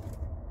happened to you?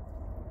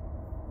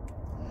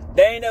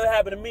 They ain't never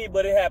happened to me,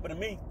 but it happened to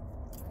me.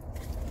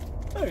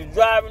 You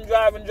driving,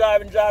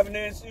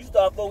 then you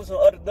start focusing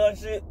on other dumb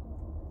shit.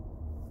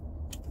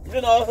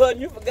 Then all of a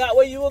sudden you forgot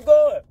where you were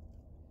going.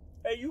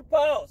 And you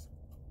pause.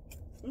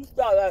 You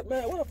start like,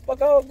 man, where the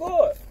fuck I was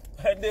going?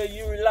 And then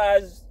you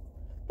realize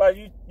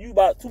you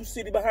about 2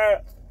 cities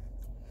behind.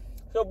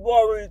 So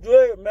boy really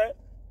good, man.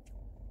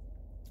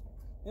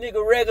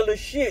 Nigga regular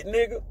shit,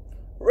 nigga.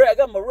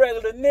 I'm a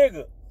regular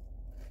nigga.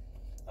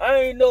 I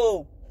ain't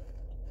no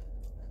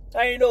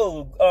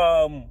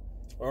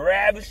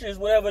ravishes,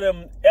 whatever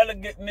them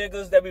elegant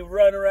niggas that be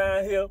running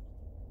around here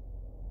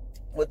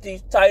with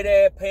these tight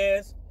ass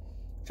pants,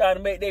 trying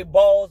to make their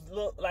balls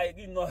look like,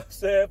 you know what I'm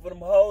saying, for them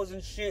hoes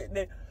and shit.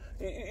 And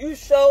you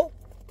show,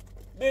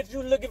 bitch,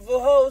 you looking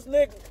for hoes,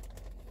 nigga.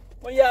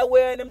 When y'all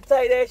wearing them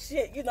tight ass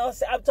shit, you know what I'm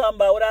saying? I'm talking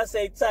about, when I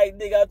say tight,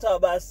 nigga, I'm talking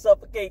about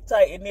suffocate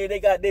tight, and then they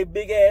got their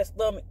big ass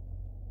stomach.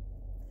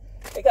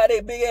 They got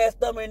their big ass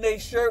stomach in their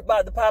shirt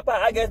about to pop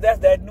out. I guess that's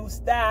that new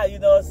style, you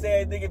know what I'm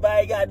saying? Nigga, if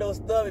I ain't got no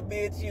stomach,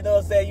 bitch, you know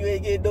what I'm saying? You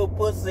ain't getting no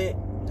pussy.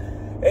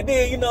 And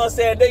then, you know what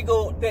I'm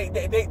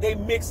saying? They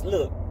mix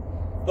look.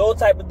 Those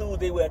type of dudes,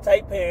 they wear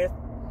tight pants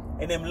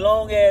and them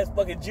long ass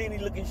fucking genie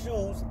looking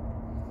shoes.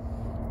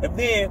 And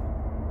then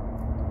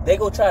they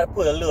go try to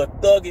put a little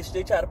thuggish,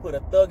 they try to put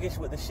a thuggish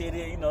with the shit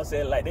in, you know what I'm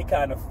saying? Like they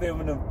kind of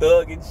feminine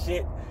thug and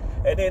shit.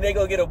 And then they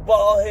go get a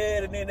bald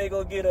head, and then they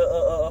go get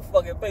a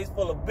fucking face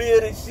full of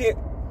beard and shit.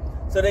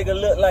 So they can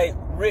look like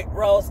Rick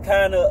Ross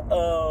kind of, I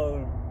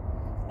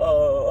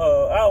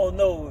don't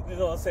know, you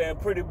know what I'm saying,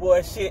 pretty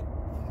boy shit.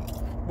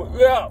 But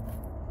yeah,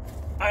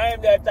 I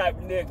ain't that type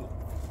of nigga.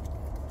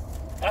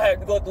 I had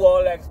to go through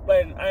all that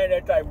explaining. I ain't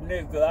that type of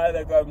nigga, because I ain't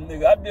that type of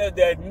nigga. I'm just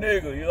that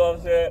nigga, you know what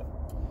I'm saying?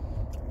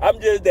 I'm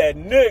just that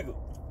nigga.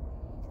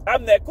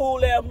 I'm that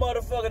cool ass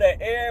motherfucker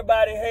that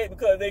everybody hate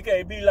because they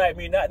can't be like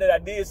me. Not that I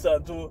did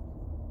something to them.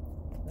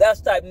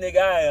 That's the type of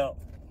nigga I am.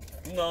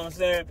 You know what I'm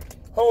saying?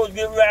 Hoes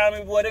get around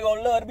me, boy, they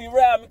gonna love to be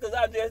around me because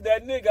I'm just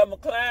that nigga. I'm a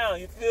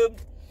clown, you feel me?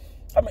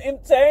 I'm gonna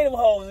entertain them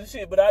hoes and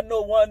shit, but I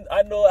know out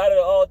of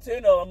the all 10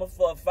 of them, I'm gonna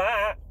fuck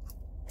 5.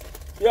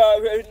 You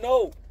already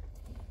know.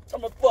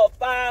 I'm gonna fuck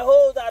 5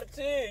 hoes out of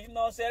 10. You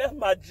know what I'm saying? That's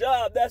my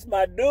job. That's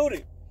my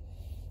duty.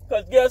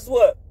 Because guess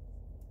what?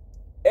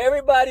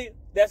 Everybody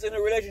that's in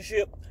a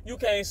relationship, you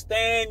can't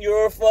stand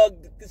your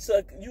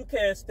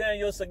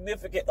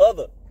significant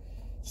other.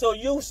 So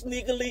you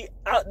sneakily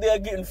out there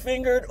getting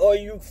fingered, or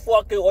you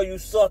fucking, or you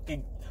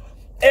sucking.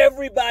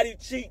 Everybody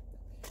cheat.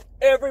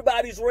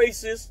 Everybody's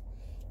racist.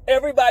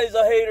 Everybody's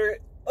a hater.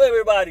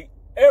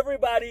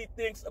 Everybody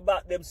thinks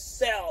about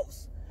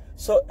themselves.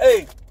 So,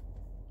 hey,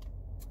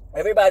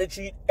 everybody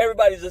cheat.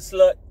 Everybody's a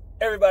slut.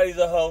 Everybody's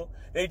a hoe.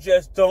 They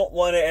just don't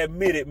want to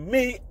admit it.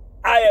 Me,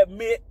 I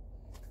admit,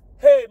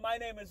 hey, my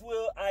name is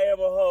Will. I am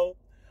a hoe.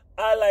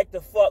 I like to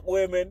fuck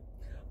women.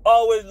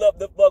 Always love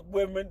to fuck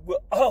women. Will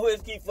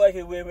always keep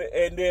fucking women.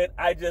 And then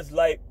I just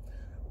love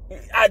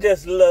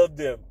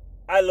them.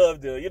 I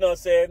love them. You know what I'm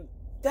saying?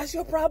 That's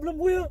your problem,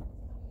 Will?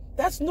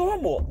 That's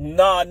normal.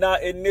 Nah,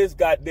 not in this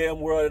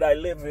goddamn world that I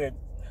live in.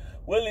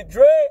 Willie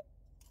Dre.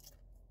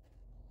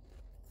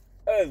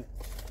 Hey,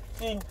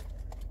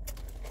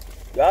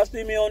 y'all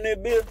see me on this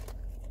bill?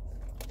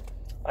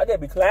 I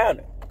just be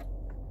clowning.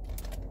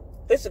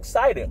 It's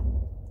exciting.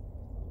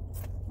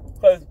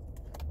 Because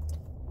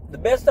the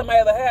best time I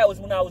ever had was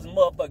when I was a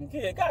motherfucking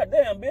kid. God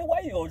damn, Bill,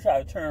 why you gonna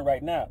try to turn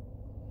right now?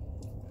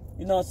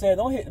 You know what I'm saying?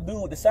 Don't hit the dude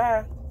with the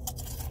sign.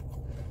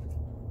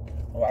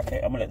 Oh, I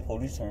can't. I'm gonna let the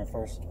police turn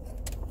first.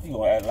 You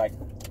gonna act like,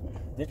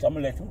 bitch, I'm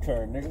gonna let you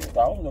turn, nigga.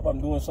 I don't know if I'm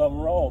doing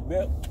something wrong,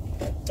 Bill.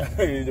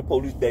 The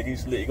police back you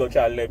slick. You gonna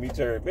try to let me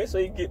turn, bitch, so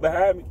you can get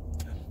behind me.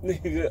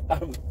 Nigga,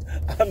 I'm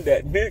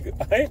that nigga.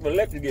 I ain't gonna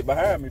let you get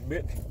behind me,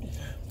 bitch.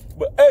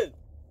 But hey,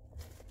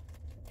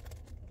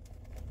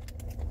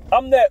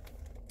 I'm that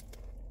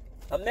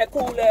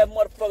cool ass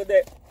motherfucker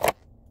that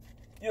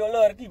you'll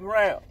love to keep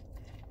around.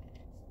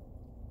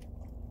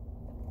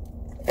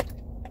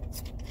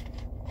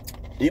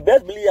 You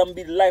best believe I'm gonna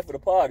be the life of the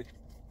party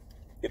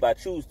if I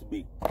choose to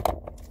be.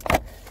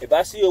 If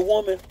I see a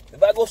woman,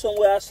 if I go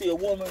somewhere I see a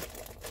woman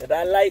that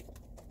I like,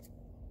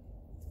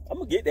 I'm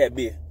gonna get that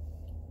bitch.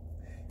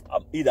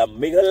 I'm gonna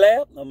make her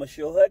laugh, I'm gonna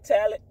show her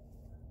talent.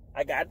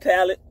 I got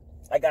talent,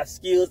 I got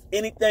skills,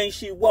 anything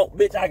she want,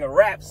 bitch. I can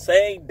rap,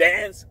 sing,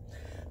 dance,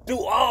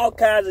 do all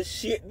kinds of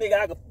shit, nigga.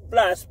 I can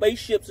fly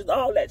spaceships and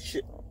all that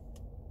shit.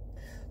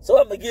 So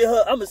I'm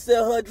gonna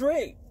sell her a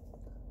dream.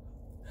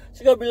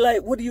 She gonna be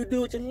like, what do you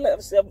do with your life?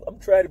 I say, I'm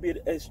trying to be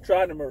an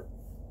astronomer.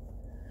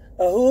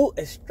 A who?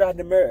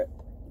 Astronomer.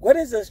 What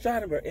is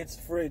astronomer? It's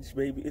French,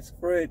 baby. It's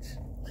French.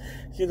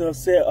 You know what I'm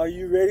saying? Are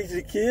you ready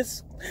to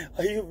kiss?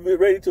 Are you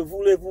ready to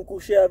voulez-vous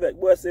coucher avec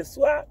moi ce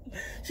soir?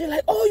 She's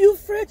like, oh, you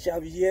French?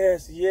 I'm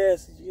yes,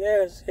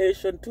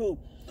 Haitian too.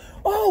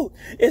 Oh,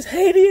 is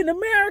Haiti in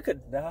America?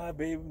 Nah,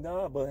 baby,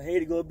 nah, but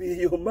Haiti gonna be in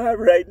your mind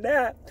right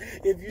now.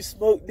 If you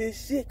smoke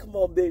this shit, come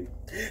on, baby.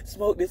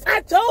 Smoke this. I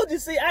told you,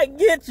 see, I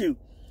get you.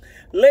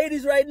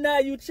 Ladies, right now,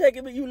 you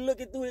checking me, you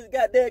looking through this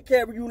goddamn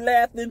camera, you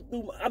laughing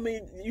through,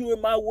 you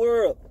in my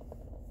world.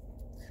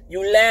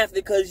 You laughing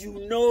because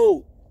you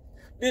know.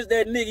 This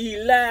that nigga,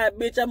 he lied,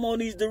 bitch. I'm on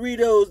these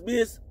Doritos,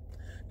 bitch.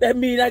 That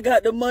mean I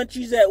got the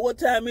munchies at, what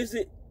time is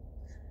it?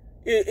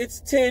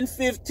 It's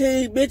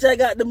 10:15, bitch. I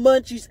got the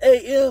munchies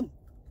a.m.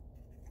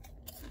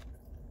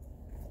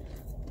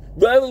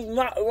 That is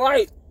not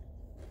right.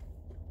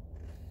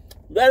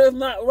 That is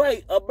not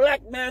right. A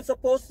black man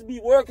supposed to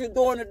be working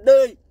during the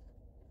day.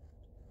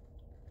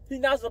 He's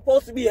not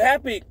supposed to be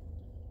happy.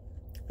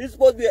 He's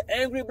supposed to be an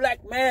angry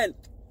black man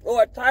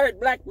or a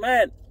tired black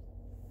man.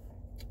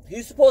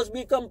 He's supposed to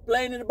be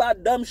complaining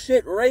about dumb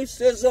shit,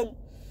 racism,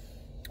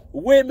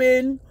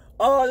 women,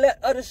 all that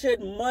other shit,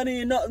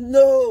 money and nothing.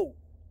 No,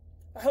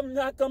 I'm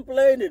not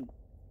complaining.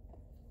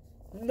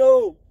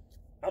 No,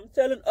 I'm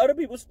telling other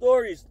people's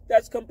stories.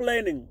 That's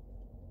complaining.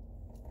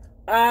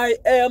 I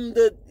am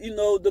the,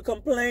 the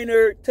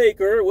complainer,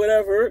 taker,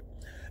 whatever.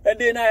 And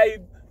then I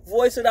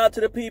voice it out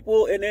to the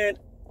people, and then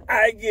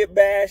I get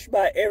bashed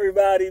by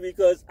everybody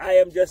because I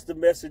am just a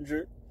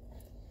messenger.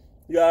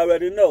 You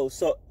already know.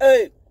 So,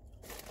 hey,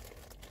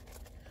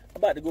 I'm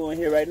about to go in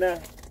here right now.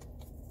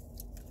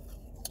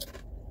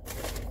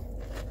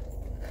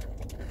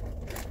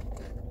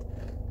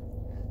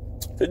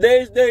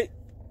 Today's date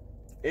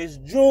is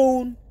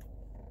June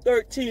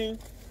 13,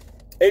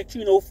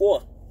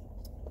 1804.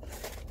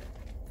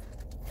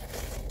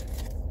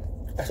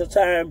 That's the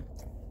time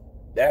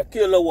that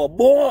killer was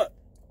born.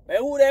 And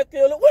who that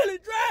killer? Willie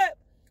Drab.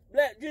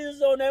 Black Jesus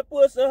on that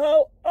pussy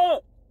hoe.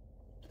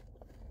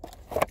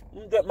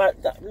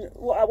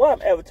 Why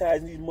I'm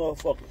advertising these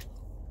motherfuckers?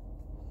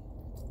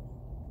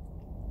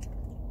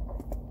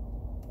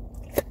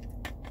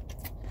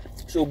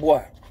 It's your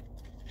boy.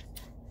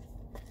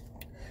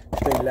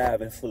 Stay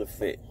live and full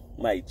effect.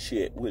 Mike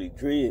Chip, Willie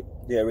Drab,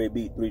 DELRAY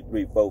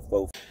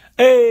 3344.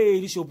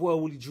 Hey, this your boy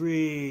Willie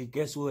Drab.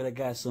 Guess what? I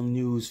got some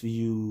news for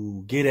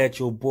you. Get at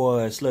your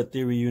boy, SLUT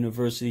Theory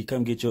University.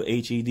 Come get your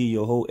HED,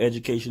 your whole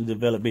educational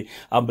development.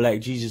 I'm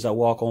Black Jesus. I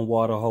walk on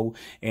water, hoe,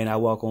 and I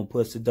walk on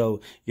pussy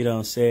dough. You know what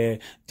I'm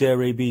saying?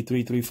 DELRAY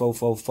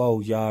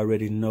 33444. Y'all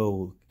already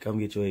know. Come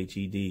get your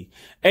HED.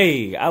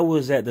 Hey, I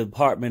was at the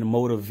Department of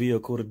Motor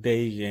Vehicle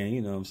today, and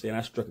you know what I'm saying,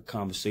 I struck a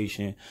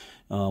conversation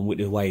with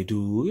this white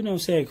dude. You know what I'm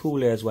saying?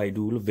 Cool ass white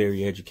dude, look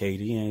very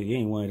educated. He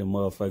ain't one of them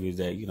motherfuckers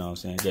that, you know what I'm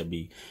saying, that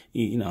be,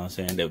 you know what I'm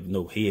saying, that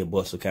no head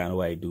buster kind of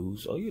white dude.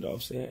 So, you know what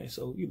I'm saying?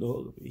 So, you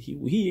know,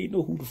 he ain't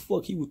know who the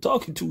fuck he was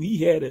talking to.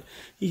 He had a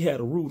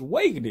rude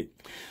awakening.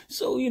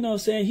 So, you know what I'm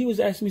saying, he was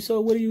asking me, so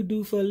what do you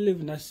do for a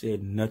living? I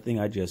said, nothing,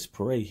 I just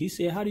pray. He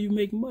said, how do you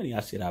make money? I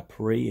said, I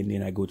pray, and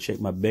then I go check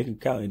my bank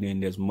account, and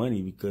then there's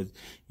money because,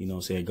 you know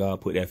what I'm saying,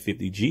 God put that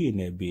 50G in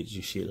that bitch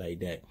and shit like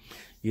that.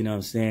 You know what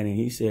I'm saying? And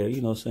he said,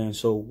 you know what I'm saying,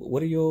 so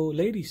what do your old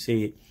lady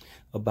said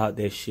about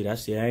that shit? I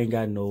said, I ain't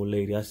got no old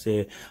lady. I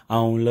said, I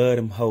don't love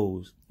them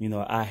hoes. You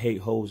know, I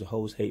hate hoes and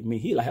hoes hate me.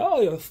 He like,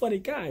 oh, you're a funny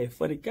guy,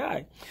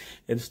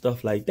 and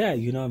stuff like that.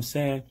 You know what I'm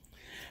saying?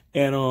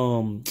 And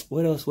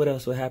what else would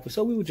happen?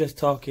 So we were just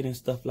talking and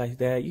stuff like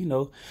that, you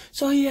know.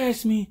 So he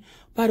asked me,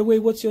 by the way,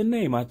 what's your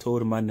name? I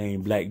told him my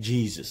name, Black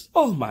Jesus.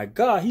 Oh my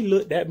God, he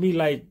looked at me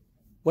like,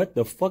 what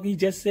the fuck he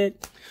just said?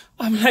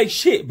 I'm like,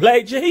 shit,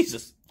 Black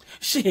Jesus.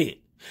 Shit.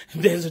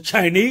 There's a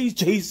Chinese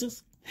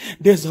Jesus.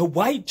 There's a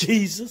white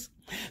Jesus.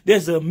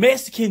 There's a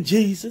Mexican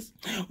Jesus.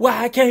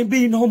 Why I can't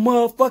be no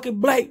motherfucking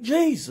Black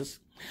Jesus?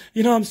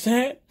 You know what I'm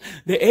saying?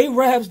 The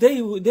Arabs,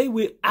 they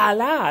with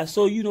Allah,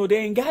 so you know they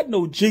ain't got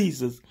no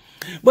Jesus.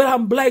 But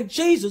I'm Black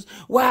Jesus.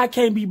 Why I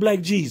can't be Black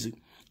Jesus?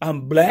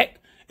 I'm black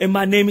and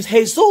my name is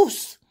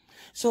Jesus.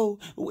 So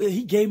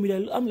he gave me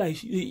that. I'm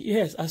like,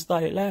 yes, I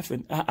started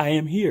laughing. I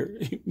am here.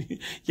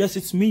 Yes,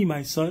 it's me,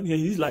 my son. And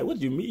he's like, what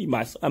do you mean,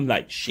 my son? I'm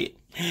like, shit.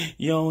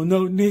 You don't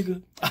know,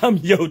 nigga? I'm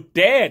your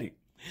daddy.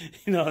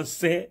 You know what I'm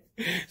saying?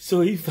 So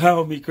he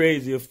found me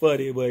crazy or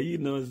funny, but you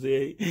know what I'm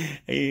saying?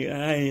 Hey,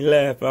 I ain't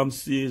laughing. I'm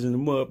serious in the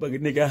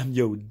motherfucker. Nigga, I'm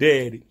your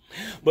daddy.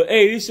 But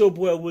hey, this your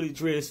boy Willie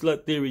Drab,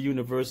 SLUT Theory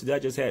University. I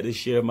just had to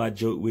share my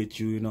joke with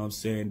you, you know what I'm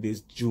saying?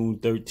 This June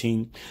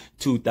 13,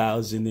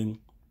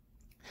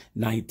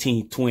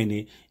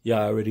 2019-20, y'all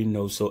already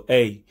know. So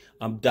hey,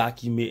 I'm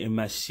documenting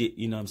my shit,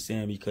 you know what I'm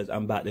saying, because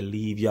I'm about to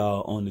leave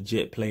y'all on the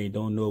jet plane.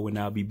 Don't know when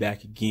I'll be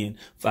back again.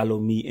 Follow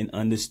me and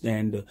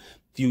understand the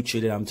future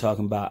that I'm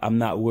talking about. I'm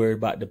not worried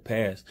about the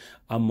past.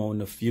 I'm on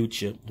the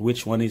future.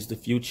 Which one is the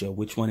future?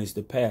 Which one is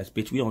the past?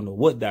 Bitch, we don't know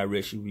what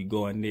direction we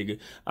going, nigga.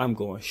 I'm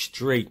going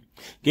straight.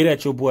 Get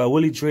at your boy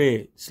Willie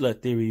Drab,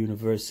 SLUT Theory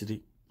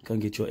University. Come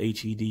get your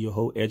HED, your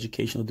whole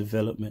educational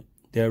development.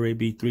 DELRAY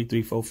B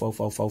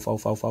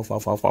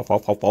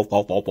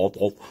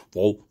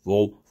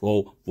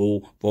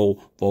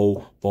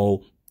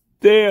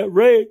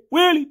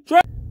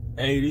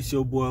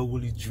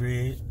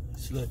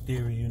 33444444444444444444444444444444444444444444444444444444444444444444444444444444444444444444444444444444444444444444444444444444444444444444444444444444444444444444444444444444444444444444444444444444444444444444444444444444444444444444444444444444444444444444444444444444444444444444444444444444444444444444444444444444444444444444444444444444444444444444444444444444444444444444444444444444444444444444444444444444444444444444444444444444444444444444444444444444444444444444444444444444444444444444444444444444444444444444444444444444444444444444444444444444415151515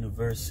 DELRAY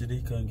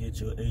University, come get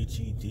your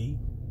HED.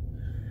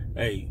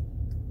 Hey,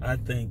 I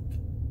think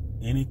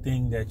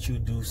anything that you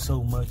do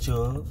so much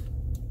of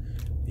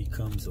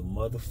becomes a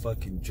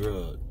motherfucking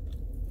drug.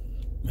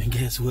 And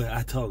guess what?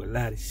 I talk a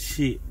lot of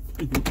shit.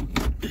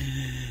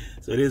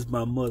 So this is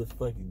my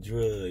motherfucking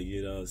drug,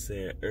 you know what I'm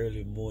saying?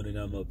 Early morning,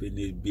 I'm up in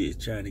this bitch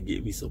trying to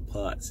get me some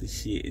parts and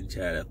shit and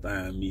try to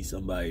find me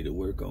somebody to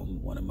work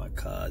on one of my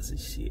cars and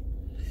shit.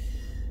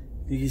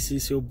 You see,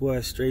 it's your boy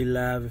straight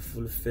live and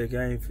full effect.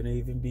 I ain't finna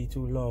even be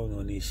too long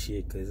on this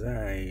shit because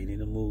I ain't in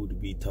the mood to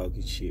be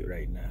talking shit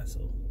right now. So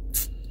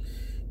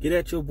get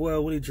at your boy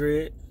Willie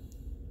Dread.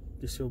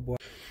 This your boy.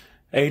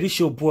 Hey, this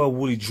your boy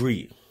Willie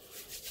Dread.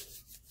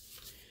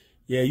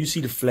 Yeah, you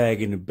see the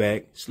flag in the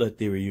back, Slut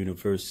Theory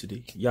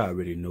University. Y'all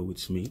already know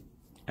it's me.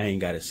 I ain't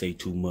gotta say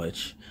too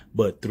much.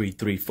 But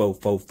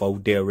 33444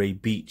 DELRAY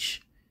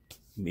Beach.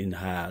 I'm in the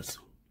house.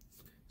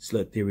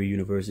 Slut Theory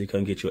University,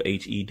 come get your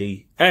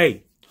HED.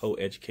 Hey, whole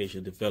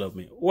education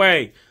development.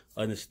 Wait,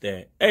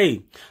 understand.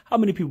 Hey, how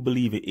many people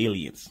believe in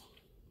aliens?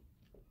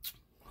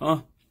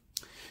 Huh?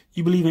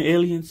 You believe in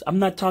aliens? I'm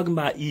not talking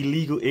about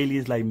illegal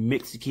aliens like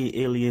Mexican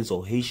aliens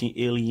or Haitian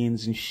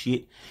aliens and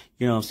shit.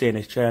 You know what I'm saying?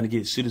 That's trying to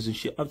get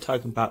citizenship. I'm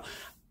talking about,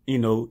 you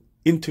know,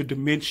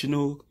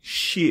 interdimensional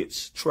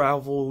shits.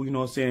 Travel, you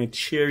know what I'm saying?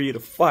 Chariot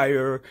of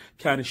fire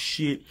kind of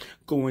shit.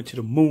 Going to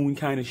the moon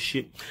kind of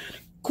shit.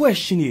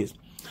 Question is,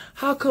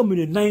 how come in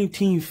the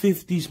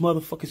 1950s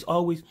motherfuckers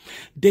always,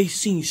 they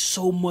seen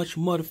so much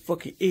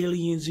motherfucking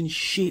aliens and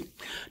shit.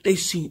 They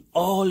seen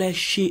all that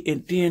shit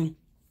and then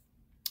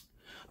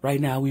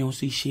right now we don't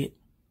see shit.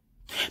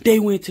 They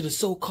went to the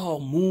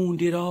so-called moon,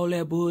 did all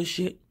that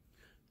bullshit.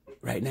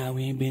 Right now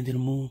we ain't been to the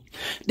moon.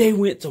 They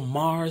went to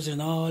Mars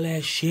and all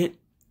that shit.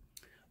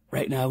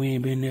 Right now we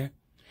ain't been there.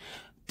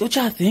 Don't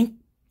y'all think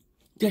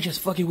they're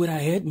just fucking with our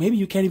head? Maybe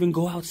you can't even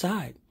go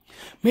outside.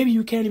 Maybe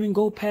you can't even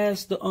go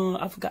past the,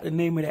 I forgot the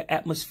name of that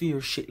atmosphere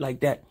or shit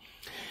like that.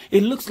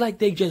 It looks like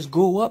they just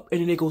go up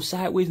and then they go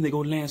sideways and they go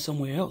land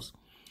somewhere else.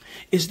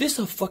 Is this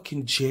a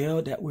fucking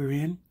jail that we're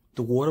in?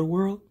 The water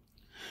world?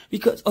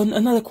 Because,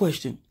 another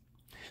question.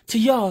 To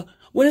y'all,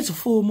 when it's a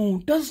full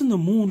moon, doesn't the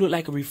moon look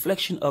like a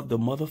reflection of the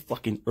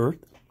motherfucking earth?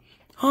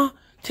 Huh?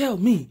 Tell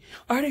me,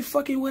 are they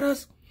fucking with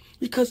us?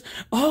 Because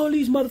all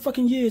these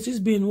motherfucking years, it's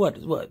been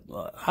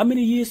how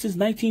many years since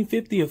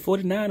 1950 or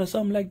 49 or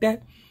something like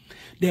that?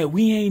 That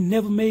we ain't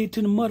never made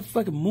to the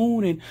motherfucking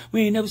moon and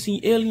we ain't never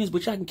seen aliens,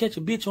 but y'all can catch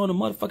a bitch on a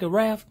motherfucking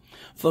raft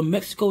from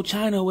Mexico,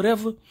 China, or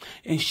whatever,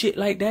 and shit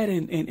like that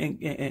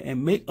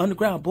and make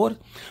underground borders,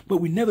 but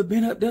we never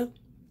been up there.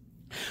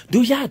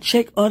 Do y'all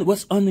check on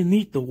what's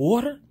underneath the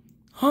water?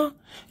 Huh?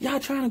 Y'all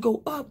trying to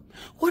go up.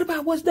 What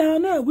about what's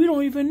down there? We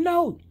don't even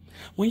know.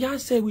 When y'all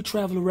say we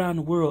travel around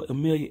the world,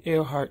 Amelia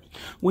Earhart,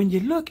 when you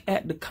look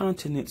at the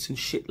continents and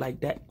shit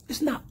like that,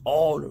 it's not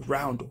all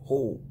around the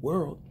whole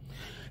world.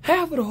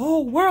 Half of the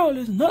whole world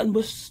is nothing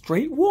but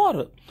straight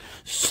water.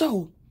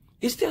 So,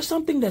 is there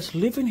something that's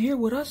living here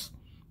with us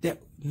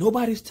that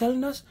nobody's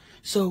telling us?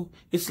 So,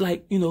 it's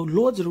like, you know,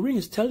 Lords of the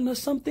Rings is telling us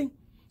something.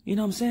 You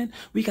know what I'm saying?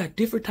 We got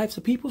different types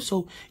of people.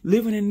 So,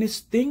 living in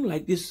this thing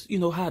like this, you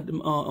know, how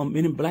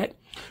Men in Black,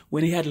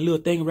 when he had a little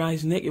thing around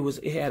his neck,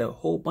 it had a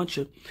whole bunch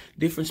of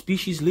different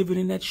species living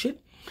in that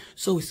shit.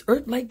 So, it's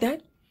Earth like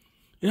that.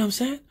 You know what I'm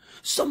saying?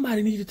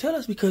 Somebody need to tell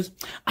us, because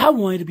I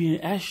wanted to be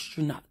an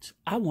astronaut.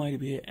 I wanted to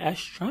be an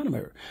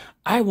astronomer.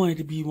 I wanted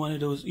to be one of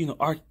those, you know,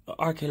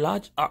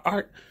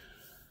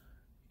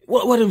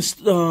 what's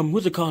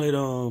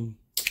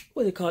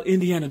it called?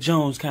 Indiana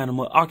Jones kind of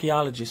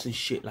archaeologists and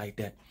shit like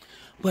that.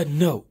 But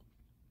no,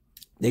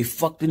 they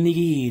fucked the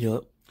nigga head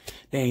up.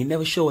 They ain't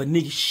never show a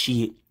nigga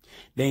shit.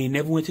 They ain't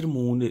never went to the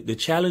moon. The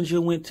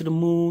Challenger went to the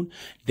moon.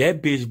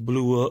 That bitch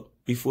blew up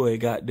before it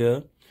got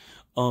there.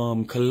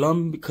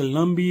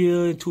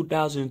 Columbia in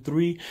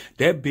 2003,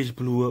 that bitch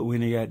blew up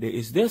when they got there.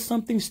 Is there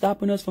something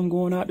stopping us from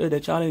going out there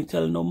that y'all ain't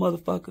telling no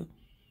motherfucker?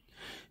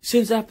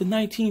 Since after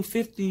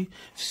 1950,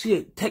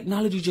 shit,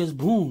 technology just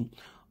boomed.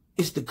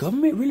 Is the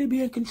government really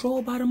being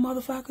controlled by the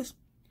motherfuckers?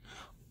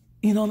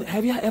 You know,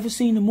 have y'all ever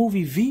seen the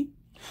movie V?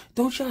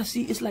 Don't y'all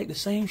see it's like the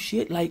same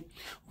shit? Like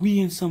we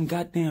in some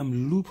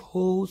goddamn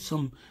loophole,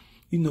 some,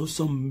 you know,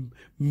 some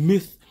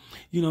myth.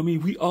 You know what I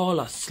mean? We all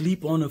are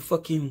asleep on a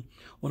fucking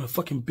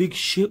big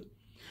ship.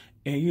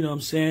 And you know what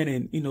I'm saying?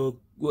 And you know,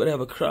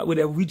 whatever,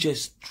 we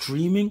just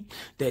dreaming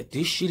that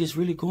this shit is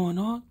really going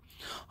on.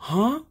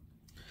 Huh?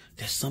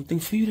 There's something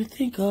for you to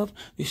think of.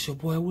 It's your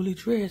boy Willie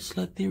Dread,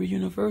 Slut Theory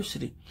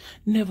University.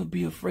 Never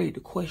be afraid to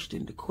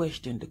question, the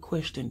question.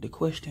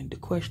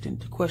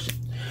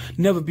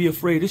 Never be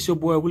afraid. It's your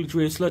boy Willie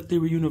Dread, Slut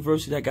Theory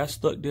University. I got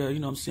stuck there, you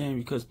know what I'm saying?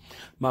 Because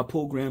my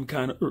program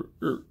kind of,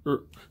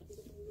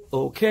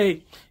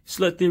 Okay,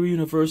 Slut Theory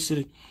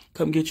University.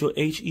 Come get your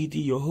HED,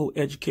 your whole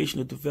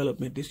educational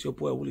development. This your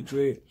boy, Willie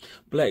Dread.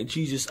 Black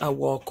Jesus, I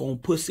walk on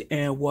pussy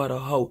and water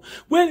hoe.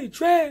 Willie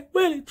Dread,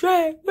 Willie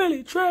Dread,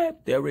 Willie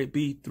Dread. DELRAY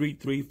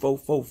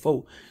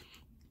B33444.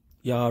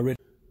 Y'all ready?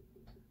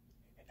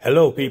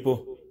 Hello,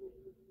 people.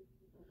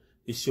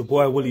 It's your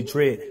boy, Willie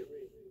Dread.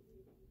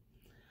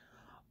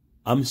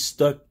 I'm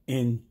stuck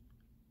in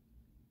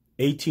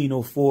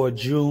 1804,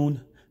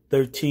 June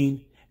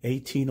 13,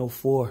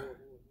 1804.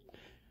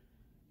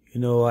 You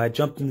know, I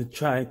jumped in the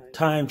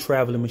time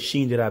traveling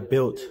machine that I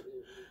built,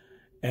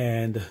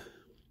 and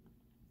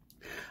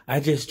I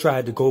just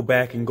tried to go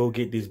back and go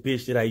get this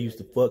bitch that I used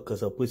to fuck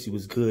because her pussy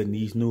was good and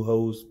these new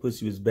hoes'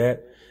 pussy was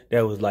bad.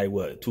 That was like,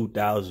 what,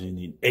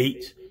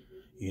 2008?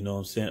 You know what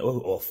I'm saying?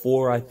 Or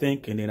 4, I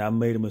think. And then I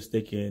made a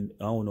mistake and,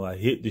 I don't know, I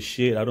hit the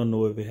shit. I don't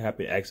know if it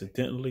happened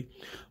accidentally,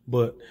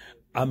 but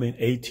I'm in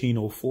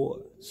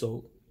 1804.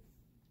 So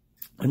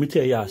let me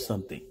tell y'all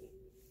something.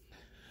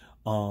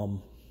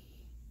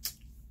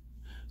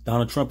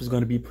 Donald Trump is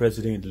going to be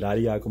president. A lot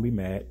of y'all going to be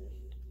mad.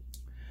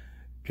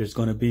 There's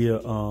going to be a,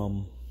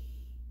 I'm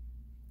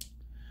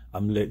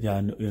letting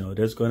y'all know, you know,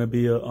 there's going to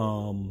be a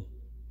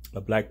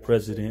black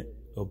president,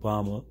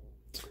 Obama,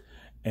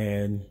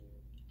 and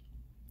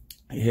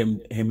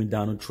him and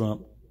Donald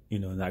Trump, you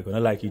know, not going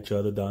to like each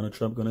other. Donald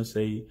Trump going to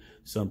say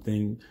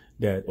something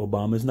that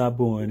Obama's not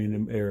born in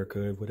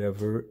America or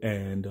whatever.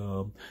 And,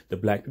 the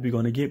black people are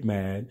going to get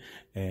mad,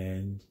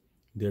 and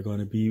they're going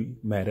to be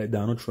mad at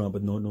Donald Trump,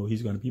 but no,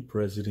 he's going to be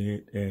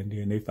president. And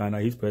then they find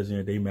out he's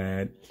president, they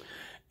mad.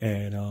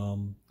 And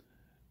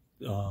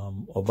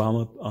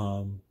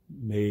Obama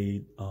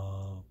made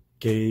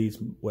gays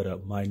what a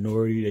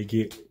minority. They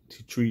get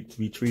to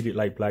be treated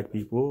like black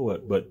people,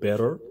 but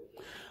better.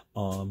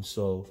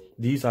 So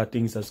these are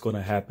things that's going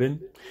to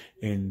happen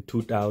in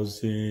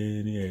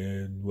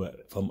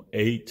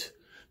 2008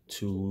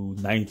 to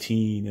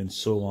 19 and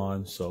so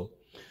on. So,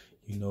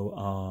 you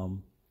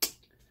know,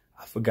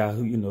 I forgot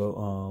who, you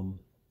know,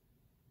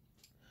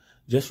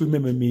 just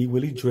remember me,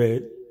 Willie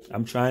Dread.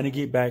 I'm trying to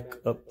get back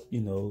up, you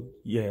know,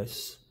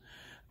 yes.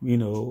 You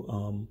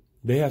know,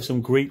 they have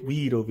some great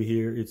weed over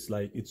here. It's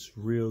like, it's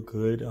real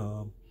good.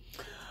 I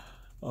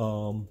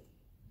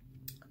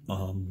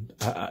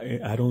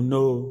don't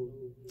know,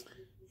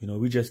 you know,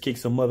 we just kicked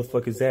some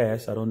motherfuckers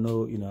ass. I don't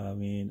know, you know, I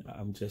mean,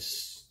 I'm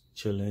just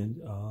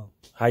chilling.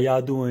 How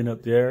y'all doing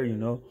up there? You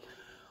know,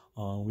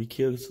 we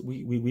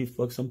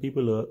fucked some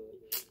people up.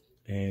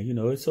 And, you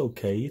know, it's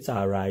okay. It's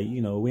all right.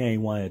 You know, we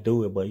ain't want to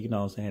do it, but, you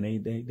know what I'm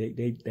saying?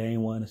 They ain't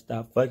want to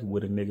stop fucking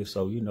with a nigga.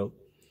 So, you know,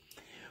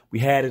 we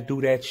had to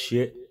do that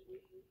shit.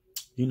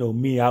 You know,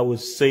 me, I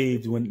was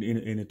saved when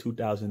in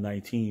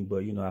 2019,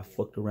 but, you know, I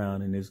fucked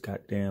around in this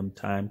goddamn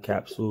time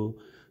capsule,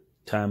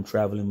 time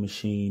traveling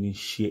machine and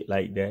shit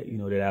like that, you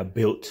know, that I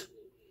built.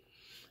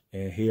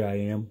 And here I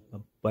am.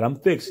 But I'm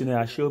fixing it.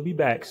 I should be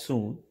back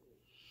soon.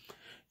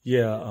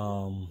 Yeah,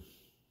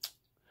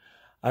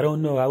 I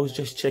don't know. I was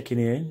just checking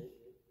in.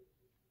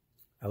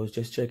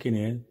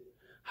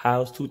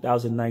 How's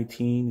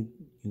 2019?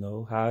 You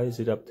know, how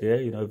is it up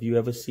there? You know, if you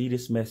ever see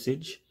this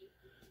message,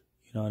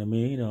 you know what I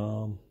mean?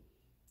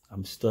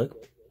 I'm stuck.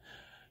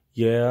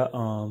 Yeah,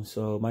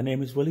 so my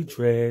name is Willie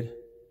Dread.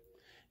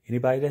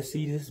 Anybody that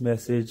see this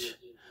message,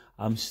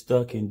 I'm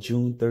stuck in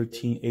June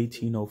 13,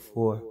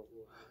 1804.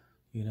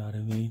 You know what I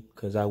mean?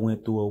 Because I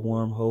went through a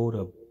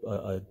wormhole,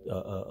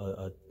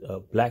 a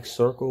black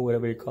circle,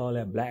 whatever they call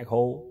that, black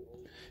hole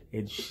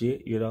and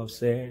shit, you know what I'm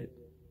saying?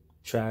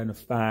 Trying to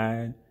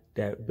find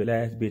that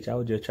last bitch. I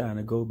was just trying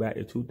to go back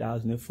to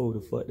 2004 to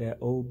fuck that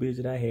old bitch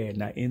that I had,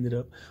 and I ended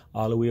up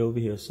all the way over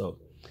here. So,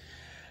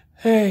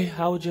 hey,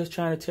 I was just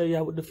trying to tell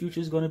y'all what the future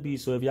is going to be.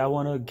 So if y'all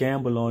want to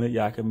gamble on it,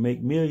 y'all can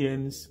make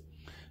millions.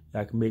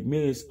 Y'all can make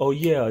millions. Oh,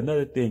 yeah,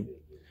 another thing.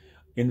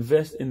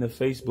 Invest in the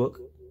Facebook.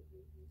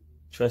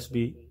 Trust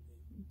me,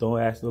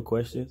 don't ask no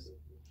questions.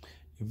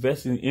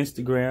 Invest in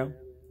Instagram.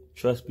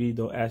 Trust me,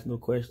 don't ask no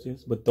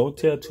questions. But don't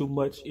tell too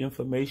much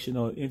information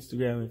on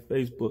Instagram and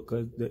Facebook,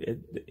 because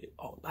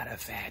oh, not that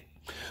fat.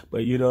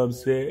 But you know what I'm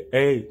saying?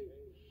 Hey,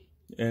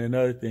 and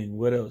another thing,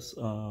 what else?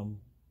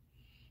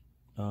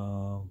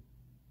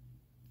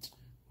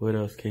 What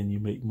else can you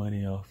make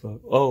money off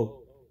of?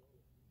 Oh,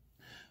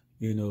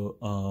 you know,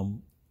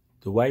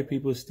 the white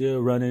people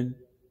still running,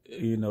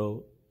 you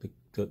know,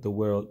 the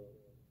world,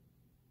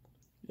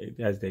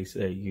 as they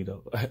say, you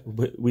know.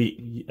 But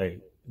hey,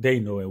 they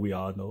know it, we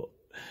all know it.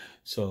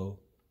 So,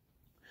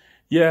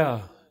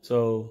 yeah,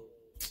 so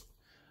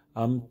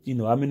I'm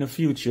in the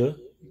future,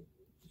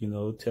 you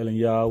know, telling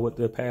y'all what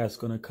the past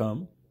gonna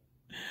come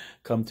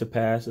to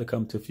pass or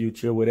come to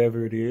future,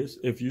 whatever it is.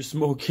 If you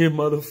smoking,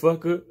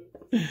 motherfucker,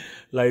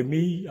 like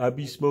me, I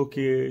be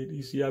smoking,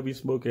 you see, I be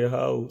smoking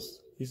hoes.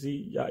 You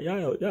see,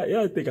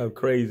 y'all think I'm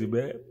crazy,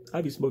 man.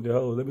 I be smoking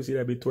hoes. Let me see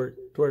that be twerk.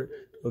 twerk.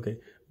 Okay,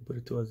 put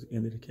it towards the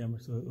end of the camera.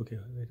 So okay,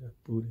 right there,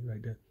 booty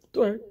right there.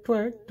 Twerk,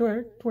 twerk,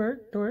 twerk, twerk,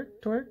 twerk,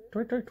 twerk,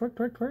 twerk, twerk, twerk,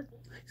 twerk, twerk.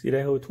 See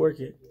that hoe twerk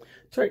it.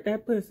 Twerk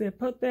that pussy,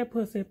 pop that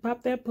pussy,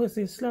 pop that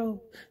pussy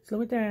slow.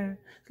 Slow it down,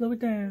 slow it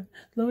down,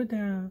 slow it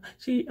down.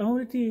 She on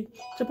the dick,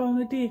 jump on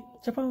the dick,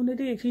 jump on the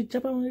dick. She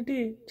jump on the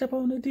dick, jump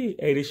on the dick.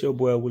 Hey, this your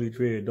boy Willie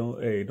Dread.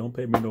 Don't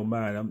pay me no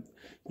mind.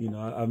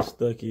 I'm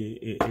stuck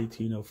at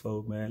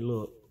 1804, man.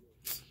 Look.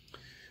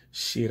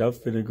 Shit, I'm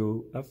finna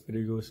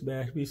go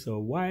smash me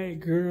some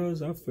white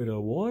girls. I'm finna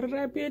water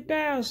that bitch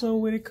down. So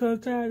when it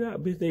comes time,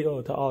 that bitch, they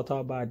all talk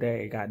about that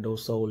ain't got no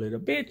soul in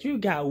it. Bitch, you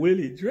got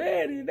Willie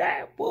Dread in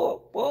that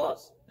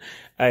boss.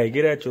 Hey,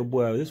 get at your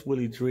boy. This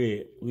Willie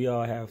Dread. We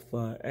all have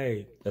fun.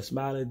 Hey, a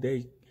smiling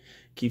day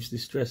keeps the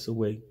stress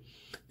away.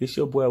 This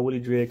your boy Willie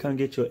Dread. Come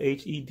get your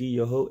HED,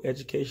 your whole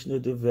educational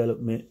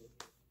development.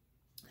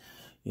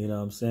 You know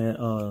what I'm saying?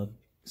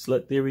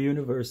 Slut Theory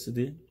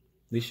University.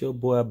 This your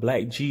boy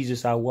Black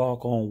Jesus. I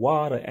walk on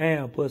water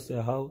and pussy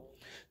hoe.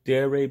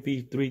 DELRAY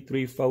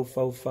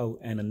B33444.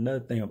 And another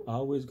thing I'm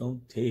always gonna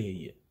tell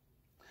you.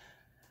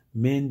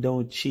 Men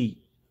don't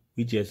cheat.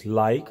 We just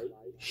like,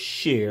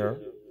 share,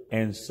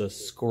 and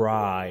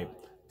subscribe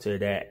to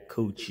that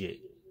coochie.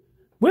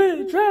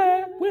 Willie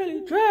Dread,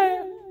 Willie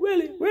Dread,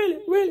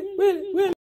 Willie.